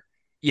shoulder.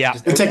 Yeah,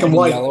 you're taking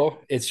white. Yellow.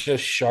 It's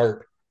just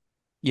sharp.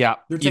 Yeah,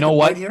 you know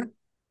what? Here?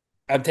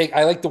 I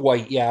like the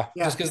white. Yeah,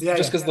 just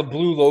because the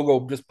blue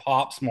logo just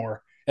pops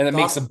more. And it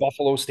makes the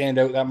Buffalo stand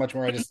out that much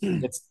more.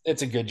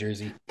 It's a good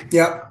jersey.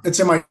 Yeah,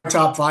 it's in my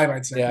top 5,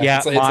 I'd say. Yeah,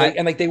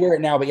 and they wear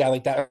it now, but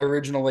that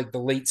original the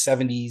late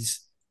 70s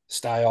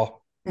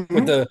style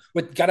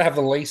with gotta have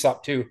the lace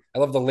up too. I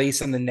love the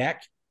lace in the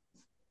neck.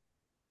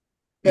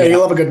 Yeah, Yeah, you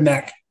love a good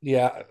neck.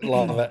 yeah,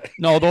 love it.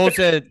 No,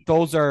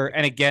 those are,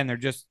 and again, they're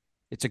just,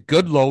 it's a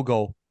good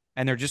logo,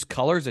 and they're just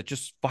colors that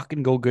just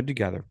fucking go good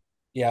together.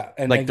 Yeah,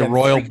 and Like the again,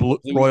 freaking blue.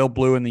 royal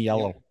blue and the Yeah,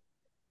 yellow.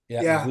 yeah,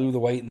 the Yeah. blue, the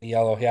white, and the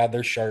yellow. Yeah,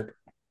 they're sharp.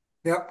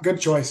 Yep. Good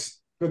choice.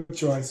 Good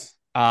choice.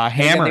 And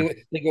again, Hammer.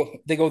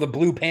 they go the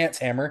blue pants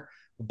hammer,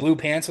 the blue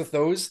pants with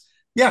those.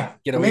 Yeah.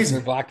 Get away from their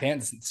Amazing. black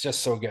pants. It's just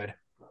so good.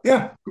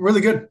 Yeah.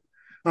 Really good.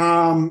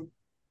 Um,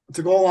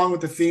 to go along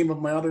with the theme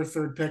of my other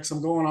third picks,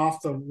 I'm going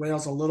off the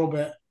rails a little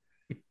bit,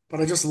 but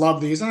I just love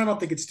these, and I don't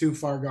think it's too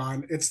far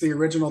gone. It's the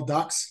original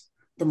Ducks,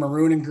 the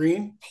maroon and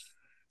green.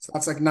 So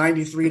that's like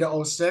 93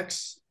 to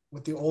 '06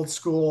 with the old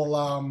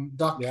school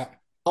duck Yeah.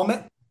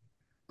 helmet.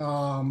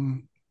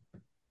 Um,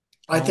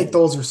 I think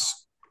Oh, those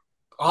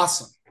are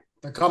awesome.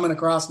 They're coming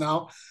across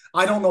now.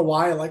 I don't know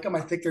why I like them. I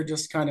think they're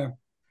just kind of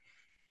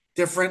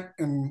different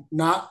and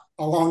not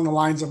along the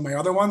lines of my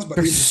other ones, but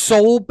They're these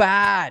are so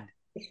bad.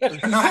 they're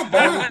not So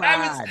bad.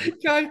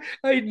 bad.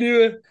 I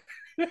knew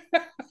it.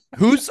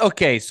 Who's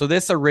okay? So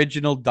this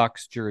original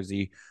Ducks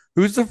jersey,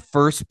 who's the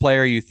first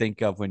player you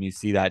think of when you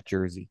see that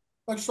jersey?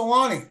 Like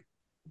Solani.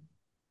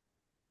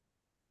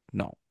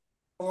 No.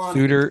 Solani.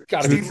 Suitor,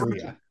 Got to be Steve Korea.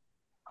 Richard.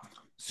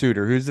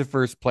 Suitor, who's the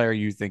first player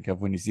you think of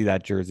when you see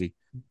that jersey?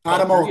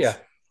 Adam Korea. Oates.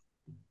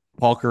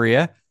 Paul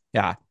Correa?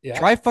 Yeah. Yeah.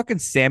 Try fucking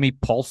Sammy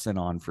Paulson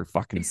on for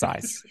fucking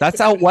size. That's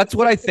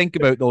what I think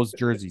about those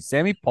jerseys.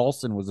 Sammy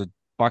Paulson was a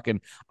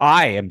fucking,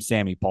 I am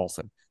Sammy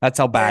Paulson. That's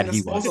how bad And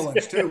he the was.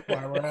 Smozovic, too,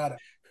 while we're at it.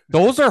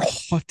 Those are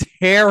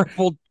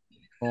terrible.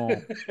 Oh,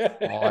 God.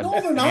 No,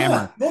 they're Hammer.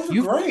 not. Those are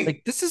You great.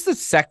 like this is the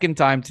second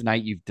time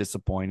tonight you've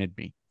disappointed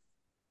me.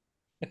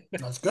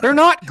 That's good. They're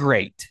not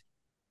great.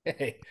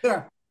 Hey,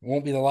 Yeah.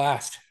 won't be the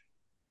last.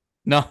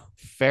 No,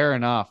 fair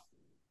enough.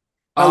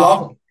 I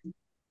love them.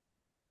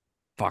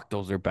 Fuck,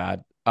 those are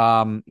bad.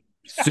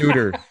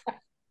 Suitor.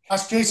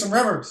 That's Jason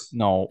Rivers.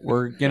 No,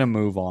 we're gonna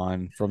move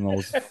on from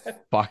those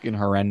fucking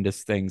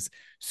horrendous things.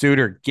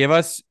 Suitor, give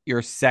us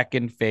your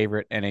second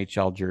favorite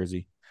NHL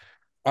jersey.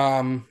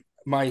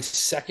 My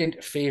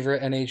second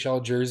favorite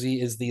NHL jersey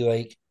is the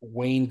like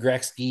Wayne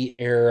Gretzky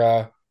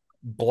era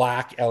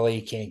black LA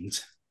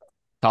Kings.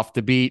 Tough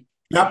to beat.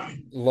 Yep.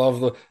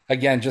 Love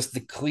again just the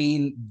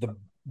clean, the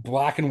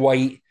black and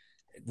white,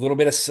 a little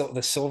bit of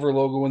the silver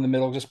logo in the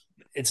middle. Just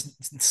it's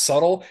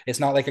subtle. It's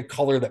not like a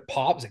color that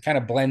pops. It kind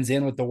of blends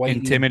in with the white.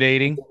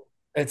 Intimidating.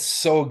 It's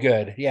so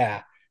good.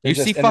 Yeah. You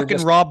see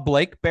fucking Rob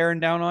Blake bearing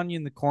down on you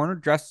in the corner,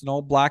 dressed in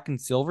all black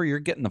and silver. You're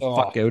getting the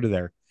fuck out of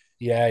there.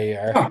 Yeah, you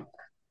are. Yeah.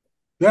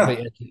 Yeah.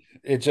 But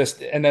it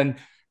just, and then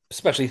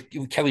especially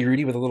Kelly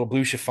Rudy with a little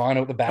blue chiffon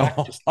out the back.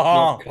 Just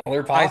Oh,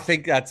 color pop. I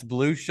think that's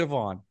blue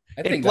chiffon.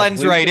 I It think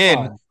blends right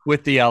in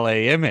with the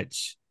LA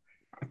image.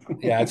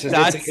 Yeah, it's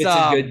just it's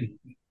a good,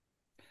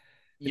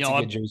 it's a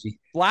good jersey.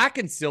 Black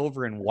and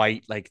silver and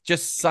white, like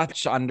just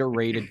such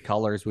underrated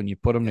colors when you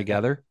put them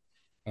together.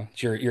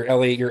 It's your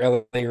LA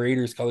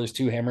Raiders colors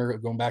too, Hammer,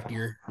 going back to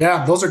your.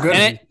 Yeah, those are good.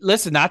 And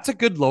listen, that's a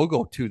good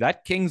logo too.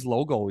 That Kings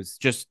logo is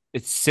just,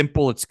 it's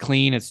simple, it's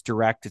clean, it's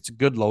direct. It's a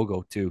good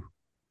logo too.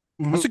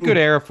 That's a good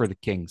era for the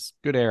Kings.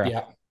 Good era.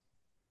 Yeah.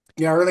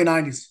 Yeah, early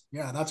 90s.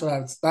 Yeah, that's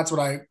what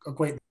I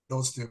equate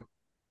those two.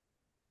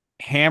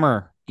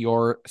 Hammer,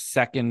 your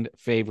second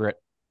favorite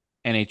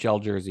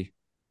NHL jersey.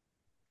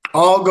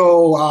 I'll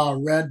go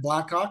Red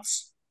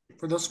Blackhawks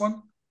for this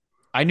one.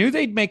 I knew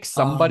they'd make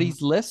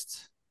somebody's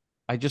list.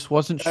 I just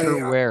wasn't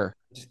sure where.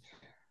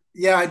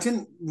 Yeah, I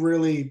didn't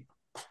really.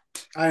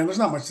 There's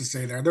not much to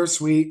say there. They're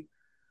sweet.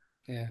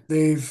 Yeah.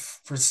 They've,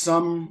 for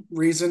some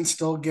reason,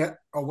 still get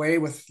away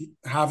with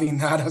having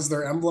that as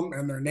their emblem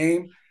and their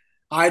name.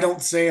 I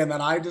don't say, and that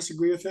I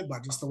disagree with it,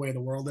 but just the way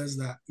the world is,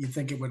 that you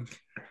think it would.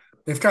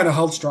 They've kind of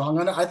held strong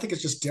on it. I think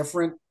it's just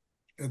different.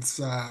 It's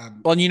well,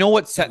 and you know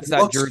what sets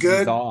that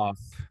jerseys off?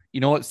 You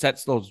know what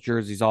sets those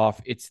jerseys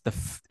off? It's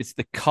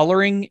the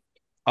coloring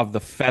of the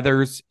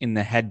feathers in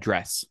the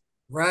headdress.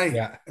 Right.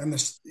 Yeah. And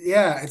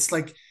it's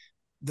like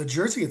the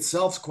jersey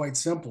itself's quite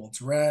simple.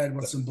 It's red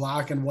with some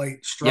black and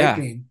white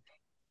striping. Yeah.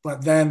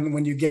 But then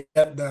when you get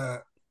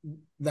that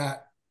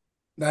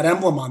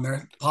emblem on there,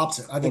 it pops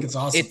it. I think it's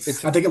awesome.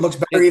 I think it looks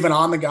better even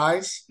on the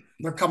guys.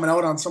 They're coming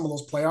out on some of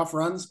those playoff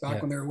runs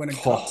back when they were winning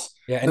cups.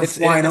 Yeah, and they're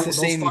flying out with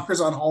those fuckers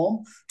on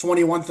home.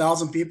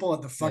 21,000 people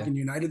at the fucking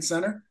United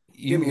Center.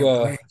 Give me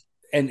a break.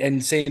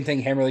 And same thing,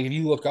 Hammer. Like if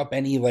you look up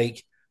any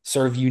like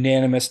sort of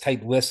unanimous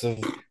type list of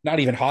not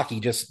even hockey,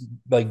 just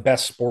like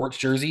best sports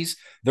jerseys,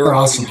 they're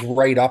always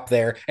right up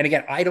there. And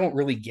again, I don't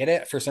really get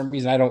it for some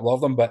reason. I don't love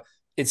them, but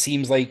it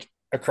seems like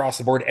across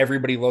the board,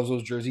 everybody loves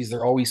those jerseys.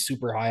 They're always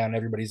super high on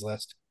everybody's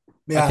list.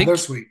 Yeah, they're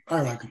sweet.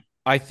 I like them.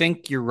 I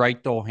think you're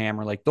right though,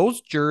 Hammer. Like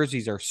those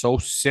jerseys are so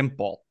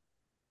simple.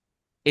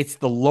 It's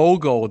the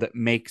logo that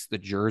makes the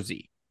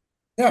jersey.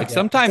 Yeah. Like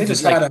sometimes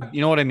it's like,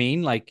 you know what I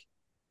mean? Like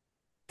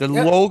the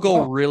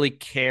logo really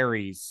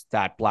carries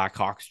that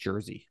Blackhawks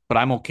jersey, but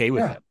I'm okay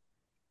with it.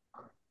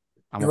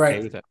 I'm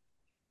okay with it.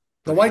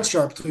 The white's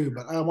sharp too,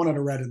 but I wanted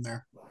a red in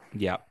there.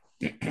 Yeah.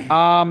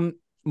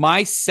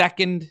 My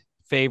second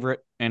favorite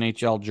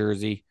NHL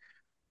jersey.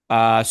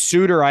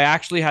 Suitor, I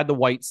actually had the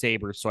white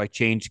saber, so I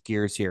changed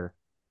gears here.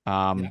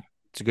 Yeah.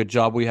 It's a good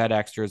job we had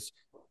extras,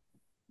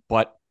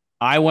 but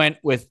I went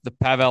with the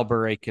Pavel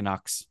Bure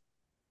Canucks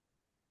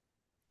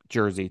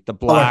jersey, the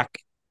black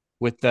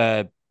with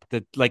the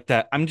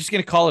I'm just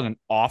gonna call it an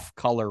off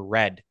color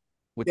red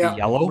with the Yeah,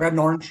 yellow. red and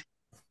orange.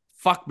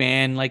 Fuck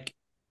man, like,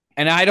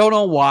 and I don't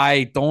know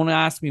why. Don't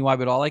ask me why,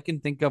 but all I can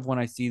think of when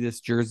I see this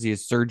jersey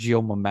is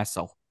Sergio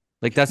Momesso.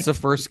 Like that's the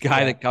first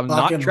guy that comes.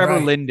 Not Fucking Trevor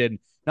right. Linden,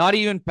 not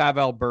even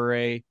Pavel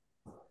Bure.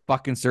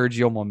 Fucking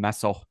Sergio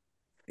Momesso.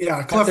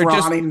 Yeah, Cliff They're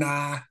just Ronnie,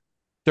 nah.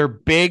 they're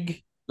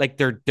big, like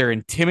they're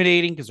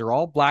intimidating because they're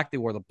all black. They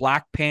wear the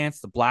black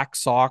pants, the black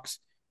socks,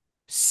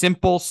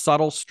 simple,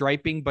 subtle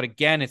striping. But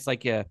again, it's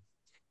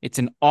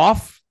an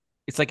off,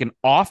 it's like an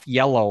off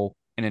yellow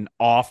and an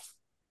off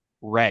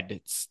red.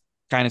 It's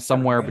kind of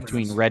somewhere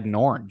between red and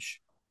orange,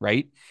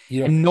 right? You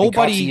don't, And and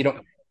Coxy,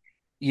 nobody,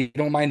 you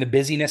don't mind the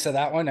busyness of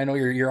that one. I know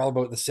you're all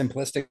about the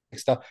simplistic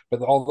stuff,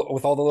 but with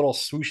all the little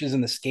swooshes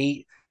in the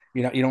skate,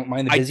 you don't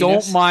mind the I don't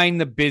busyness.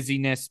 mind the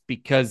busyness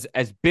because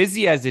as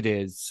busy as it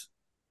is,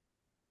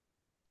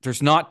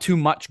 there's not too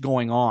much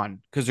going on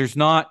because there's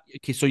not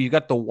okay. So you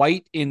got the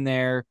white in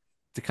there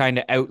to kind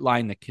of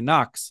outline the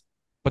Canucks,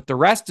 but the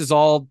rest is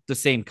all the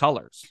same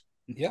colors.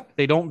 Yeah,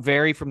 They don't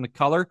vary from the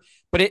color.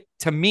 But it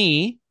to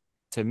me,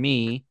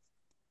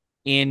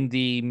 in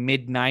the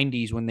mid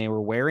 '90s when they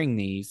were wearing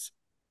these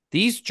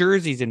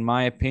jerseys, in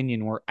my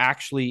opinion, were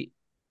actually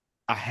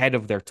ahead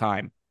of their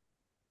time,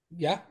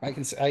 yeah,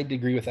 I'd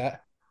agree with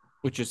that.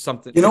 which is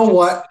something You know which is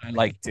what? something I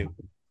like to.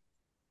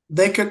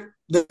 They could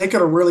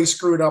have really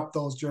screwed up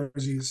those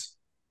jerseys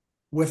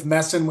with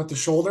messing with the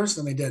shoulders,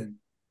 and they didn't.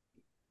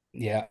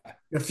 Yeah,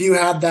 If you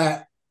had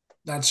that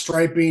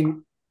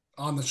striping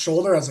on the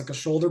shoulder as like a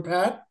shoulder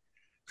pad,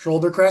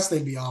 shoulder crest,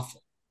 they'd be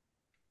awful.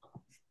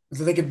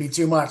 Because I think it'd be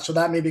too much. So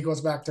that maybe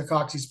goes back to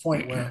Coxey's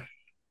point where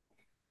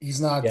he's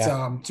not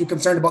yeah, too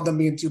concerned about them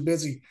being too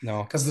busy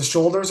no, because the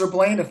shoulders are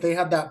plain. If they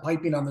had that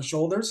piping on the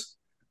shoulders,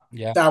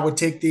 yeah, that would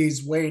take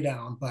these way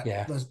down. But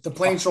yeah, the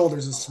plain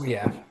shoulders is sweet.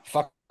 yeah.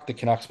 Fuck the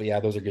Canucks, but yeah,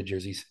 those are good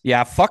jerseys.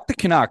 Yeah, fuck the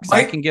Canucks.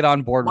 I Might can get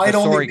on board with might this.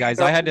 only Sorry, be guys.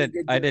 a good I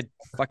had jersey.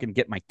 to fucking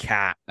get my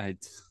cat.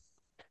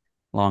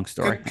 Long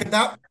story.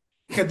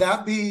 Could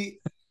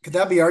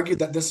that be argued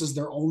that this is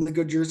their only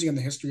good jersey in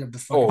the history of the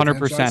fucking 100%.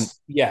 franchise?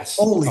 Yes,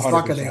 Holy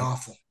fuck, are they 100%.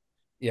 awful?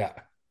 Yeah,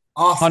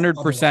 Awful. 100%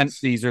 Otherwise,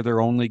 these are their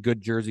only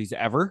good jerseys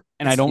ever.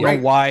 And I it's don't know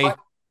great. why,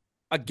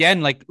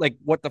 again, like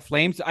what the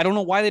Flames, I don't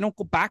know why they don't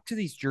go back to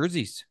these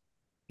jerseys.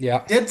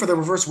 yeah, Did for the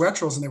reverse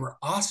retros, and they were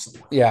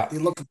awesome. yeah. They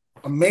look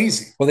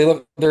amazing.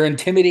 Well, they're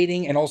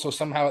intimidating and also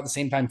somehow at the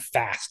same time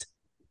fast.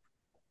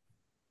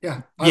 Yeah, I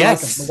like them. The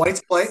Yes.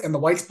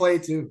 whites play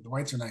too. The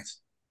whites are nice.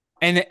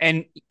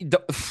 And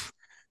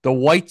the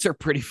whites are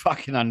pretty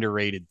fucking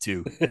underrated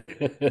too.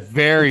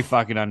 Very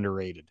fucking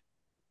underrated.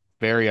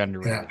 Very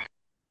underrated.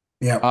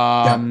 Yeah.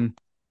 Yeah. Um,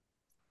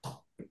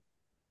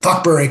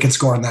 Fuck Burray could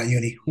score in that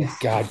uni.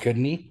 God,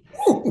 couldn't he?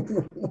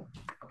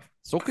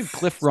 so could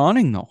Cliff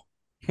Ronning though.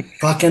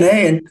 Fucking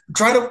A. And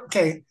try to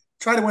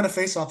win a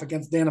faceoff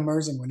against Dana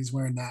Merzing when he's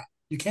wearing that.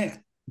 You can't.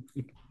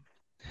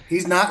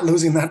 He's not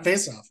losing that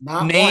faceoff.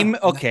 Not Name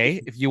one.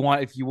 okay, if you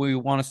want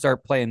to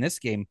start playing this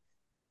game,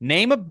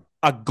 name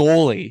a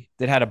goalie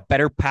that had a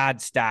better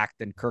pad stack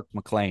than Kirk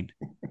McLean.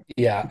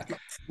 Yeah.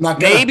 Not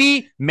gonna.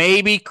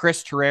 Maybe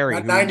Chris Terreri,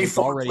 That who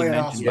 94 already playoffs.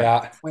 mentioned.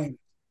 Yeah.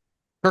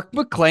 Kirk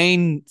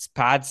McLean's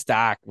pad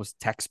stack was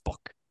textbook.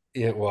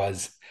 It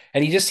was.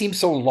 And he just seemed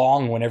so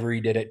long whenever he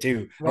did it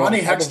too. Ronnie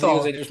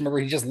Hextall. I just remember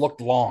he just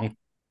looked long.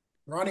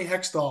 Ronnie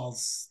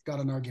Hextall's got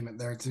an argument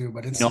there too,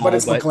 but it's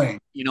McLean.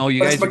 You know, you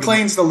but guys it's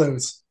McLean's to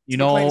lose. You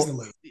know,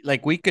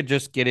 like we could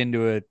just get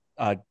into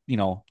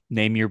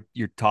name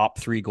your top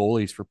 3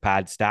 goalies for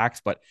pad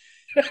stacks, but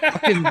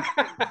fucking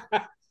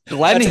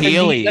Glenn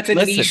Healy. That's a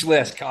niche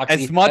list, Coxy.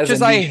 As much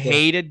as I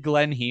hated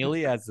Glenn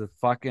Healy as a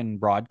fucking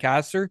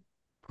broadcaster,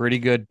 pretty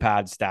good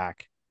pad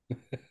stack.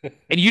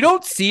 And you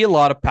don't see a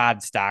lot of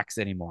pad stacks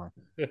anymore.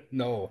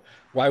 No.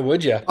 Why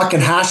would you?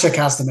 Fucking Hasek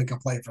has to make a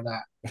play for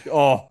that.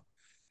 Oh.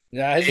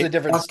 Yeah, his is a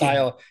different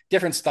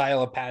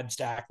style of pad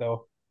stack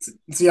though.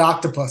 It's the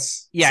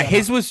octopus. Yeah,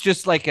 his was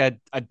just like a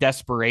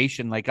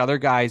desperation. Like other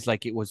guys,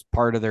 like it was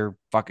part of their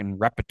fucking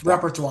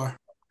repertoire.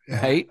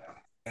 Yeah. Right?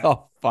 Yeah.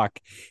 Oh fuck.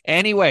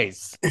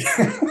 Anyways.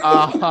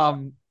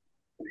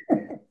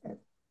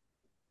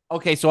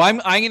 Okay, so I'm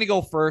gonna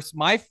go first.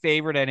 My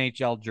favorite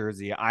NHL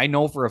jersey. I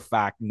know for a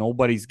fact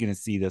nobody's gonna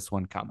see this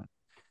one coming.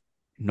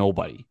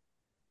 Nobody.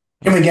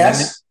 Can we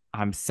guess?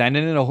 I'm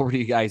sending it over to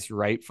you guys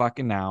right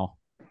fucking now.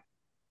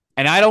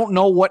 And I don't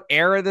know what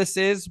era this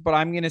is, but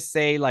I'm gonna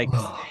say like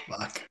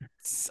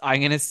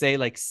I'm gonna say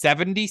like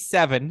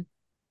 77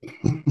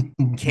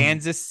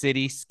 Kansas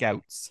City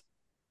Scouts.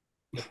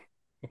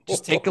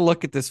 Just take a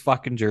look at this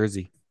fucking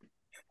jersey.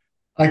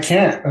 I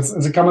can't.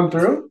 Is it coming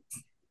through?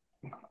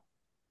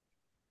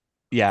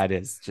 Yeah, it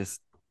is.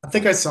 I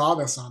think I saw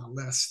this on a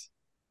list.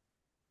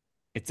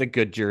 It's a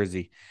good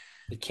jersey.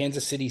 The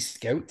Kansas City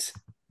Scouts.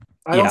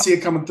 I don't see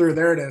it coming through.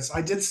 There it is.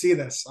 I did see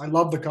this. I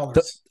love the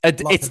colors.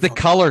 It's the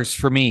colors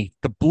for me.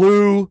 The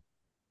blue,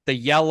 the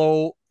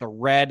yellow, the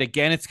red.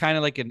 Again, it's kind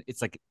of like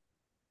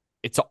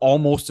it's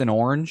almost an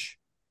orange.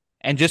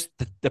 And just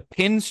the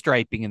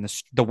pinstriping and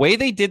the way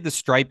they did the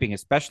striping,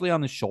 especially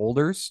on the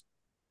shoulders,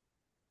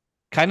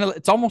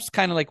 it's almost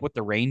kind of like what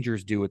the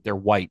Rangers do with their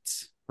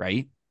whites,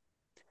 right?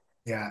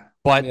 Yeah.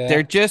 But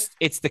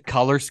it's the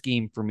color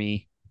scheme for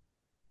me.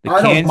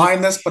 I don't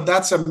mind this, but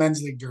that's a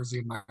men's league jersey,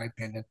 in my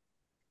opinion.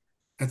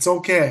 It's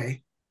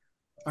okay.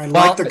 I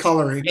like the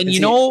coloring, and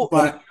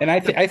I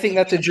think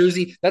that's a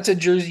jersey. That's a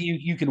jersey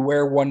you can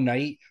wear one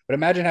night. But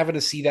imagine having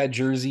to see that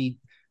jersey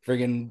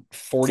friggin'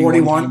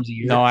 41 times a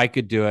year. No, I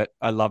could do it.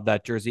 I love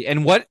that jersey.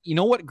 And what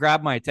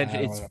grabbed my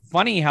attention? It's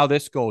funny how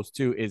this goes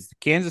too. Is the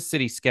Kansas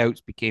City Scouts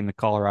became the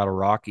Colorado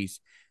Rockies,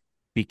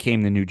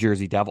 became the New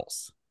Jersey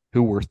Devils,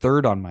 who were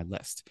third on my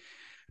list.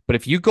 But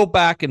if you go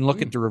back and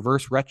look at the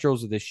reverse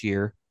retros of this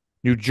year,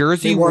 New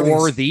Jersey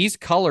wore these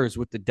colors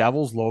with the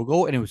Devils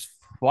logo, and it was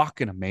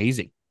fucking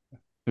amazing.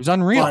 It was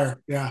unreal.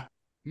 Fire. Yeah.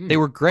 They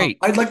were great.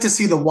 I'd like to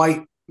see the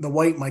white. The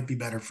white might be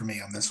better for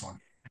me on this one.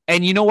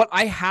 And you know what?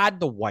 I had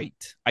the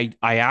white. I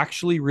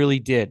actually really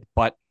did.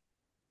 But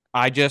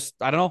I don't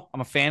know. I'm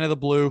a fan of the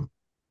blue.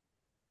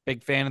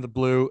 Big fan of the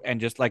blue.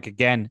 And just like,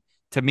 again,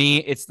 to me,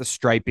 it's the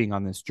striping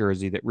on this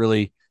jersey that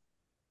really,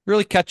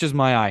 really catches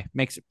my eye.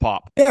 Makes it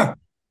pop. Yeah.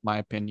 My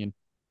opinion.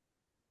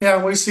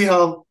 Yeah. We see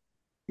how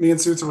me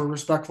and Suits were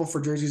respectful for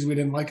jerseys we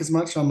didn't like as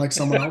much, unlike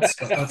someone else.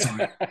 But that's all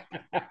right.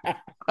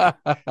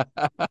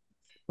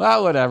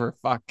 Well, whatever.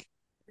 Fuck.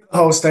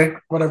 Host,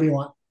 whatever you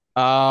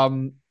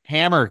want.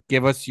 Hammer,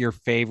 give us your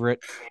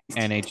favorite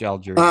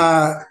NHL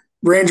jersey.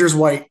 Rangers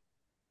white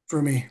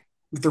for me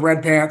with the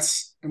red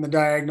pants and the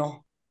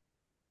diagonal.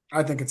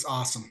 I think it's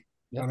awesome.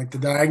 Yep. I think the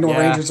diagonal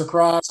Rangers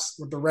across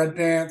with the red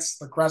pants,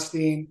 the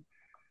cresting,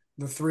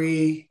 the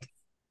three.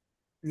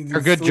 They're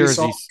good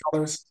jerseys.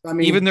 Colors. I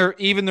mean,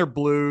 even their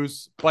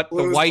blues, but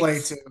the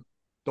whites.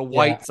 The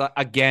whites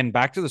again.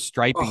 Back to the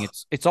striping.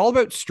 It's all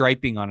about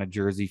striping on a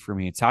jersey for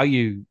me. It's how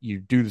you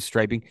do the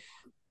striping.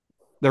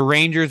 The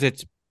Rangers.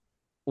 It's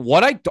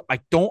what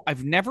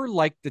I've never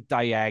liked the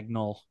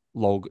diagonal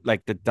logo,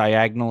 like the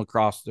diagonal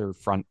across their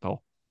front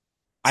though.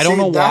 I don't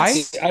know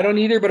why. I don't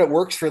either, but it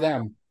works for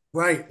them.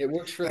 Right. It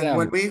works for them.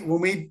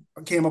 When we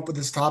came up with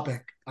this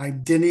topic, I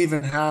didn't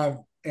even have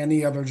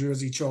any other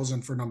jersey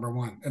chosen for number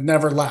one. It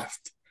never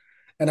left.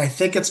 And I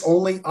think it's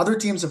only other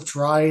teams have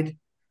tried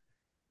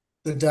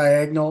the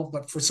diagonal,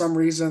 but for some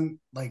reason,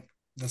 like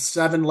the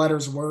 7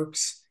 letters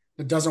works.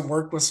 It doesn't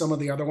work with some of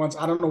the other ones.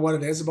 I don't know what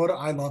it is about it.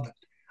 I love it.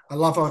 I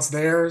love how it's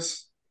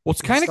theirs. Well,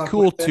 it's kind of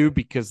cool too,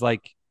 because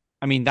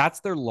that's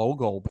their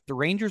logo, but the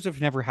Rangers have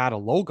never had a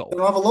logo. They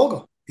don't have a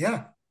logo.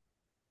 Yeah.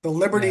 The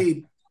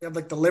Liberty, they have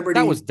like the Liberty.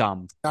 That was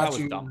dumb. That was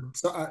dumb.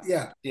 So,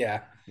 yeah.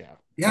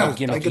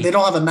 Like they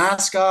don't have a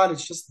mascot.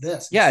 It's just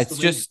this. It's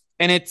just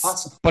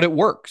awesome. But it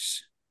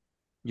works.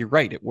 You're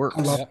right. It works.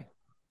 I love it.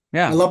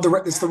 Yeah. I love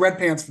it's the red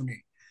pants for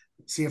me.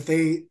 See if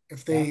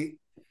they,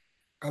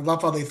 I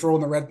love how they throw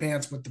in the red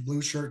pants with the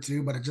blue shirt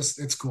too, but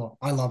it's cool.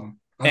 I love them.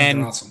 I think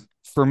they're awesome.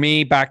 For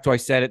me, back to I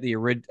said at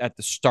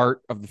the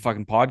start of the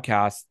fucking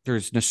podcast,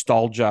 there's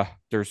nostalgia,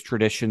 there's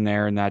tradition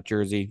there in that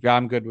jersey. Yeah,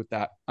 I'm good with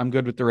that. I'm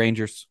good with the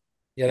Rangers.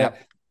 Yeah,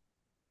 that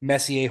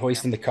Messier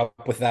hoisting the cup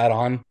with that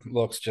on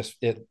looks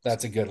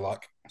that's a good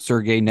look.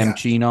 Sergei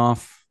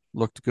Nemchinov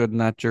looked good in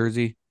that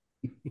jersey.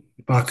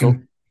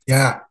 Fucking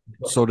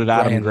So did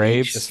Adam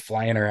Graves, just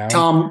flying around.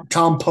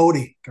 Tom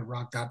Pody could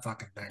rock that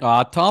fucking thing.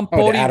 Tom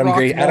Pody.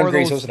 Adam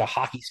Graves was at a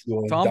hockey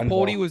school. Tom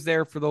Pody was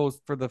there for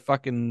the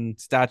fucking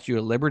Statue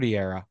of Liberty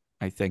era,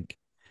 I think.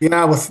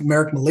 Yeah, with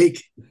Merrick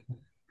Malik.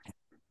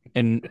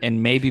 And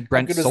maybe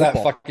Brent. How good was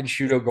that fucking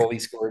shootout goal he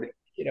scored?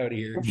 Get out of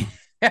here.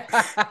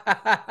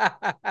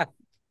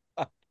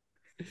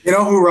 You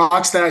know who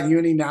rocks that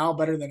uni now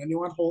better than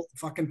anyone? Holt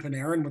fucking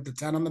Panarin with the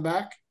 10 on the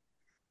back.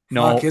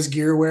 No, his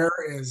gear wear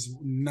is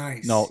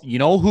nice. No, you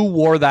know who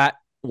wore that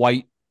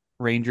white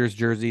Rangers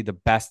jersey the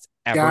best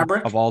ever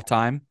of all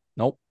time?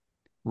 Nope.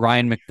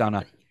 Ryan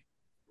McDonough.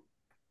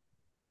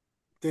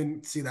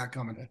 Didn't see that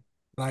coming.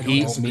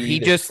 He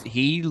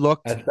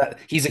looked.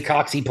 He's a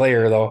Coxy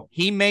player though.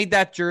 He made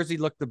that jersey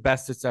look the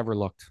best it's ever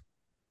looked.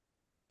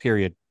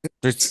 Period.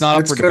 It's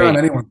not up for debate. On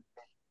anyone.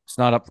 It's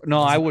not up.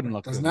 No, I wouldn't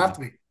look. Doesn't have to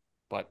be.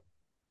 But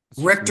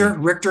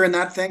Richter in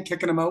that thing,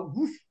 kicking him out.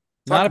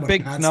 Not a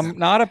big.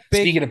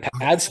 Speaking of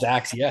pad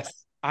stacks, yes.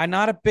 I'm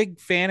not a big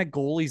fan of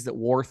goalies that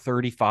wore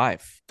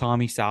 35.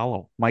 Tommy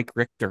Salo, Mike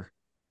Richter,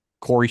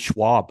 Corey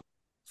Schwab.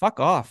 Fuck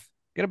off.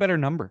 Get a better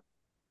number.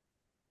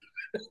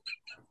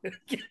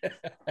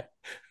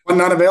 One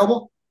not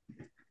available?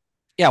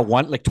 Yeah,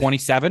 one like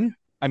 27.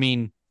 I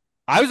mean,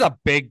 I was a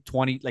big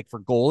 20 like for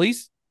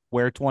goalies.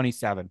 Wear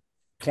 27,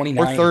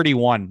 29 or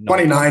 31. No,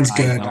 29's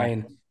good.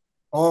 No.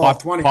 Oh,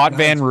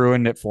 Potvin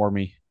ruined it for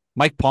me.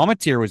 Mike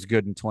Palmateer was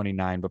good in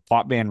 29, but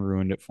Potvin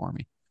ruined it for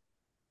me.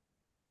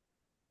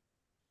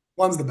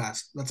 One's the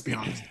best. Let's be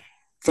honest.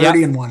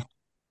 30 and 1.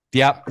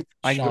 Yep.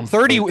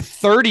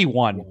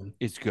 31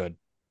 is good.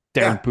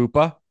 Darren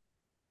Pupa.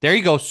 There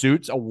you go,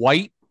 Suits. A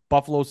white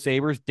Buffalo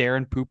Sabres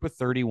Darren Poopa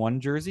 31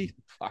 jersey.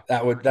 Fuck.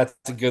 That's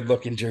a good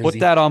looking Put jersey.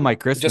 that on my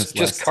Christmas Just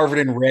list. covered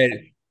in red.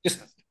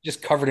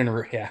 Just covered in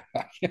red. Yeah.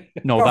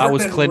 No, that Covered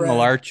was in Clint red.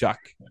 Malarchuk.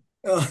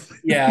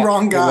 Yeah,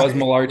 Wrong it was guy.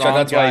 Malarchuk. Wrong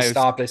That's why I guy.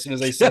 stopped as soon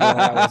as I said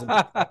that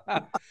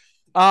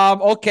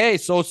wasn't. Okay,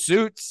 so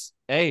Suits.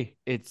 Hey,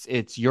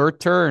 it's your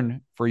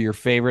turn for your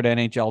favorite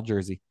NHL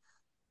jersey.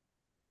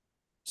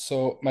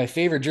 So my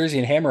favorite jersey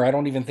and hammer, I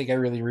don't even think I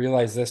really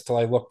realized this till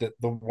I looked at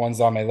the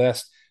ones on my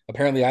list.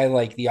 Apparently, I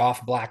like the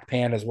off black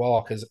pan as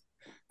well because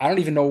I don't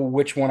even know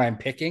which one I'm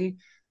picking,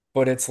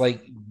 but it's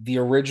like the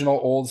original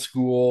old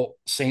school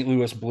St.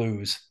 Louis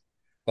Blues,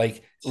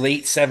 like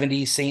late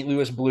 70s St.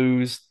 Louis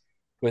Blues.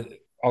 With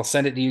I'll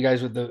send it to you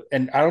guys with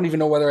and I don't even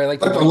know whether I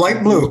like the Like the white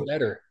or light blues blue.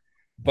 better,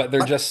 but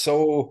they're just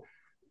so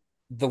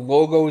the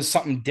logo is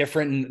something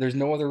different and there's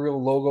no other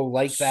real logo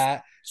like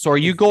that. So are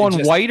you It going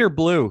just white or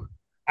blue?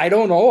 I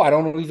don't know. I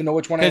don't even know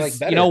which one I like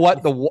Because you know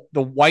better. what,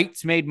 the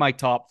whites made my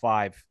top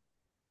 5.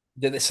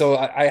 So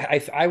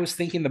I was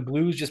thinking the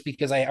blues just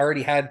because I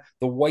already had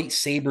the white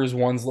Sabres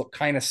ones look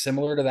kind of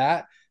similar to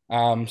that.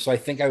 So I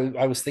think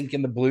I was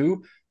thinking the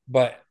blue,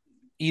 but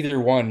either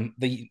one,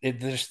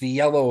 there's the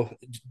yellow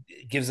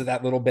gives it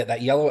that little bit,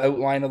 that yellow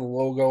outline of the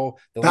logo,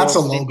 the That's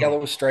little a thin logo.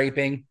 yellow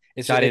striping.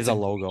 That is It's a a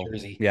great logo.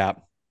 jersey. Yeah,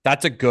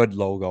 that's a good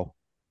logo.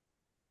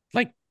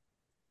 Like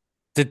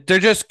they're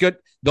just good.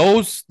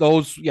 Those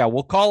yeah,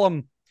 we'll call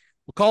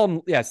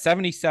them yeah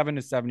 77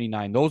 to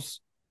 79.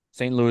 Those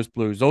St. Louis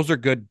Blues. Those are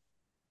good.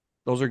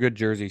 Those are good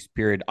jerseys.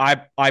 Period.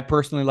 I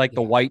personally like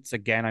the Yeah. whites.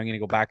 Again, I'm going to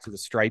go back to the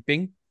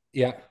striping.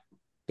 Yeah.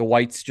 The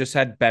whites just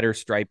had better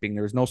striping.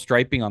 There was no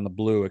striping on the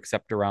blue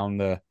except around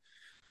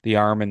the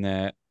arm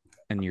and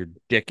your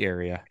dick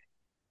area.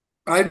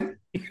 I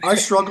I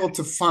struggle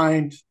to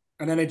find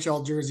an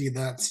NHL jersey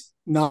that's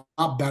not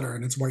better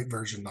in its white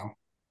version though.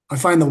 I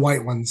find the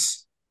white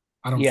ones,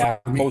 I don't for Yeah.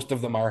 me, Most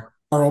of them are.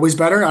 are always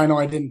better. I know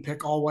I didn't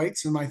pick all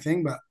whites in my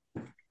thing, but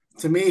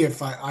to me,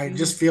 if I Mm,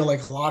 just feel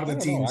like a lot of I the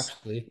don't know, teams,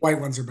 actually. white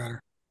ones are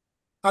better.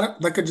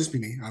 That could just be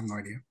me. I have no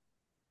idea.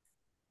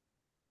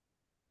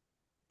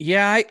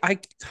 Yeah, I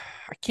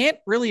can't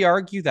really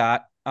argue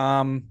that.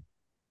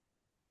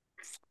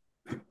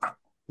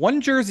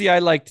 One jersey I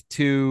liked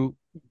too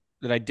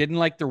that I didn't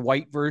like the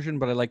white version,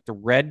 but I liked the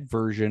red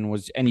version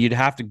was, and you'd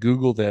have to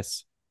Google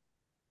this,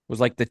 was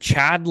like the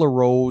Chad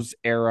LaRose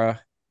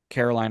era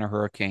Carolina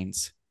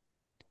Hurricanes.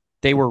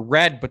 They were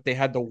red, but they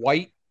had the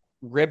white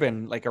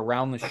ribbon like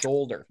around the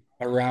shoulder.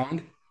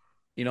 Around.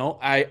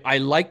 I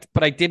liked,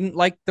 but I didn't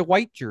like the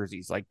white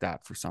jerseys like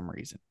that for some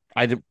reason.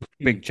 I'm a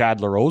big Hmm.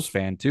 Chad LaRose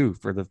fan too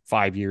for the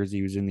 5 years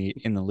he was in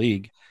the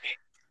league.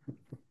 Good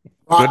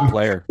Rotten,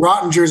 player.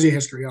 rotten jersey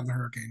history on the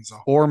Hurricanes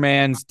though. Poor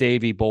man's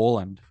Davy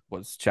Boland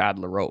was Chad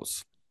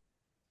LaRose.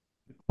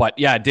 But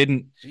yeah, it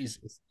didn't.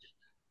 Jesus.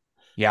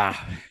 Yeah.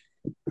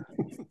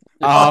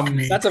 Fuck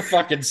me. That's a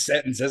fucking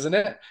sentence, isn't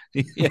it?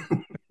 Yeah.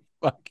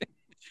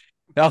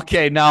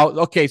 Okay, now,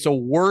 okay, so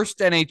worst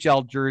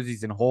NHL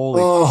jerseys, and holy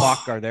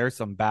fuck, Oh, are there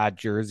some bad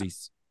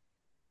jerseys?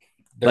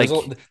 There's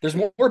Like, there's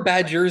more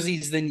bad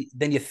jerseys than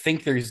you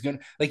think there's gonna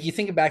like you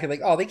think back and like,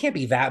 oh, they can't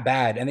be that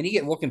bad. And then you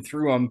get looking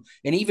through them,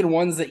 and even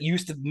ones that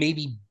used to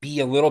maybe be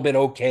a little bit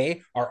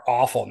okay are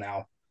awful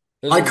now.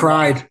 There's a I lot.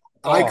 cried.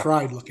 I Oh,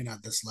 cried looking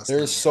at this list the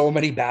there's other day. so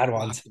many bad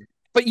ones.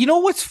 but you know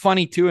what's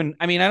funny too? And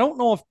I mean, I don't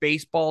know if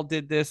baseball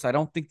did this. I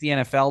don't think the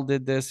NFL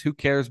did this. Who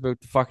cares about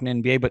the fucking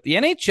NBA? But the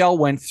NHL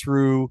went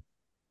through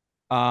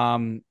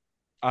um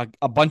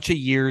a bunch of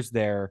years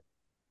there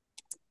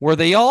where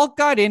they all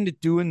got into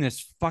doing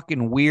this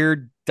fucking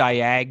weird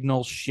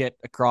diagonal shit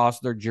across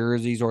their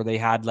jerseys, or they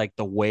had like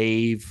the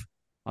wave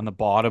on the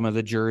bottom of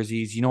the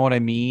jerseys. You know what I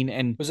mean?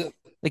 And Was it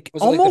like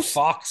was it like the almost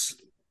Fox?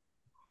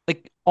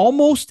 like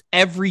almost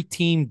every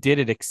team did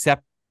it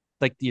except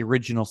like the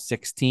original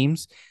 6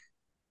 teams.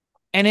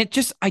 And it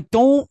just I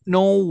don't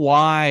know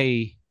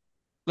why.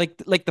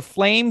 Like the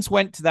Flames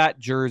went to that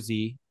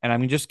jersey, and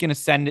I'm just gonna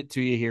send it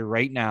to you here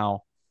right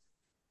now,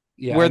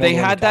 Yeah, I where know they the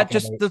one you're had that talking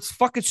just about. this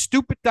fucking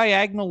stupid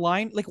diagonal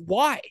line. Like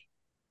why?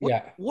 What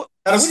Yeah, what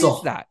what is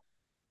Pedestal. that?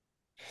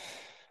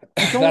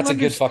 I don't that's a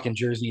good understand. fucking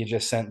jersey you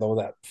just sent though.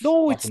 That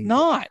No, it's fucking.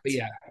 not. But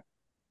yeah.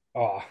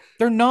 Oh,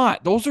 They're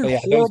not. Those are but yeah,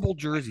 those. horrible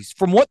jerseys.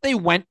 From what they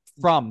went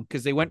from,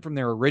 because they went from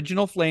their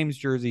original Flames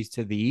jerseys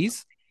to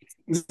these.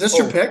 Is this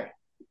your Oh, pick?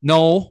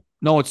 No,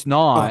 it's Oh,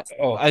 not.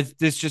 oh,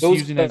 This just those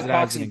using it as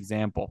an Coxy.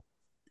 example.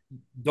 fuck,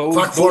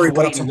 Those Fleury put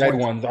up white some and red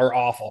points. ones are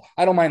awful.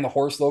 I don't mind the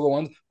horse logo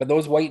ones, but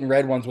those white and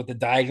red ones with the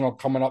diagonal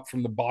coming up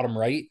from the bottom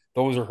right,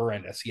 those are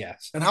horrendous.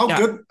 Yes. And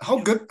Yeah, how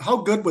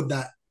good would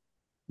that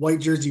white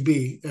jersey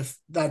be if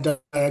that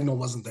diagonal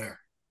wasn't there?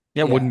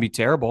 yeah, it wouldn't Yeah. be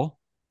terrible.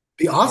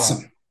 Be Yeah.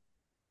 awesome.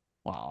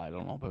 Well, I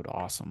don't know about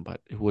awesome,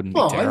 but it wouldn't be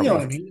Oh, you know what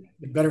terrible. I mean?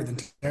 Better than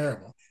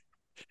terrible.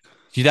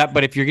 See that,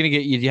 but if you're gonna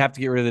get, you have to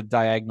get rid of the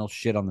diagonal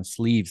shit on the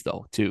sleeves,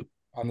 though, too,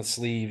 On the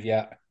sleeve,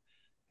 yeah.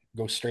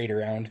 Go straight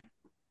around.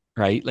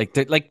 right?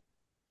 Like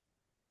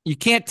you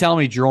can't tell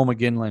me Jerome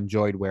McGinley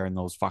enjoyed wearing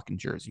those fucking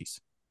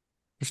jerseys.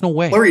 There's no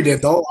way. Fleury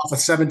did though, off of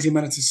 17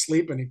 minutes of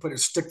sleep, and he put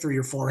his stick through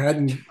your forehead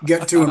and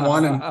get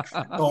 2-1 and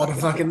call it a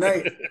fucking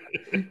night.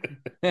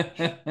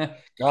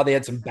 God, they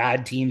had some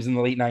bad teams in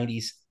the late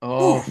 90s.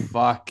 Oh,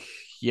 fuck.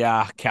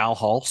 Yeah, Cal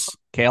Hulse.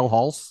 Kale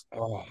Hulse.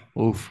 Oh,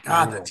 Oof.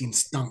 God, that team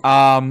stunk.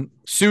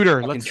 Suitor,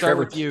 fucking let's start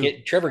with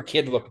you. Trevor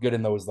Kidd looked good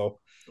in those, though.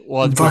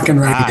 Well, it was Fucking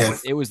the right he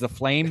pads. did. It was the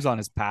flames on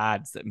his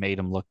pads that made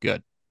him look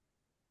good.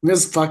 And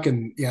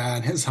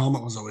his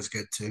helmet was always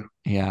good too.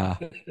 Yeah.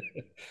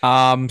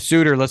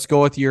 Suitor, let's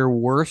go with your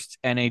worst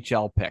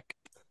NHL pick.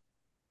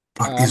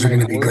 Fuck, these are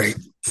going to be great.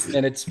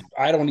 And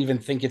I don't even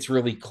think it's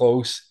really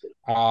close.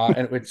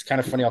 And it's kind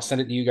of funny. I'll send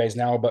it to you guys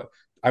now, but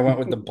I went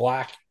with the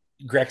black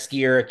Gretzky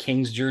era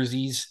Kings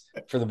jerseys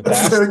for the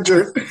best.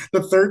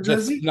 The third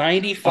jersey?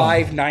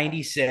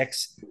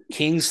 95-96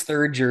 Kings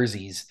third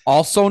jerseys.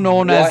 Also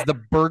known as the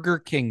Burger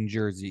King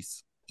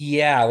jerseys.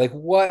 Yeah, like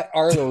what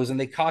are those? And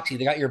Coxy,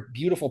 they got your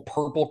beautiful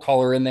purple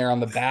color in there on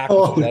the back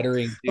with the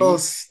lettering too,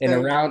 and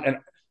around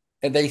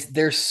and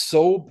they're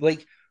so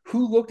like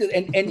who looked at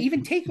and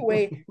even take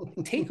away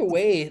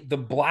the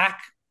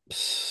black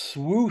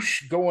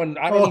swoosh going.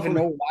 I don't even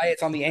know why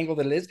it's on the angle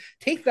that it is.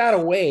 Take that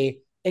away,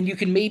 and you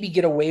can maybe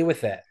get away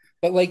with it.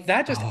 But like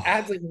that just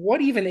adds like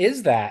what even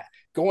is that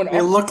going on?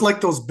 They look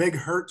like those big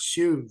hurt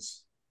shoes.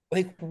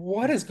 Like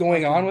what is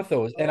going on with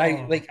those? And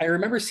I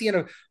remember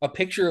seeing a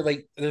picture,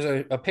 like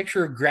there's a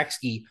picture of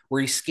Gretzky where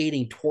he's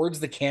skating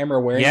towards the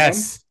camera wearing them.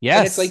 Yes.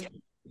 And it's like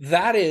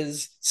that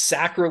is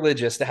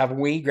sacrilegious to have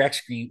Wayne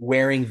Gretzky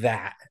wearing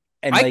that.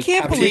 And I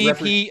can't believe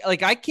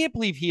I can't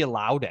believe he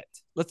allowed it.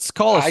 Let's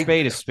call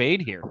a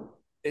spade here.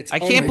 I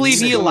can't believe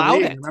he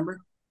allowed it.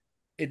 Remember?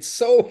 It's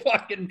so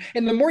fucking,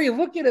 and the more you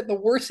look at it, the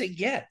worse it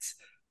gets.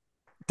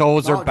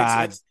 Those are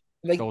bad.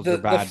 Like those the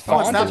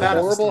font is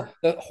horrible.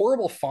 The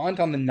horrible font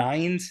on the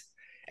 9s,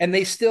 and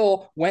they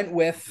still went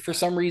with, for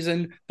some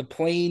reason, the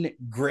plain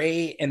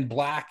gray and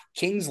black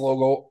Kings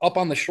logo up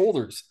on the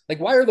shoulders. Like,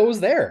 why are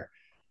those there?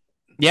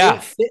 Yeah, they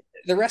don't fit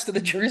the rest of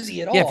the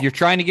jersey at all. Yeah, if you're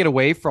trying to get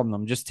away from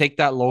them, just take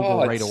that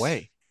logo right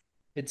away.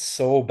 It's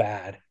so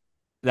bad.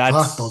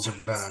 Those are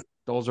bad.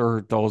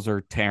 Those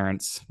are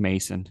Terrence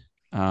Mason,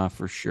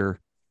 for sure.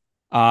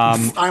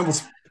 I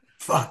almost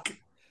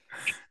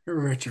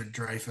Richard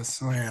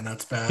Dreyfuss. Man,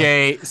 that's bad.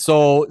 Okay,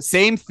 so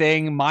same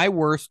thing. My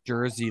worst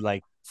jersey,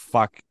 like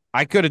fuck.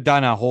 I could have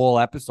done a whole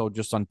episode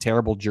just on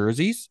terrible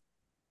jerseys,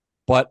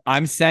 but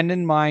I'm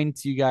sending mine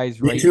to you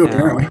guys right now.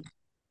 Apparently.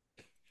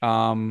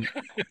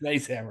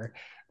 Nice hammer.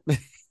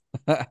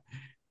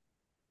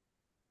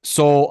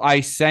 So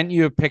I sent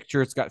you a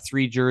picture. It's got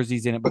 3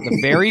 jerseys in it, but the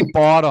very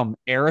bottom,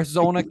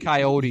 Arizona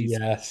Coyotes.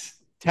 Yes.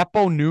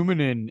 Teppo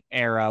Numminen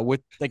era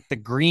with like the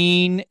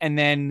green, and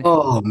then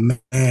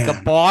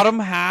the bottom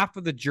half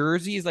of the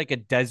jersey is like a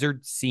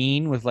desert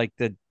scene with like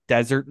the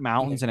desert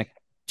mountains and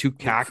 2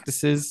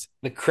 cactuses,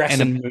 the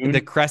crescent moon.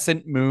 The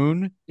crescent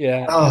moon.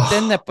 Yeah.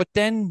 But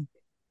then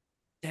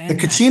the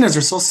Kachinas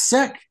are so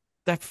sick.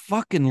 That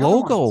fucking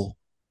logo.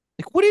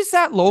 Like, what is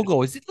that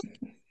logo? Is it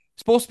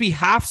supposed to be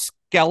half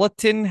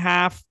skeleton,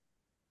 half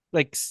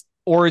like,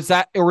 or is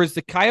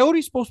the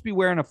Coyote supposed to be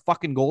wearing a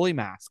fucking goalie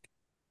mask?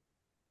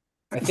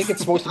 I think it's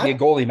supposed to be a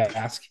goalie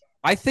mask.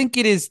 I think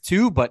it is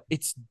too, but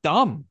it's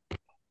dumb.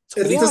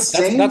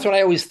 That's what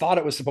I always thought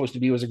it was supposed to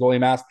be, was a goalie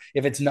mask.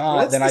 If it's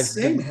not, then I've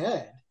been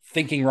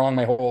thinking wrong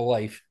my whole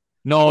life.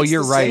 No,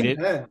 you're right.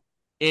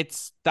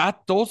 It's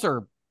that. Those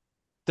are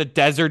the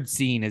desert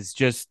scene is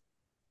just.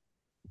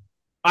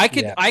 I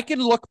can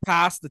look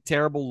past the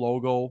terrible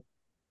logo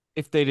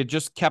if they'd have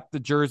just kept the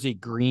jersey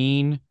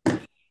green, or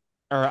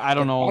I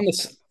don't know,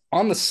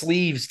 on the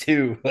sleeves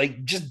too,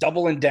 like just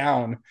doubling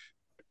down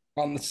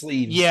on the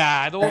sleeves.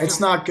 Yeah, it's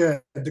not good.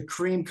 The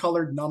cream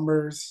colored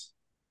numbers,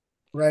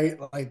 right?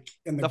 Like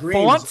in the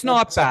green, font's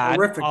not bad.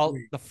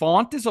 The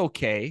font is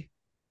okay.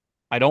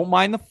 I don't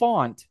mind the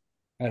font.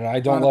 And I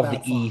don't love the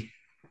E.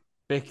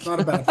 It's not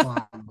a bad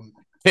font.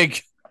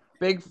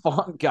 big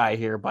font guy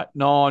here, but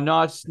no,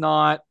 it's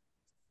not.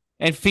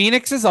 And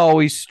Phoenix has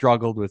always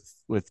struggled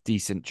with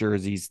decent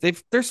jerseys.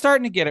 They're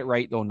starting to get it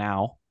right though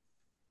now.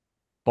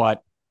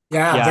 But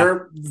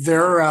their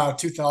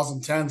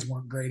 2010s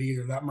weren't great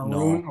either. That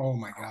maroon, oh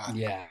my god.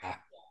 Yeah.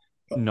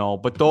 No,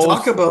 but those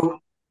talk about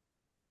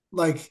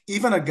like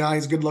even a guy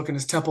as good looking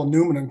as Teppo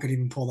Numminen could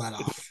even pull that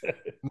off.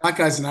 That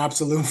guy's an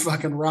absolute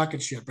fucking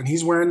rocket ship, and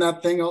he's wearing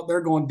that thing out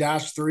there going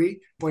 -3,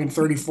 playing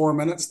 34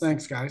 minutes.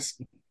 Thanks, guys.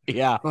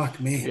 Yeah. Fuck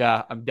me.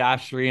 Yeah, I'm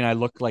 -3 and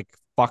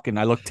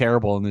I look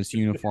terrible in this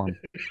uniform.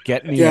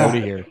 Get me out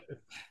of here.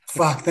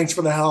 Fuck, thanks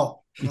for the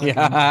help.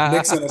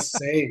 Nixon is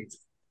saved.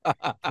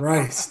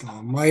 Christ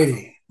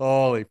almighty.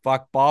 Holy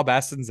fuck. Bob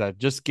Essenza,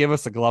 just give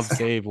us a glove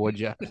save, would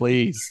you?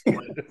 Please.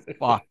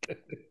 Fuck.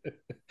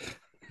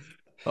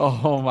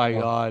 Oh my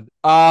God.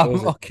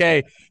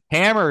 Okay.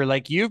 Hammer,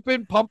 like you've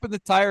been pumping the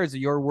tires of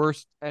your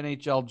worst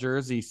NHL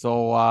jersey.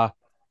 So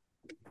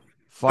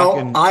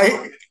fucking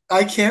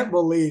I can't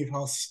believe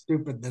how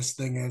stupid this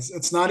thing is.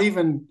 It's not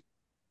even,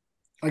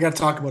 I gotta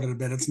talk about it a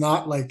bit. It's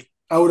not like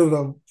out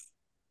of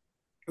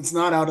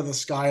the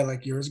sky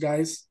like yours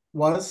guys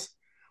was.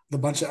 the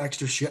bunch of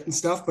extra shit and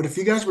stuff. But if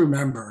you guys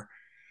remember,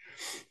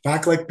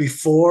 back like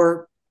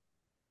before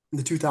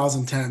the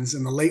 2010s,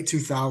 in the late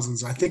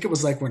 2000s, I think it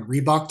was like when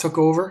Reebok took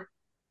over,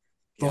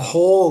 the Yeah.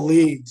 whole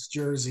league's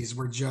jerseys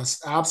were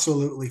just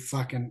absolutely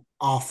fucking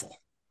awful.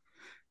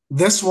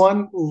 This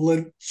one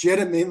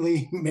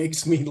legitimately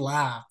makes me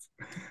laugh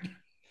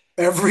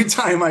every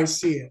time I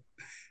see it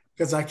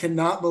because I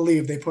cannot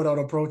believe they put out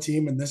a pro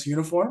team in this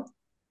uniform.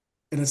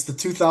 And it's the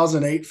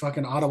 2008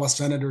 fucking Ottawa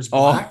Senators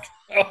Oh, black.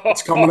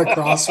 It's coming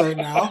across right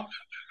now.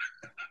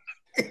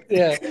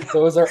 Yeah,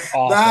 those are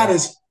That awful.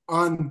 is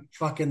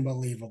unfucking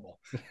believable.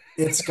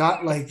 It's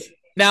got like,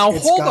 now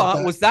it's hold got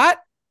on. that.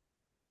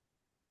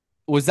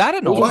 Was that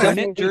an Those are What?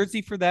 alternate definitely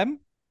jersey for them?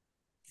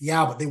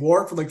 Yeah, but they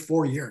wore it for like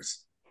 4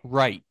 years.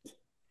 Right.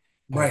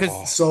 Right. Because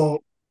oh,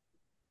 So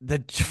the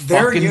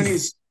their fucking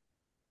unis,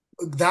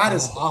 that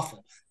is oh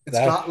awful. It's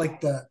that got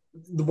like the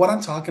what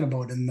I'm talking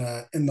about in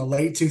the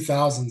late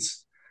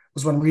 2000s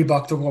was when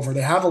Reebok took over.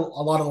 They have a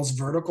lot of those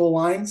vertical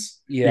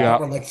lines yeah. that yeah.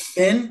 were like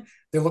thin.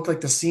 They look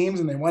like the seams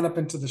and they went up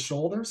into the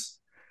shoulders.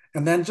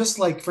 And then just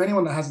like for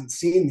anyone that hasn't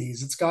seen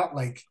these, it's got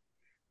like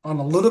on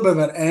a little bit of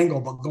an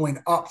angle, but going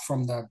up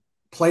from the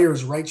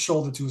player's right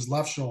shoulder to his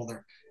left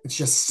shoulder. It's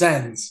just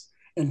sends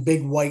in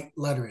big white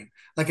lettering.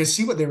 Like I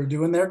see what they were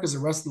doing there because the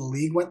rest of the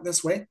league went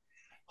this way.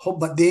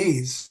 But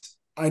these,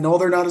 I know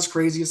they're not as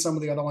crazy as some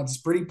of the other ones.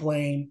 It's pretty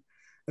plain.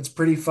 It's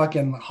pretty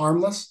fucking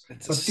harmless.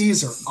 It's But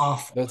these are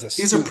awful. those are These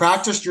are stupid.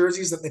 practice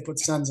jerseys that they put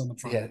sends on the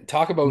front. Yeah,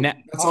 talk about Now,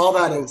 That's all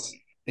talk that about is.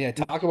 yeah,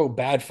 talk about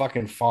bad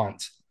fucking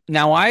fonts.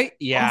 now I Awful.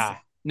 yeah.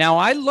 Now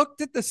I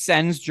looked at the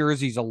Sens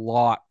jerseys a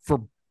lot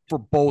for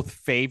both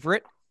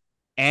favorite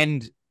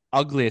and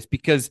ugliest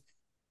because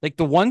like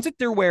the ones that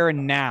they're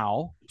wearing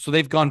now, so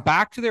they've gone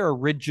back to their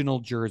original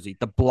jersey,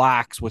 the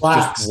blacks with just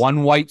Blacks.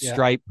 one white Yeah.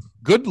 stripe.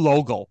 Good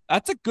logo.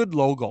 That's a good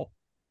logo.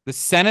 The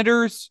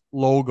Senators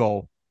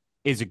logo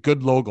is a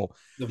good logo.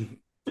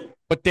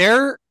 But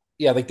they're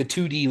Yeah, like the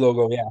 2D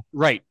logo. Yeah,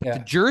 right. But the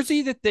yeah,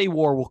 jersey that they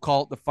wore, we'll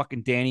call it the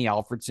fucking Danny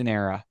Alfredson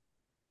era.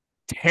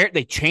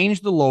 They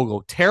changed the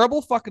logo.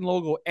 Terrible fucking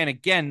logo. And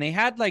again, they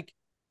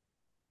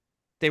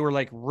were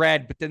like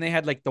red, but then they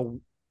had like the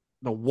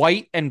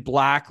white and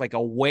black, like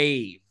a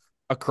wave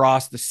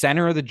across the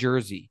center of the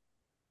jersey.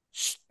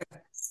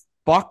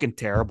 Fucking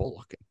terrible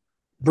looking.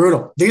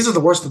 Brutal. These are the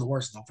worst of the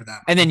worst, though, for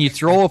that. And then you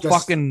throw a Like, just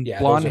fucking yeah.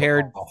 Those blonde are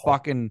haired awful.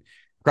 fucking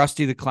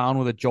Krusty the Clown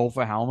with a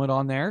Jofa helmet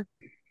on there.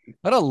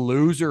 What a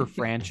loser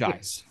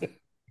franchise.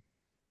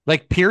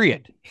 Like,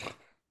 period.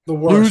 the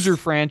worst. Loser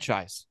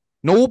franchise.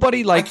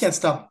 Nobody I likes can't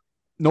stop.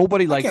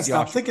 nobody I likes can't the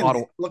stop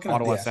thinking, looking at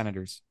Ottawa this.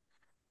 Senators.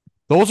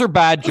 Those are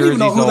bad I don't even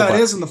know jerseys, who though, that but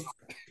is.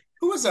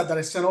 Who is that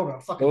I sent over?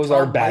 Fucking Those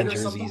are Todd bad White or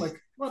something? jerseys.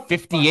 Like, what the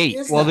fuck 58.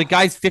 is Well, the that?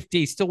 guy's 50.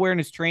 He's still wearing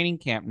his training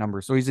camp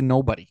number, so he's a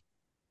nobody.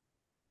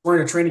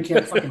 Wearing a training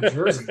camp fucking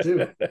jersey,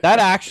 too. That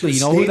actually,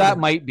 Should you have know who stayed that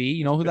there. might be?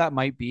 You know who that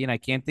might be? And I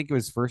can't think of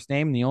his first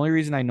name. And the only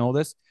reason I know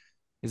this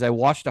is I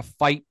watched a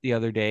fight the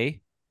other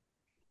day,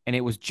 and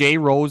it was Jay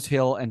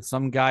Rosehill and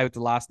some guy with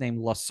the last name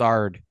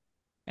Lassard.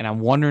 And I'm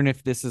wondering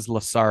if this is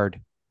Lassard.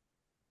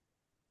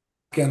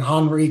 Fucking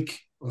Henrique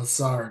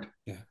Lassard.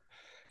 Yeah,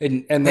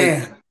 and like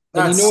Man, and that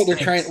you know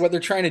stinks. what they're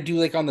trying to do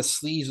like on the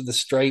sleeves with the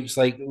stripes,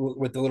 like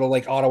with the little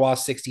like Ottawa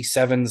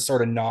 67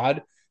 sort of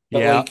nod. But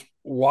Yeah. like,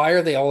 why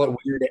are they all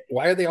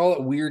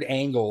at weird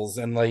angles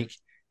and like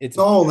it's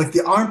No, like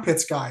the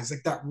armpits guys,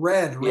 like that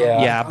red around.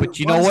 yeah. Yeah, Like, but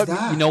you what know is what? You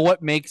that? know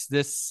what makes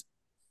this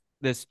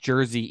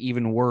jersey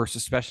even worse,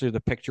 especially the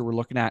picture we're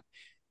looking at,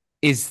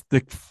 is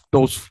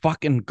those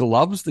fucking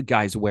gloves the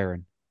guy's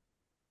wearing.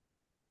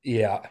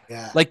 Yeah.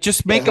 Yeah. Like,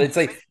 just Yeah, make but a it's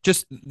like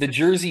just the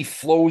jersey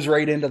flows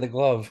right into the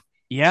glove.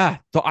 yeah.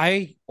 So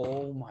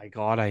oh my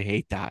god, I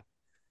hate that.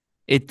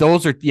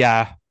 Those are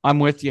yeah. I'm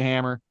with you,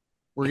 Hammer.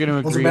 We're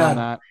gonna Those are agree on bad.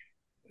 that.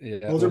 Yeah,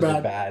 Those are those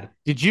are bad. bad.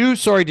 Did you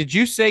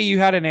say you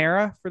had an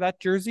era for that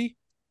jersey?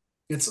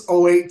 It's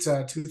 08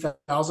 to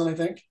 2000, I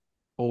think,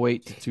 Oh,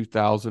 08 to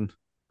 2000.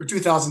 or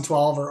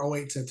 2012 or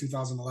 08 to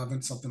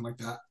 2011, something like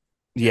that.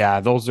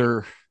 Yeah, those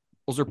are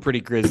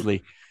pretty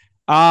grisly.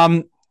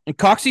 And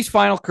Coxy's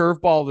final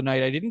curveball of the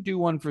night. I didn't do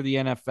one for the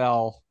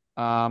NFL.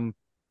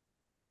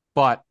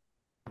 But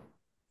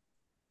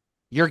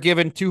you're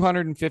given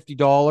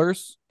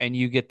 $250 and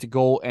you get to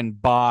go and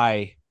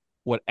buy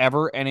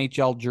whatever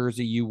NHL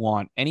jersey you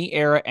want. Any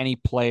era, any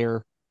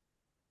player.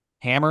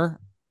 Hammer,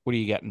 what are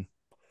you getting?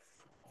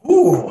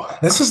 Ooh,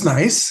 this is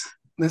nice.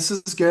 This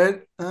is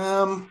good.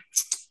 I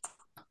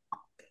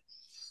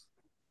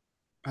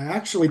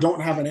actually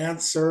don't have an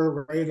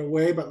answer right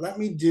away, but let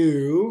me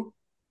do.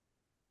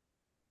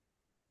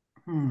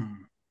 Hmm.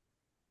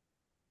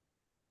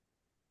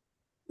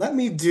 Let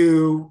me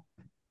do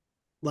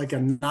like a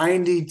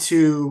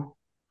 92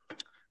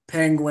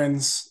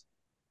 Penguins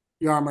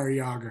Yarmar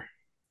Yager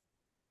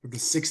with the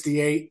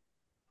 68,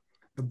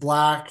 the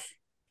black.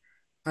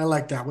 I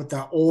like that with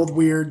that old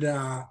weird.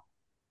 I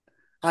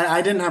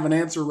didn't have an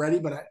answer ready,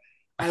 but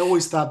I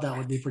always thought that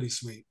would be pretty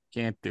sweet.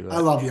 Can't do I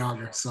it. love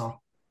Yager, so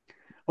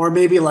or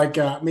maybe like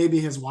maybe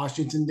his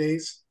Washington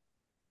days,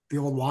 the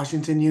old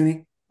Washington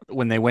uni.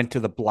 When they went to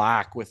the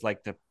black with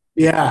like the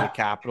for the Yeah,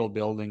 Capitol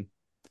building.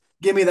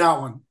 give me that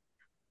one.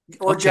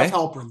 Or Okay. Jeff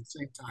Helper at the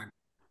same time.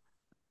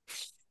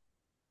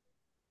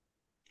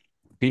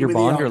 Peter Give me the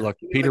Bonder younger.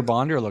 looked Peter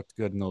Bonder looked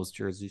good in those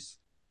jerseys.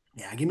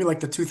 Yeah, give me like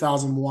the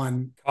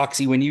 2001.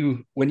 Coxy, when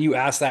you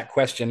asked that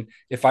question,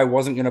 if I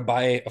wasn't going to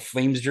buy a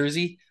Flames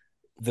jersey,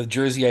 the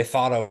jersey I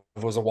thought of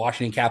was a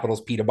Washington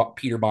Capitals Peter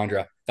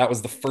Bondra. That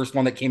was the first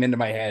one that came into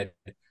my head.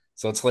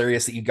 So it's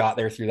hilarious that you got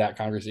there through that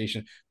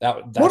conversation.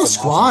 What That's a an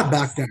squad awesome.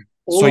 back then.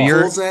 So Old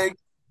you're Holzeg,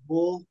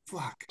 Bull,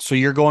 fuck. so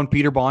you're going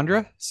Peter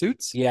Bondra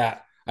suits? Yeah,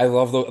 I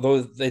love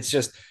those. It's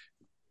just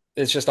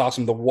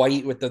awesome. The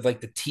white with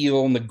the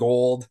teal and the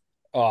gold.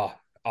 Oh,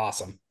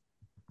 awesome.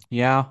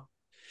 Yeah.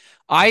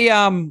 I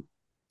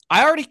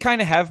already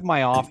kind of have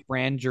my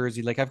off-brand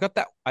jersey. Like I've got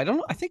that. I don't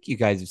know. I think you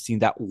guys have seen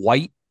that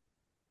white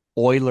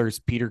Oilers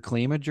Peter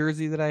Klima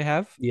jersey that I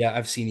have. Yeah,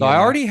 I've seen So you. I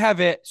already have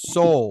it.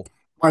 So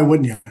Why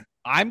wouldn't you?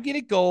 I'm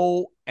gonna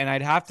go, and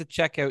I'd have to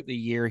check out the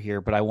year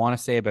here, but I want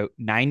to say about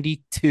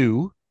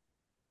 92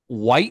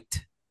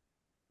 white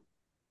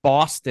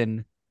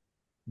Boston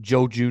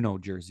Joe Juno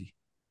jersey.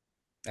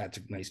 That's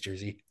a nice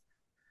jersey.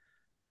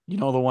 You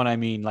know the one I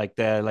mean,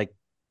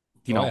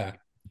 Yeah.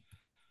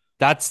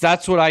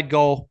 that's what I'd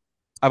go.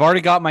 I've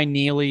already got my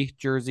Neely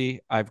jersey.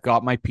 I've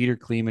got my Peter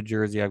Klima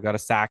jersey. I've got a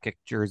Sakic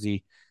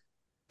jersey.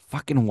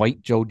 Fucking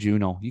white Joe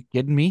Juno. You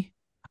kidding me?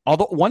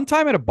 Although one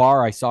time at a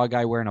bar, I saw a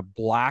guy wearing a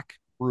black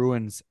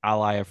Bruins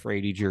Ally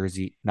Afraidy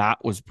jersey. That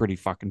was pretty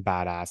fucking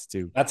badass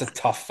too. That's a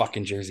tough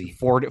fucking jersey.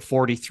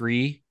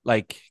 43.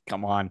 Like,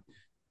 come on.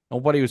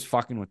 Nobody was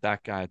fucking with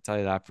that guy. I'll tell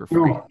you that for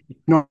free.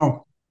 No.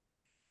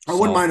 I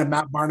wouldn't So- mind a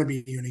Matt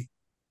Barnaby uni.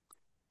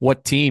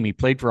 What team? He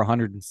played for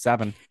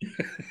 107.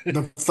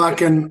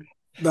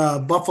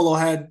 The Buffalo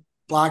Head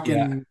black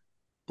and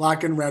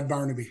red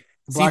Barnaby.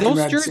 Black and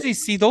red.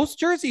 Those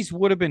jerseys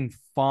would have been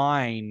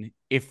fine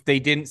if they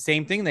didn't.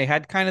 Same thing. They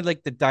had kind of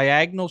like the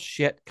diagonal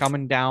shit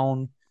coming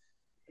down.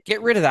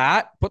 Get rid of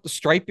that. Put the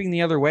striping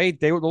the other way.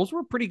 Those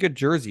were a pretty good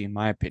jersey, in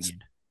my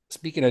opinion.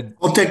 Speaking of,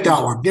 I'll take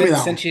that one. Give me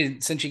that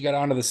since you got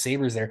onto the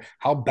Sabres there,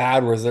 how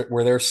bad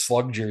were their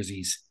slug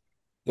jerseys?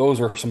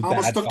 Those were some one. I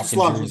almost bad took the fucking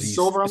slugs with jerseys.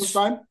 silver on the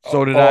side.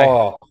 So did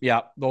I.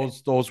 Yeah,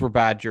 those were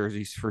bad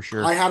jerseys for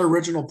sure. I had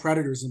original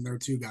Predators in there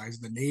too, guys.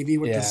 The navy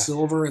with the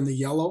silver and the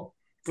yellow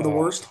for the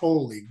worst.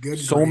 Holy good.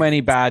 So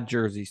many bad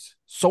jerseys.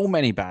 So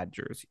many bad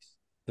jerseys.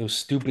 Those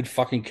stupid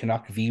fucking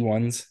Canuck V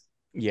ones.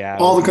 Yeah,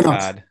 all the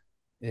Canucks. Bad.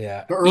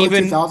 Yeah, the early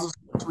 2000s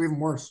were even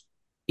worse.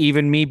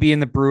 Even me being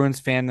the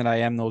Bruins fan that I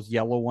am, those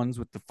yellow ones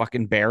with the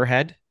fucking bear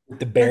head. With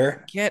the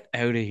bear. Get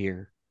out of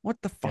here.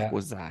 What the fuck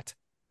was that?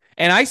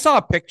 And I saw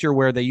a picture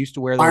where they used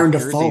to wear those Iron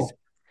jerseys. Defoe.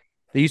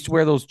 They used to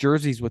wear those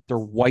jerseys with their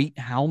white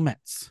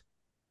helmets.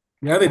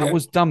 Yeah, they did. That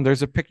was dumb.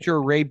 There's a picture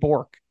of Ray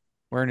Bork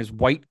wearing his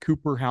white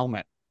Cooper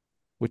helmet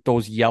with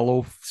those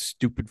yellow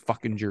stupid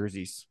fucking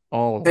jerseys.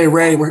 Oh, hey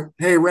Ray,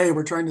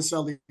 we're trying to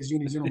sell these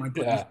unis. You don't mind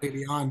putting this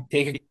baby on.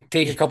 Take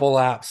a couple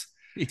laps.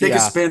 Take a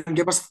spin and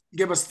give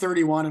us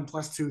 31 and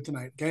 +2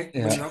 tonight. Okay,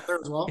 yeah. You're out there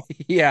as well.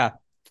 Yeah.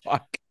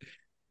 Fuck.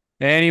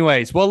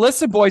 Anyways, well,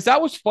 listen, boys,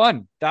 that was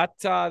fun. That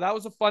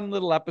was a fun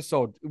little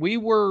episode. We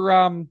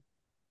were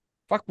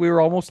we were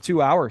almost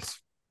 2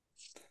 hours.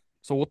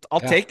 So I'll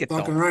take it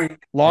though. Right.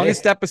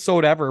 Longest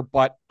episode ever,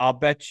 but I'll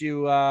bet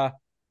you I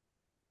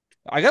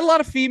got a lot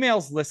of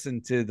females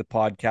listen to the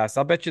podcast.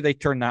 I'll bet you they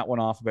turned that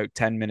one off about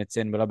 10 minutes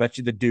in, but I'll bet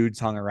you the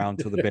dudes hung around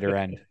till the bitter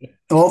end.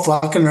 Oh,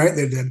 fucking right,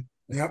 they did.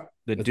 Yep.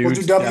 The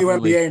dudes. We'll do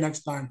WNBA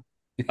next time.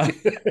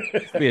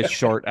 Be a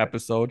short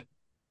episode.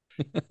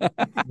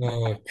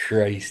 Oh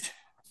Christ.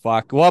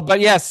 Fuck. Well, but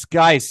yes,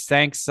 guys,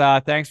 thanks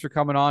for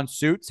coming on.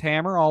 Suits,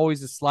 Hammer,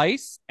 always a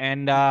slice.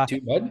 And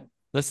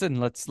listen,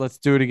 let's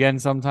do it again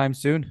sometime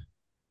soon.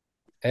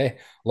 Hey,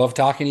 love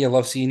talking to you.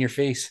 Love seeing your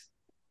face.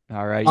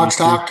 All right.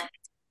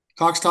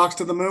 Cox talks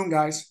to the moon,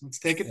 guys. Let's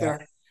take it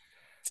there.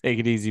 Take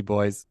it easy,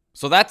 boys.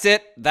 So that's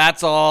it.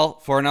 That's all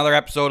for another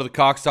episode of the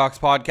Cox Talks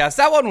podcast.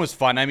 That one was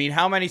fun. I mean,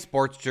 how many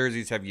sports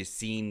jerseys have you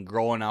seen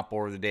growing up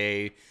over the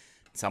day?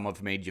 Some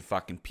have made you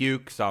fucking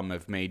puke. Some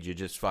have made you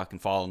just fucking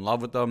fall in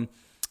love with them.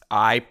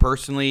 I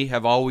personally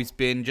have always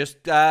been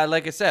just,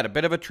 like I said, a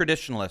bit of a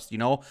traditionalist. You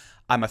know,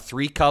 I'm a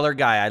 3-color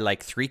guy. I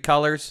like 3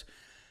 colors.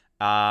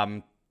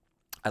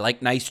 I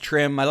like nice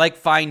trim. I like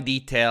fine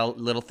detail,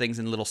 little things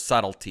and little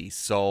subtleties.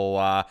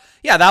 So,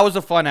 yeah, that was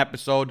a fun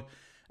episode.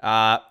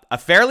 A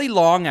fairly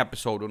long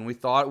episode. When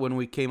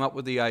we came up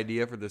with the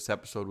idea for this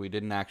episode, we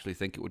didn't actually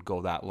think it would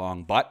go that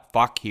long. But,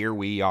 fuck, here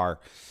we are.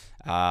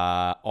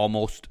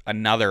 Almost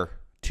another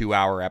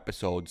 2-hour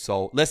episode.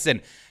 So,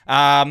 listen,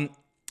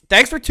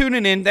 thanks for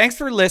tuning in. Thanks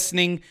for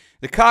listening.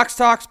 The Cox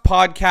Talks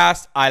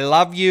podcast. I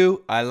love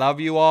you. I love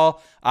you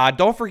all.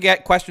 Don't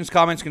forget, questions,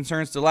 comments,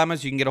 concerns,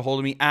 dilemmas. You can get a hold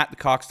of me at the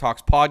Cox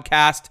Talks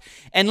podcast.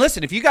 And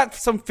listen, if you got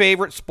some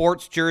favorite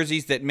sports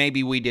jerseys that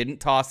maybe we didn't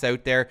toss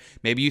out there,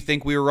 maybe you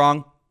think we were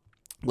wrong,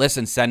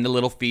 listen, send a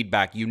little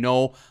feedback. You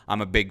know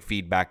I'm a big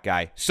feedback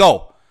guy.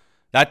 So,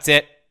 that's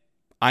it.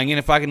 I'm going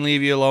to fucking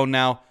leave you alone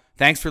now.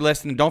 Thanks for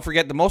listening. Don't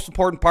forget, the most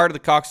important part of the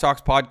Cox Talks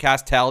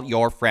podcast, tell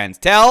your friends.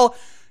 Tell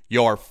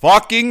your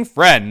fucking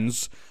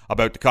friends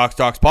about the Cox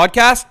Talks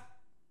podcast.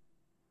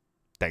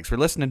 Thanks for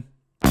listening.